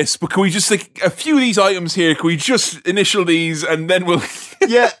the kiss, but can we just, like, a few of these items here, can we just initial these and then we'll...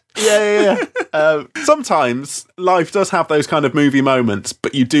 Yeah. Yeah. Sometimes life does have those kind of movie moments,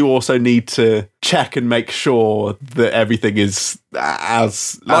 but you do also need to check and make sure that everything is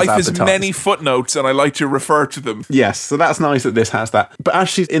as life advertised. has many footnotes, and I like to refer to them. Yes, so that's nice that this has that. But as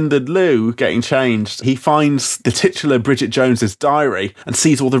she's in the loo getting changed, he finds the titular Bridget Jones's diary and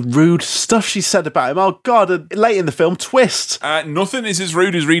sees all the rude stuff she said about him. Oh God, late in the film, twist. Nothing is as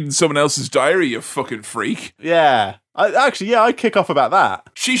rude as reading someone else's diary, you fucking freak. Yeah. I'd kick off about that.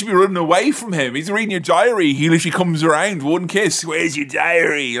 She should be running away from him. He's reading your diary. He literally comes around, one kiss. Where's your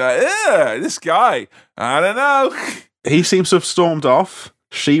diary? Like, this guy. I don't know. He seems to have stormed off.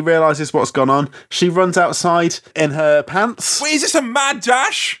 She realises what's gone on. She runs outside in her pants. Wait, is this a mad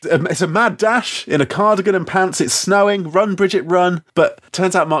dash? It's a mad dash in a cardigan and pants. It's snowing. Run, Bridget, run. But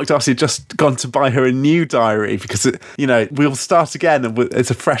turns out Mark Darcy had just gone to buy her a new diary because, we'll start again. And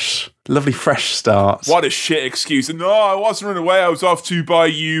it's a lovely fresh start. What a shit excuse. No, I wasn't running away. I was off to buy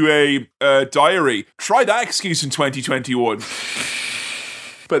you a diary. Try that excuse in 2021.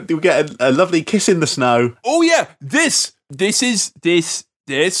 But you'll get a lovely kiss in the snow. Oh, yeah. This.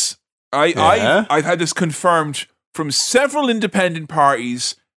 I've had this confirmed from several independent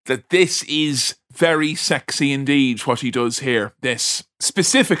parties that this is very sexy indeed, what he does here. This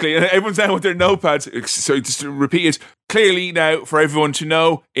specifically, and everyone's down with their notepads, so just to repeat it clearly now for everyone to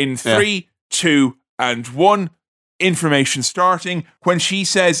know in 3, 2, and 1. Information starting when she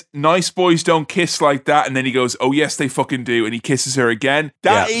says nice boys don't kiss like that, and then he goes, oh yes they fucking do, and he kisses her again.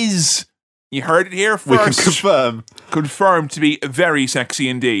 That is, you heard it here first. We can confirmed to be very sexy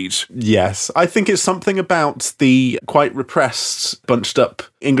indeed. Yes, I think it's something about the quite repressed, bunched up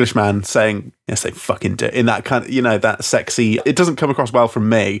Englishman saying yes they fucking do, in that kind of, that sexy. It doesn't come across well from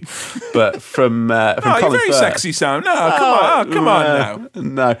me, but from Colin you're very Firth. sexy, Sam. No, come on now.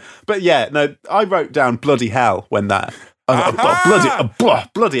 No, but I wrote down bloody hell when that.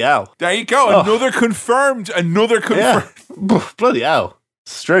 Bloody hell. There you go. Another confirmed. Yeah. Bloody hell.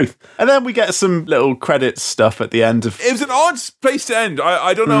 It's truth. And then we get some little credits stuff at the end of. It was an odd place to end.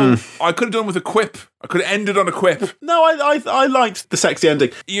 I don't know. I could have done with a quip. I could have ended on a quip. No, I liked the sexy ending.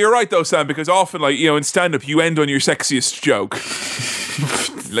 You're right though, Sam, because often, in stand-up, you end on your sexiest joke.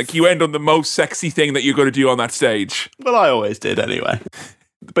 Like, you end on the most sexy thing that you're going to do on that stage. Well, I always did anyway.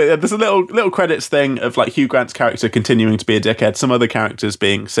 But there's a little credits thing of Hugh Grant's character continuing to be a dickhead, some other characters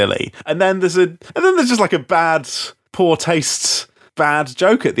being silly, and then there's just like a poor taste. Bad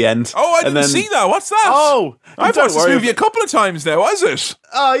joke at the end. Oh, I didn't see that. What's that? Oh, I've watched this movie a couple of times now. What is it?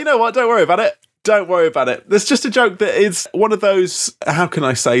 Oh, you know what? Don't worry about it. Don't worry about it. There's just a joke that is one of those, how can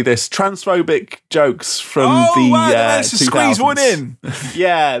I say this, transphobic jokes from the managed to squeeze one in.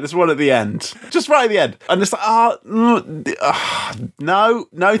 Yeah, there's one at the end. Just right at the end. And it's like, no,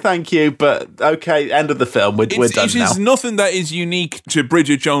 thank you. But okay, end of the film. We're done now. It is nothing that is unique to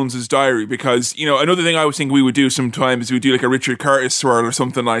Bridget Jones's diary because, another thing I was thinking we would do sometimes is we would do like a Richard Curtis swirl or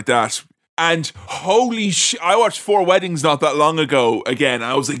something like that. And holy shit, I watched 4 Weddings not that long ago again.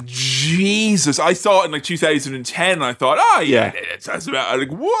 I was like, Jesus. I saw it in 2010. And I thought, that's about,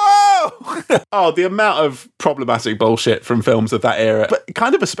 whoa. The amount of problematic bullshit from films of that era, but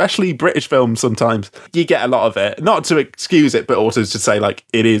kind of especially British films sometimes, you get a lot of it. Not to excuse it, but also to say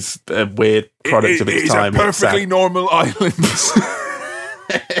it is a weird product of its time. It's a perfectly normal island.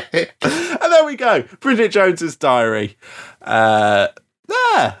 And there we go. Bridget Jones's diary. Yeah.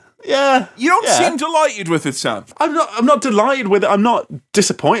 You don't seem delighted with it, Sam. I'm not delighted with it. I'm not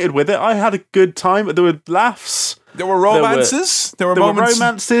disappointed with it. I had a good time. There were laughs. There were romances. There were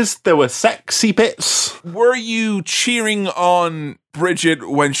romances. There were sexy bits. Were you cheering on Bridget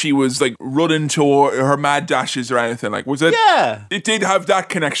when she was running to her mad dashes or anything? Was it? Yeah. It did have that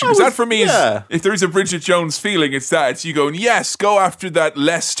connection. Because that for me is, if there is a Bridget Jones feeling, it's that. It's you going, yes, go after that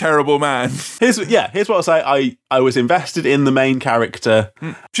less terrible man. Here's what I'll say. I was invested in the main character.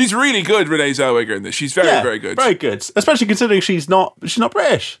 She's really good, Renee Zellweger, in this. She's very, very good. Very good. Especially considering she's not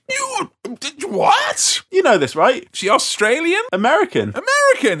British. What? You know this, right? She Australian? American.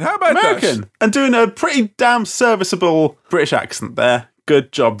 How about that? And doing a pretty damn serviceable British accent there.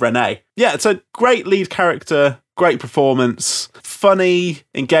 Good job, Renee. Yeah, it's a great lead character, great performance, funny,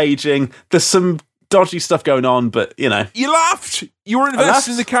 engaging. There's some dodgy stuff going on, but, You laughed. You were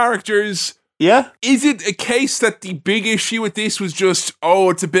invested in the characters. Yeah. Is it a case that the big issue with this was just,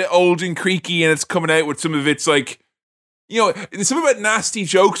 it's a bit old and creaky and it's coming out with some of its there's something about nasty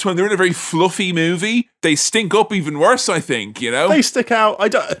jokes when they're in a very fluffy movie. They stink up even worse, I think, They stick out.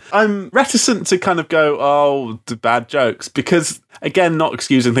 I'm reticent to kind of go, the bad jokes, because Again, not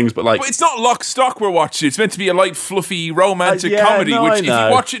excusing things, but But it's not Lock, Stock we're watching. It's meant to be a light, fluffy, romantic comedy, which, if you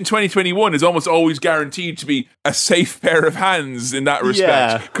watch it in 2021, is almost always guaranteed to be a safe pair of hands in that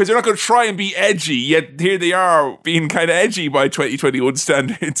respect. Because they're not going to try and be edgy, yet here they are being kind of edgy by 2021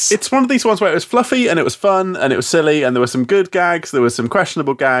 standards. It's one of these ones where it was fluffy and it was fun and it was silly and there were some good gags, there were some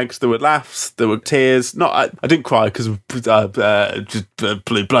questionable gags, there were laughs, there were tears. I didn't cry because just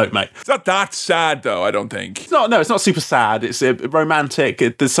blue bloke, mate. It's not that sad, though, I don't think. It's not super sad. It's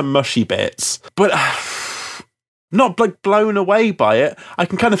romantic. There's some mushy bits, but not like blown away by it. I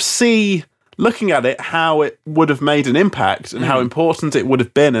can kind of see, looking at it, how it would have made an impact and how important it would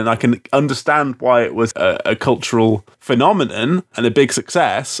have been, and I can understand why it was a cultural phenomenon and a big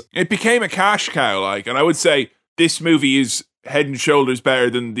success. It became a cash cow, and I would say this movie is head and shoulders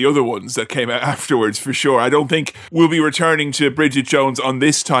better than the other ones that came out afterwards, for sure. I don't think we'll be returning to Bridget Jones on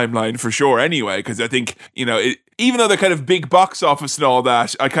this timeline, for sure, anyway, because I think, even though they're kind of big box office and all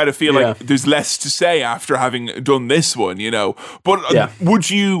that, I kind of feel like there's less to say after having done this one, But would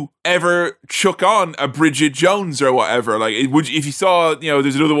you ever chuck on a Bridget Jones or whatever? If you saw,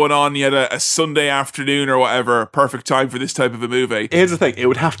 there's another one on, you had a Sunday afternoon or whatever, perfect time for this type of a movie. Here's the thing, it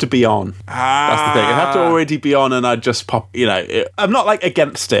would have to be on. That's the thing. It'd have to already be on, and I'd just pop, I'm not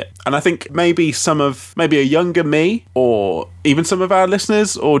against it. And I think maybe a younger me, or even some of our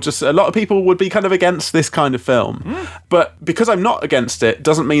listeners, or just a lot of people would be kind of against this kind of film. But because I'm not against it,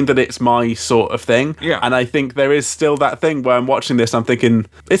 doesn't mean that it's my sort of thing. Yeah. And I think there is still that thing where I'm watching this, I'm thinking,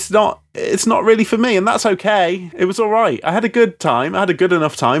 it's not really for me, and that's okay. It was all right. I had a good time. I had a good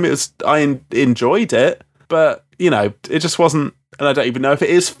enough time. I enjoyed it, but it just wasn't. And I don't even know if it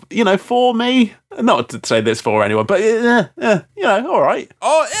is, for me. Not to say that it's for anyone, but all right.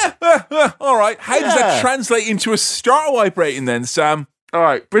 Oh yeah, all right. How does that translate into a star wipe rating then, Sam? All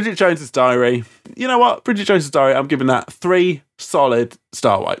right, Bridget Jones's Diary. You know what? Bridget Jones's Diary, I'm giving that 3 solid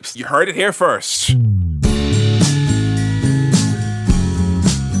star wipes. You heard it here first.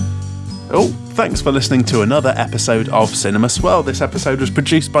 Oh, thanks for listening to another episode of Cinema Swirl. This episode was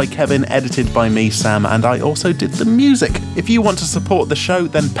produced by Kevin, edited by me, Sam, and I also did the music. If you want to support the show,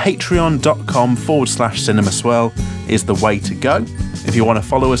 then patreon.com/Cinema Swirl is the way to go. If you want to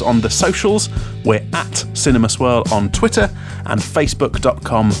follow us on the socials, we're at Cinema Swirl on Twitter and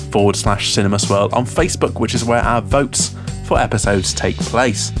facebook.com/Cinema Swirl on Facebook, which is where our votes for episodes take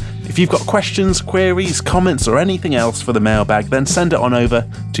place. If you've got questions, queries, comments, or anything else for the mailbag, then send it on over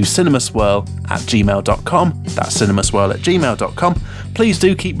to cinemaswirl@gmail.com. That's cinemaswirl@gmail.com. Please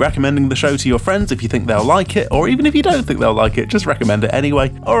do keep recommending the show to your friends if you think they'll like it, or even if you don't think they'll like it, just recommend it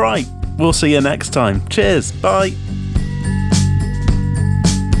anyway. All right, we'll see you next time. Cheers. Bye.